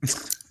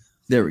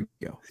 There we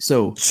go.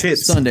 So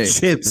Chips, Sunday,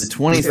 chips, the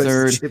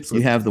 23rd, chips you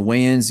with- have the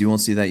weigh-ins. You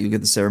won't see that. You get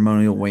the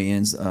ceremonial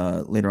weigh-ins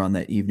later on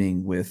that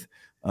evening with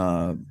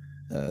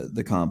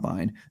the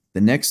combine.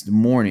 The next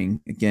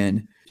morning,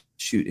 again,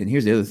 shoot. And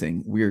here's the other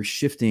thing: we're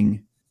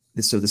shifting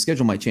this, so the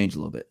schedule might change a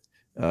little bit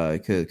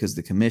because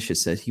the commission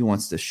said he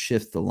wants to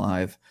shift the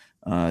live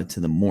to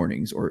the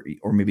mornings or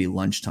maybe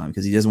lunchtime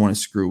because he doesn't want to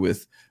screw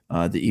with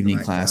the evening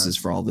Night classes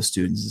class. for all the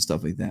students and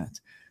stuff like that.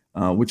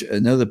 Which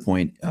another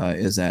point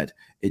is that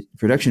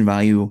production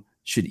value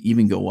should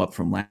even go up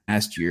from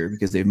last year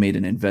because they've made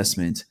an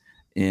investment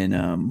in.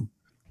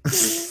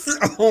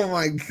 Oh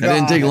my god! That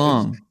didn't take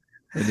long.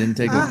 It didn't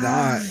take long.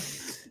 Not.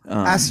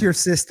 Ask your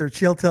sister;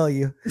 she'll tell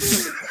you.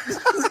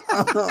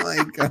 Oh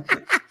my god!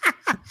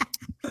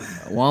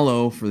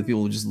 Wallow, for the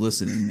people just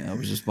listening, I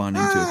was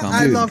responding to a comment.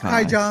 I from love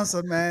Kai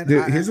Johnson, man.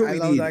 Dude, here's what I we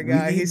love need. that We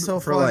guy. need He's so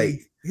for, funny.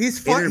 like, He's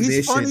fun. He's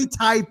intermission. funny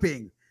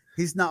typing.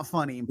 He's not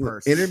funny in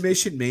person.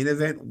 Intermission main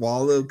event: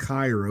 Wallow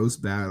Kai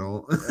roast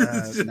battle. No,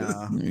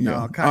 There you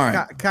no. go. All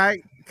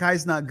right.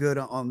 Kai's not good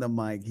on the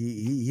mic.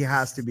 He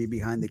has to be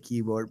behind the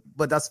keyboard,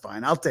 but that's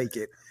fine. I'll take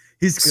it.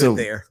 He's good So-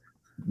 there.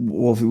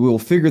 We'll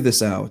figure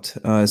this out.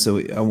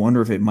 So I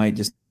wonder if it might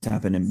just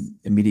happen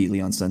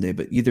immediately on Sunday,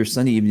 but either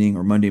Sunday evening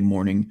or Monday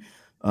morning,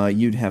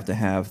 you'd have to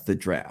have the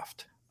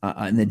draft.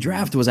 And the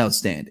draft was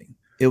outstanding.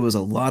 It was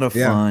a lot of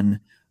Yeah. fun.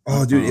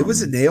 Oh, dude, it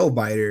was a nail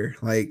biter.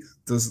 Like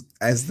those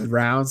as the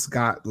rounds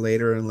got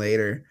later and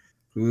later.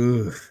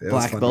 Ooh, it was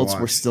Black fun to belts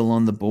were watch. still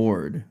on the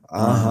board.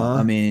 Uh-huh.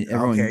 I mean,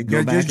 everyone Okay,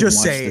 go back and just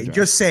watch say the it. draft.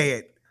 Just say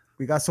it.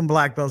 We got some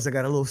black belts that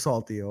got a little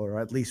salty, or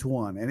at least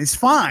one, and it's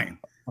fine.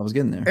 I was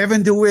getting there.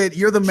 Evan DeWitt,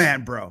 you're the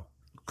man, bro.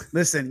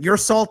 Listen, your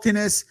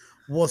saltiness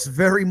was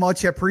very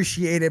much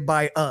appreciated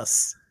by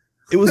us.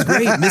 It was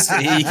great.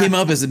 He came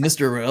up as a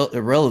Mr.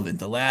 Irrelevant,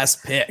 the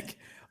last pick.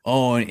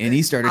 Oh, and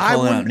he started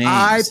calling out names.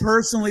 I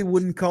personally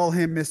wouldn't call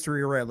him Mr.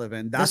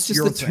 Irrelevant. That's just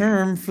your the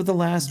term for the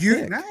last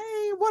pick.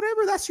 Hey,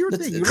 whatever. That's your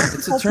That's- thing. You like to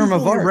it's a call term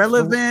of people art.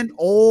 irrelevant,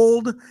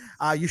 old.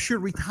 You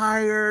should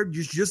retire.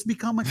 Just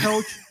become a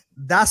coach.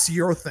 That's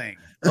your thing.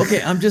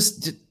 Okay,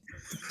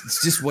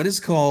 it's just what it's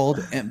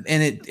called, and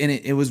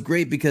it was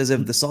great because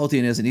of the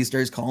saltiness, and he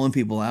starts calling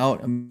people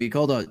out. I mean, he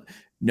called out.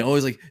 No,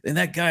 he's like, and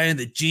that guy in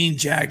the jean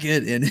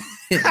jacket, and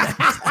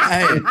that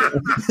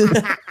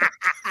guy.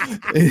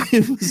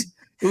 It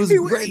was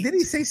great. Did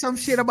he say some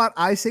shit about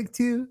Isaac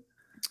too?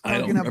 I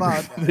don't talking remember,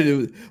 about- but it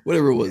was,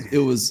 whatever it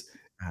was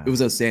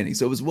outstanding.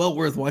 So it was well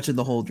worth watching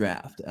the whole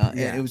draft. And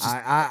Yeah, it was just,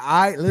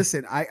 I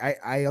listen.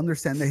 I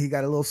understand that he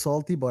got a little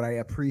salty, but I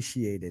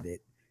appreciated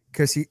it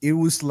because it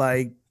was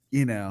like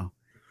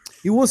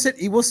it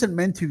wasn't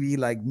meant to be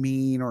like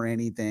mean or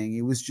anything.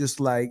 It was just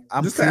like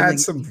just to add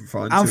some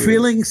fun. I'm to it.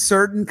 feeling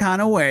certain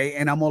kind of way,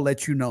 and I'm gonna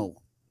let you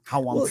know how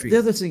I'm well, the feeling.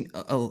 other thing,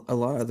 a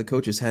lot of the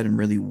coaches hadn't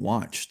really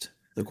watched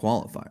the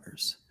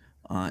qualifiers.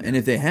 And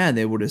if they had,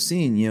 they would have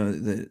seen,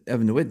 that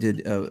Evan DeWitt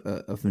did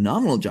a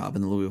phenomenal job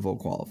in the Louisville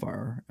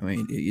qualifier. I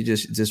mean, it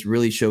just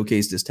really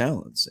showcased his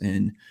talents.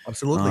 And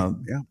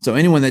Absolutely, yeah. so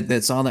anyone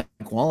that saw that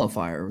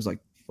qualifier was like,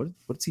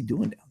 what's he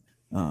doing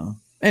down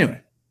there?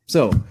 Anyway,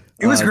 so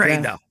It was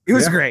great, draft- though. It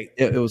was Yeah. great.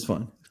 It was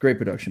fun. It's great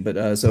production.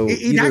 But so It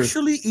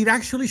either-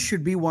 actually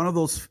should be one of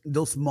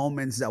those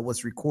moments that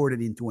was recorded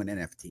into an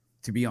NFT.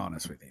 To be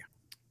honest with you,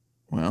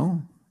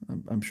 well,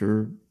 I'm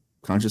sure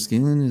Conscious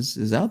Keelan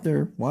is out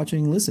there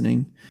watching,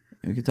 listening.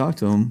 We could talk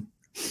to him.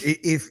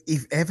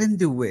 if Evan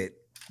DeWitt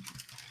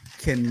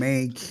can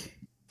make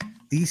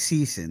this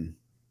season,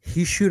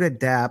 he should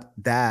adapt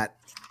that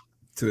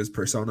to his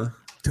persona.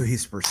 to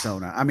his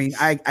persona. I mean,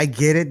 I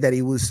get it that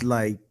he was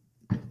like,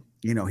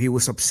 he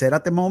was upset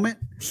at the moment,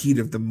 Heat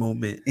of the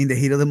moment. in the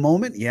heat of the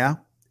moment, yeah.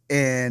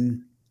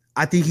 And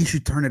I think he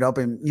should turn it up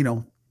and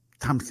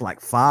times like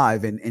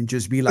 5 and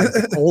just be like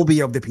the Colby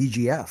of the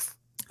PGF.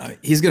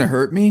 He's gonna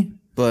hurt me,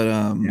 but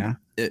Yeah.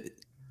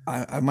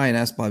 I might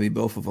ask Bobby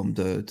both of them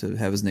to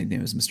have his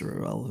nickname as Mr.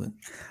 Irrelevant.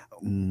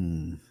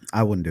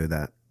 I wouldn't do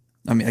that.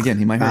 I mean, again,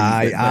 he might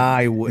hurt you.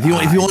 I would.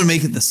 If you want to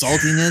make it the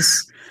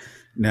saltiness,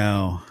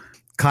 No.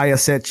 Kaya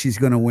said she's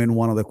going to win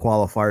one of the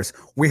qualifiers.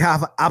 We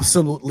have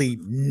absolutely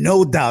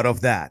no doubt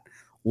of that.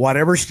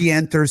 Whatever she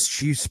enters,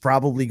 she's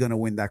probably going to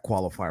win that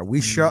qualifier.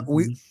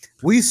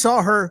 We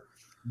saw her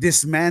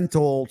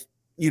dismantle,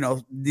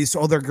 this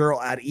other girl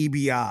at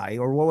EBI,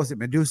 or what was it,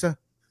 Medusa?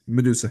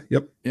 Medusa.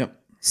 Yep. yep.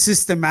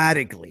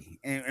 Systematically.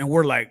 And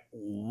we're like,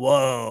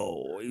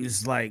 whoa. It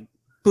was like,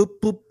 boop,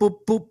 boop,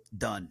 boop, boop,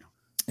 done.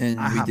 And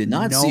I we have did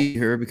not no- see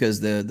her because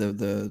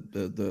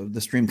the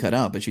stream cut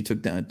out, but she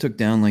took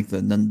down like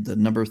the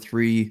number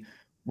 3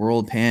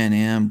 world Pan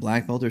Am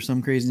black belt or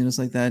some craziness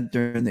like that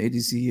during the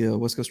ADC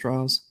West Coast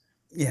trials.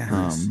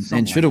 Yeah.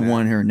 And should have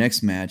won her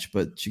next match,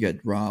 but she got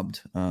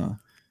robbed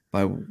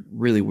by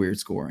really weird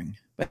scoring.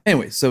 But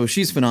anyway, so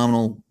she's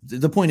phenomenal.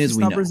 The point is, She's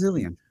we not know.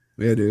 Brazilian.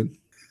 Yeah, dude.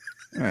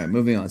 All right,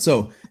 moving on.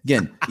 So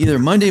again, either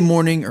Monday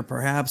morning or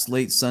perhaps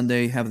late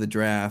Sunday, have the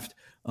draft.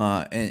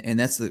 And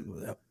that's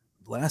the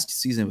last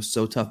season. It was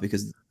so tough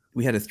because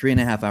we had a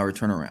 3.5 hour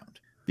turnaround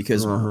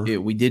because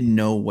we didn't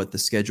know what the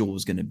schedule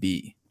was going to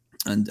be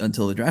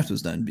until the draft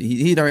was done.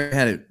 He'd already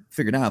had it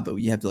figured out, but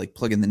you have to like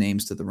plug in the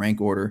names to the rank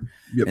order.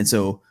 Yep. And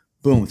so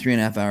boom,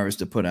 3.5 hours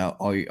to put out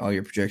all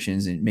your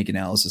projections and make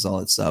analysis, all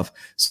that stuff.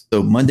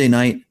 So Monday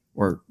night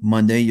or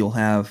Monday, you'll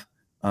have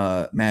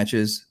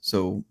matches.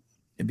 So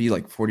it'd be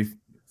like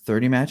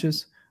 30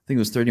 matches. I think it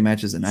was 30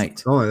 matches a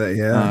night. Oh, that,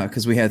 yeah.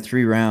 Because we had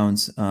 3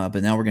 rounds, but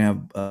now we're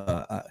gonna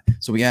have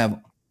so we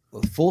have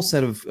a full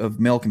set of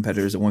male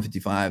competitors at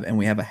 155, and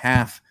we have a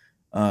half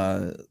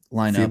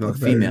lineup of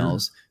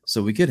females.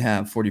 So we could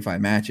have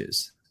 45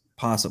 matches,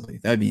 possibly.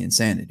 That'd be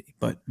insanity,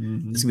 but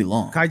it's gonna be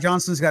long. Kai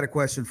Johnson's got a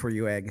question for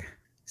you, Egg.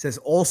 Says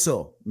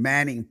also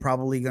Manning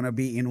probably gonna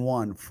be in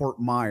one. Fort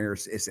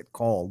Myers, is it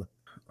called?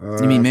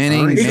 You mean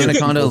Manning,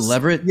 Anaconda,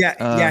 Leverett?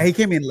 Yeah, he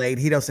came in late.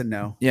 He doesn't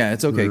know. Yeah,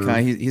 it's okay,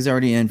 Kai. He's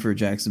already in for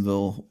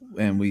Jacksonville,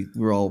 and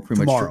we're all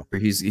pretty Tomorrow. much sure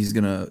he's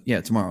gonna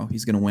tomorrow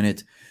he's gonna win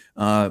it.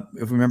 If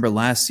you remember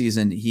last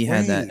season, he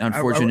had that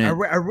unfortunate.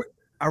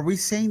 Are we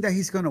saying that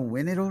he's gonna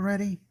win it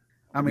already?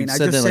 I mean, I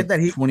said just said that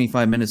he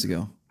 25 minutes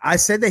ago. I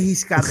said that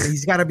he's got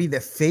to be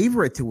the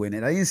favorite to win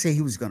it. I didn't say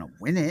he was gonna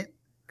win it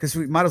because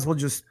we might as well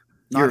just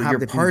not have You're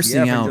the parsing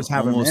PDF and out just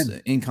have him almost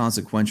in.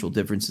 inconsequential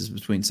differences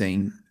between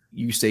saying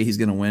you say he's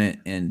going to win it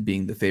and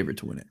being the favorite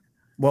to win it.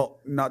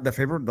 Well, not the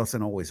favorite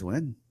doesn't always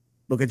win.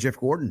 Look at Jeff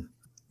Gordon.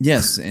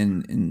 Yes,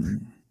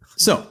 and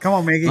so Come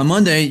on, Maggie. on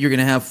Monday you're going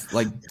to have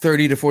like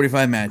 30 to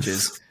 45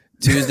 matches.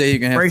 Tuesday you're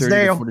going to have Praise 30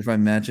 Dale. to 45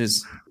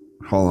 matches.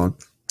 Hold on.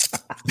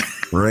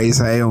 Praise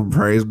Hail,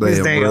 praise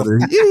Dale, Dale. brother.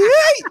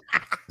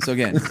 So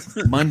again,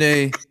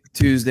 Monday,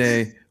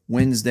 Tuesday,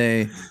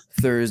 Wednesday,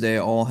 Thursday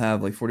all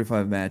have like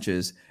 45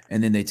 matches,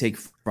 and then they take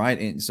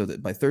Friday, so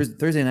that by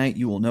Thursday night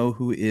you will know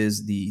who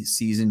is the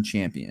season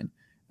champion,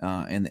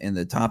 and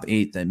the top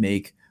 8 that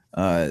make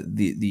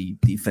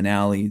the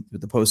finale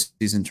with the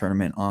postseason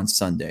tournament on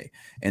Sunday,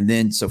 and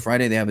then so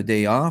Friday they have a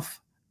day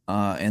off,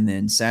 and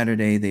then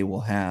Saturday they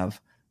will have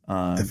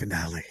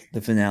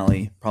the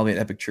finale probably at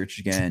Epic Church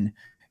again.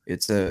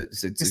 It's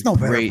no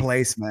better great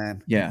place,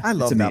 man. Yeah, I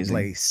love it's that amazing.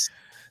 place.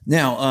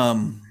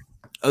 Now,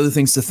 other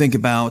things to think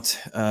about,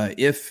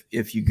 if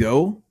you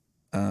go,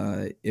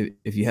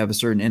 if you have a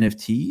certain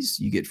NFTs,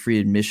 you get free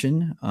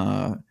admission.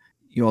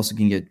 You also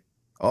can get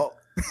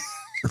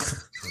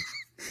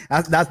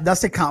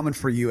that's a comment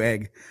for you,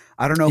 Egg.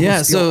 I don't know. Yeah,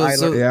 who's so I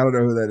don't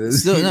know who that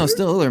is.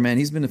 still Iller, man.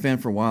 He's been a fan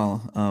for a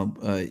while.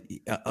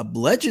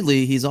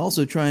 Allegedly, he's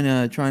also trying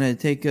to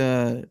take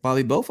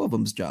Bobby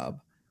Bofovum's job.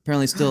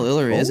 Apparently, Still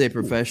Iller is a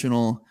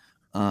professional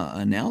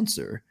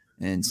announcer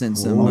and sent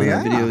some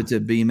video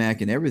to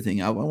BMAC and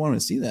everything. I want to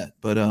see that,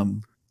 but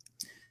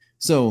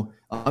so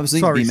obviously,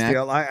 Sorry, BMAC.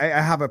 Still, I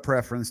have a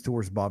preference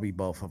towards Bobby,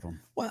 both of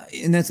them. Well,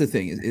 and that's the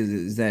thing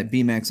is that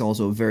BMAC's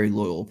also a very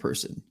loyal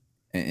person.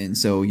 And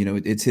so,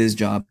 it's his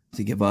job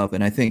to give up.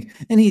 And I think,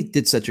 and he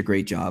did such a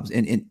great job.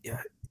 And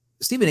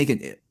Stephen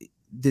Aiken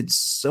did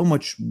so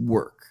much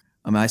work.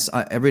 I mean, I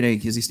saw every day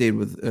because he stayed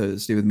with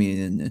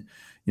me, and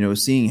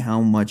seeing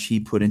how much he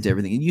put into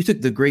everything. And you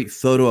took the great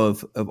photo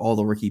of all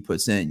the work he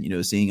puts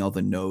in. Seeing all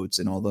the notes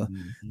and all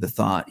the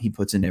thought he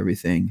puts in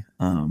everything.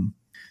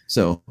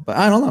 So, but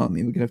I don't know. I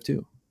mean, we could have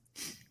 2.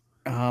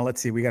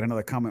 Let's see. We got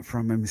another comment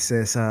from him. It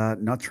says,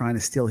 not trying to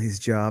steal his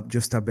job,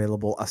 just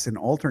available as an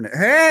alternate.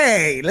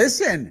 Hey,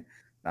 listen,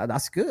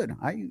 that's good.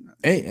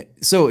 Hey,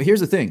 so here's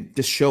the thing: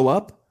 just show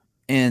up,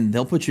 and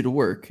they'll put you to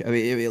work. I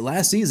mean,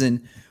 last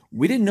season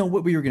we didn't know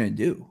what we were going to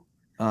do.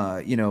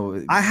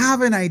 I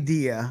have an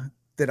idea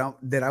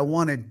that I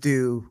want to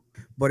do,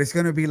 but it's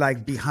going to be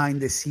like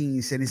behind the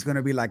scenes, and it's going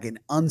to be like an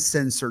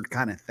uncensored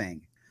kind of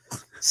thing.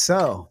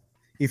 So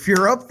if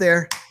you're up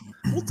there,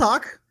 we'll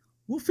talk.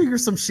 We'll figure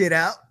some shit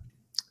out.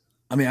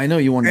 I mean, I know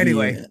you want to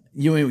anyway.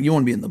 You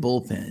want to be in the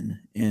bullpen,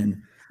 and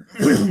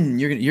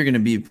you're gonna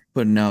be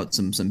putting out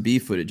some B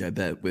footage, I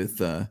bet, with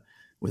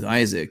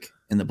Isaac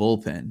in the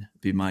bullpen.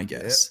 Be my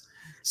guess.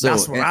 So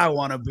that's where I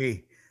want to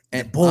be.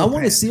 And I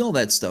want to see all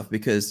that stuff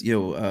because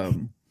you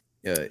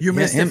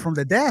missed it from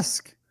the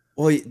desk.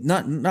 Well,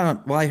 not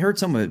well. I heard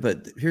some of it,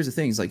 but here's the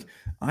thing: it's like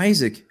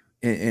Isaac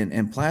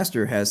and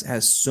Plaster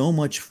has so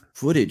much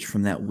footage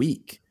from that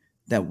week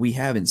that we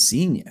haven't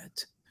seen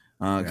yet.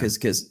 Because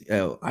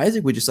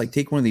Isaac would just like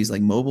take one of these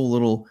like mobile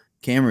little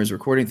cameras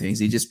recording things.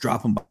 He'd just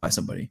drop them by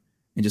somebody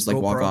and just like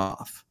walk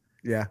off.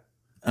 Yeah.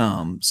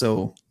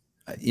 So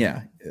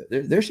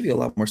there should be a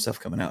lot more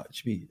stuff coming out. It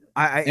should be.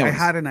 I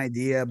had an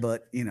idea,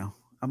 but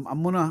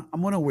I'm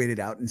gonna wait it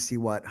out and see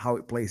how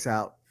it plays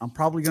out. I'm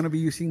probably gonna be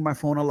using my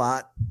phone a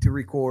lot to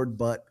record,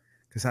 but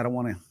because I don't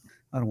want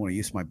to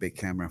use my big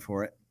camera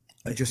for it.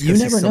 Just you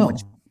never know.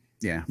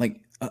 Yeah.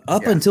 Like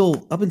until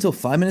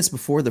 5 minutes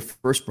before the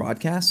first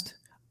broadcast.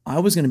 I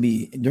was going to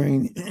be in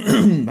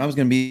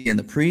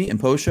the pre and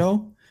post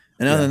show.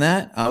 And other than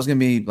that, I was going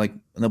to be like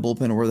in the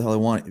bullpen or wherever the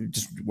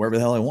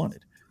hell I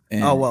wanted.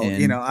 And,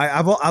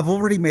 I've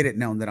already made it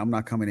known that I'm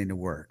not coming into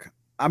work.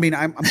 I mean,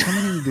 I'm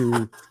coming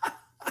into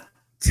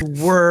to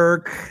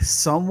work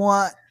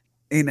somewhat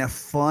in a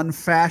fun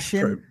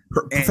fashion.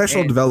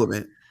 Professional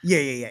development.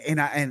 Yeah.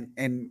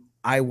 And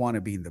I want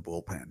to be in the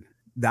bullpen.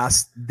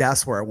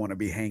 That's where I want to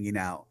be hanging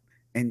out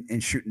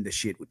and shooting the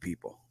shit with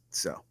people.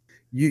 So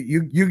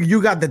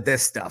You got the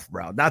desk stuff,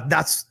 bro.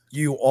 That's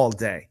you all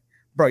day,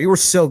 bro. You were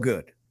so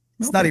good.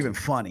 It's not even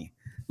funny.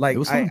 Like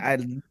I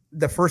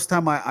the first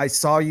time I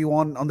saw you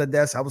on the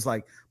desk, I was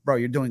like, bro,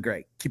 you're doing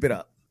great. Keep it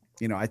up.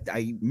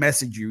 I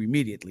messaged you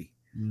immediately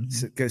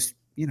because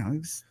you know, it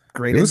was a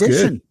great It was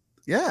addition. good.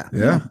 Yeah.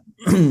 Yeah.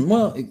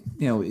 Well,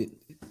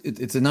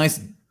 it's a nice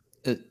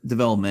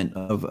development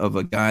of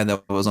a guy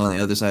that was on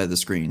the other side of the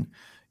screen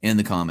in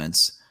the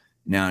comments.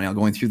 Now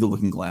going through the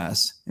looking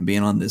glass and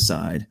being on this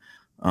side,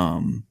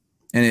 and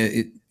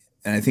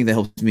I think that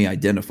helps me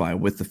identify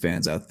with the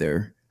fans out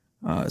there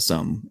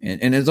some,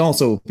 and it's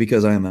also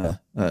because I'm a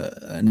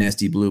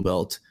nasty blue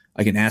belt.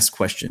 I can ask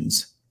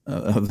questions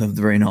of the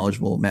very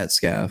knowledgeable Matt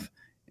Scaff,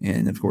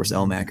 and of course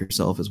Elmac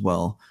herself as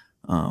well.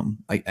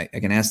 I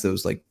can ask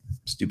those like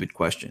stupid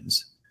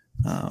questions.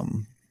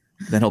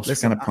 That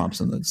helps kind of prompt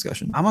some of the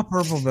discussion. I'm a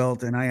purple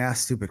belt and I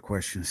ask stupid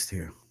questions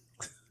too.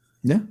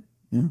 Yeah.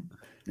 You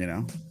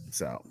know,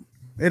 so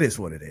it is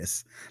what it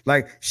is.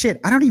 Like shit,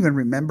 I don't even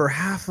remember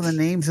half of the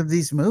names of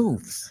these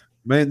moves.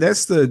 Man,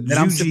 that's the That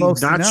I'm Juji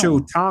supposed to know.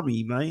 Nacho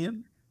Tommy,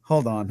 man.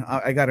 Hold on,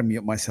 I got to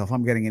mute myself.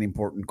 I'm getting an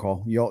important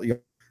call. Y'all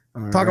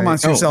All talk right.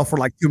 amongst yourself for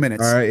like 2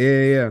 minutes. All right,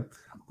 yeah.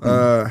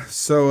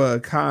 So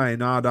Kai,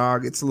 nah,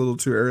 dog, it's a little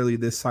too early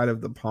this side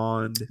of the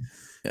pond.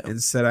 Yeah.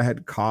 And said I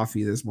had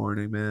coffee this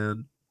morning,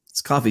 man.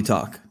 It's coffee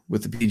talk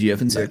with the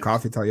PGF inside. Yeah,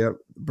 coffee talk. Yep,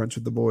 brunch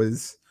with the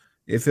boys.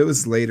 If it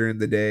was later in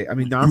the day, I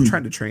mean, now I'm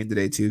trying to train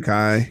today too,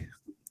 Kai.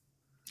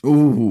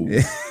 Ooh.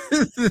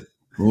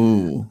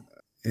 Ooh.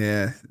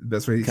 Yeah,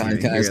 that's what he's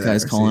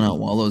Kai's calling out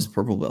Wallow's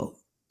purple belt.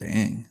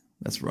 Dang,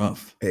 that's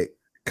rough. Hey,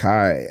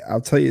 Kai,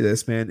 I'll tell you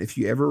this, man. If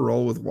you ever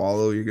roll with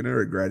Wallow, you're gonna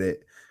regret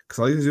it. Because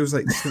all you do is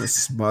like it's gonna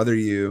smother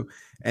you.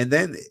 And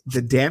then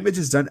the damage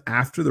is done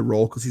after the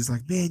roll because he's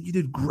like, man, you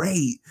did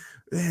great.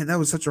 Man, that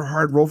was such a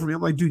hard roll for me.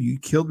 I'm like, dude, you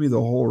killed me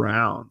the whole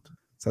round.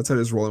 So that's how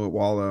it is rolling with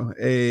Wallow.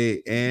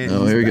 Hey, and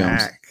here he back.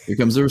 comes. Here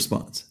comes the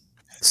response.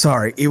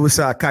 Sorry, it was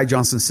Kai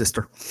Johnson's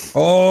sister.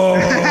 Oh,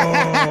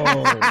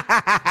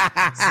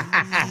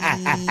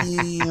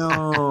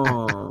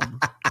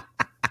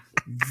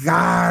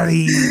 got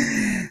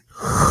him.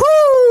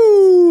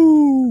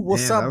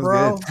 What's Man, up,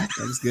 bro? Good.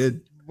 That was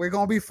good. We're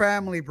gonna be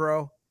family,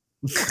 bro.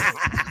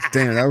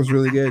 Damn, that was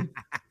really good.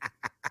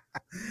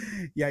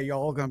 Yeah, you're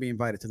all gonna be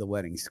invited to the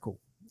weddings. Cool.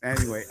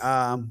 Anyway,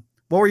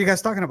 what were you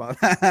guys talking about?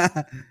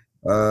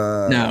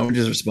 No, we're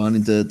just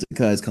responding to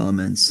Kai's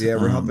comments. Yeah,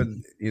 we're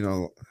helping,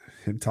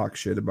 him talk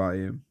shit about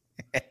you.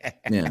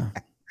 Yeah.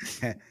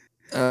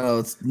 Oh,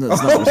 it's not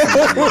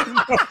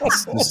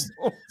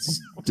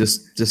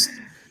just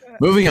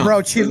moving on.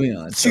 Bro, moving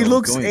on. She So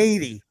looks going,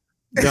 80.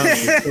 Oh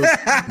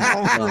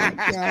my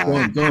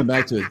God. Going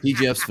back to it,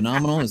 PGF's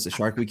phenomenal. It's the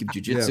Shark Week of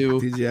Jiu-Jitsu.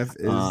 Yeah, PGF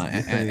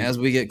is as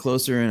we get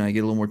closer and I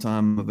get a little more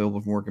time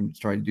available from work, I'm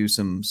trying to do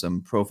some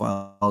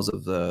profiles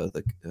of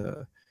the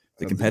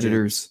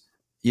competitors.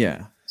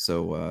 Yeah,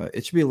 so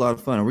it should be a lot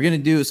of fun. We're gonna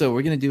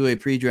do a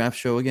pre-draft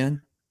show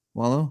again,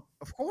 Wallow.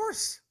 Of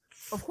course.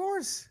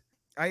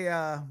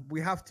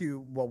 We have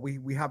to. Well,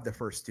 we have the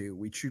first two.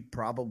 We should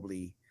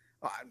probably.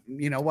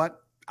 You know what?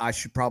 I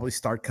should probably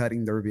start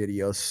cutting their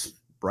videos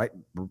right.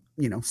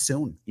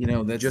 Soon.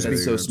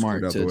 That's so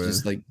smart to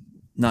just like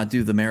not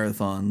do the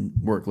marathon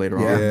work later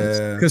on.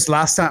 Yeah, because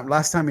last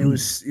time it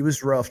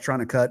was rough trying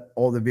to cut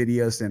all the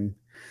videos and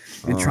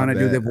trying to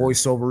do the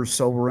voiceovers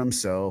over them.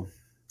 So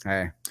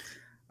hey,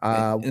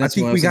 I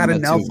think we got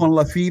an elf on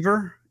La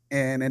Fever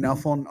and an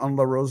elf on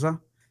La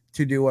Rosa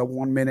to do a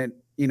 1 minute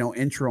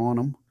intro on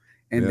them,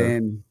 and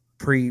then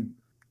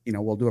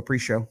we'll do a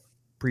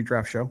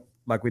pre-draft show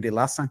like we did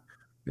last time.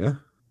 Yeah.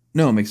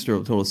 No, it makes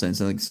total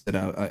sense. And like I said,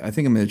 I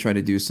think I'm going to try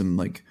to do some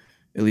like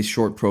at least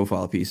short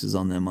profile pieces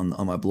on them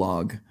on my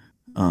blog.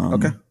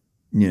 Okay.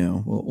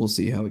 We'll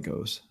see how it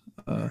goes.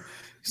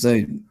 Because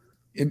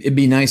it'd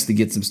be nice to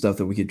get some stuff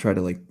that we could try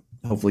to like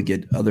hopefully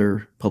get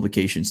other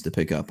publications to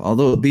pick up.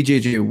 Although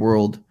BJJ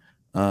World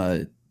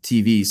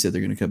TV said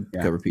they're going to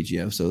cover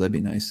PGF, so that'd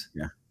be nice.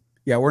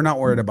 Yeah, we're not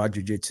worried about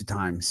Jiu-Jitsu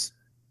Times.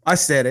 I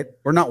said it.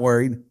 We're not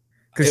worried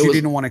because you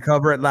didn't want to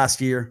cover it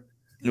last year.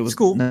 It was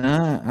cool.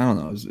 Nah, I don't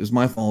know. It was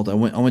my fault. I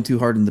went too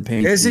hard in the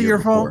paint. Is it your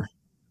fault?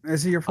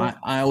 Is it your fault?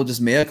 I will just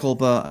mea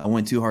culpa. I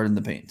went too hard in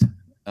the paint.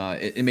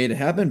 It made it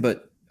happen,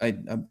 but I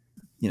too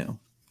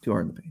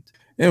hard in the paint.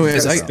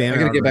 Anyways, I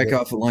gotta get back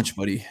off for lunch,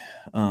 buddy.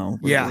 We're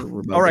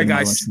all right,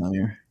 guys.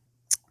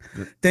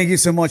 Thank you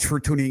so much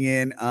for tuning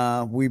in.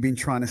 We've been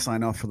trying to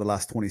sign off for the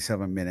last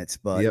 27 minutes,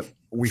 but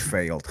we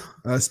failed.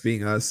 Us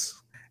being us.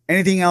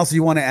 Anything else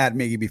you want to add,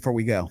 Miggy, before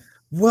we go?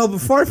 Well,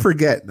 before I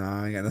forget, no,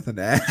 I got nothing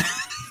to add.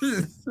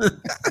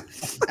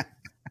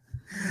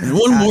 And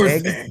one more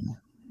thing.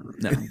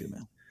 No, I'm good,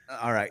 man.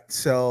 All right,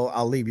 so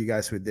I'll leave you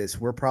guys with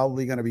this. We're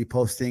probably going to be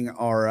posting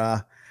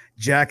our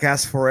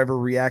Jackass Forever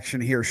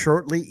reaction here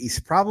shortly. He's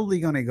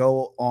probably going to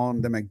go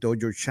on the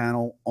McDojo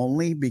channel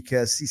only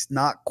because he's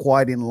not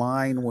quite in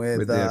line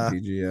with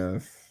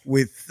PGF.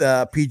 With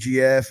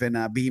PGF and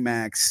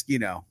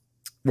BMAX,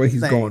 what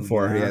he's going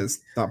for. Yeah, it's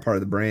not part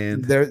of the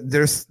brand.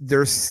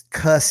 There's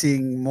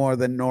cussing more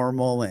than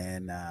normal,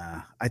 and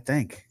I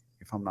think,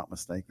 if I'm not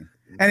mistaken.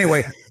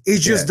 Anyway, it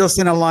just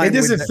doesn't align. It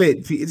doesn't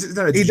fit.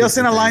 It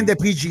doesn't align the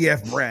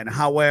PGF brand.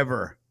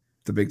 However,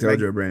 the Big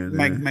Dojo brand,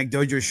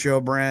 McDojo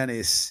Show brand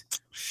is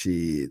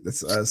shit.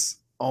 That's us.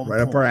 Right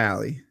up our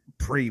alley.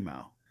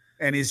 Primo.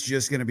 and it's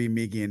just gonna be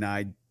Mickey and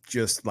I,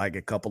 just like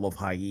a couple of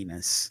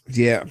hyenas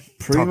Yeah,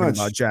 pretty talking much.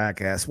 about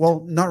Jackass.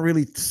 Well, not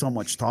really so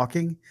much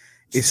talking;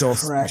 it's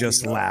also cracking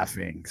just up.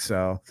 laughing.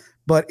 So,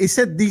 but it's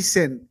a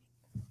decent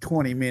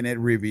 20-minute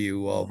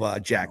review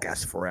of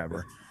Jackass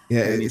Forever.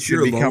 Yeah, And it if should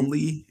you're become-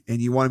 lonely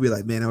and you want to be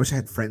like, man, I wish I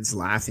had friends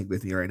laughing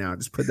with me right now,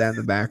 just put that in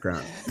the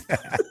background.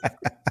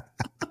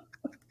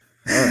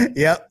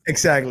 Yep,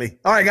 exactly.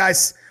 All right,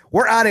 guys,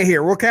 we're out of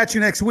here. We'll catch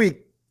you next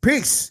week.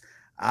 Peace.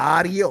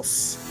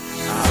 Adios.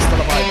 Hasta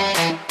la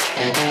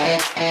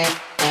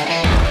bye.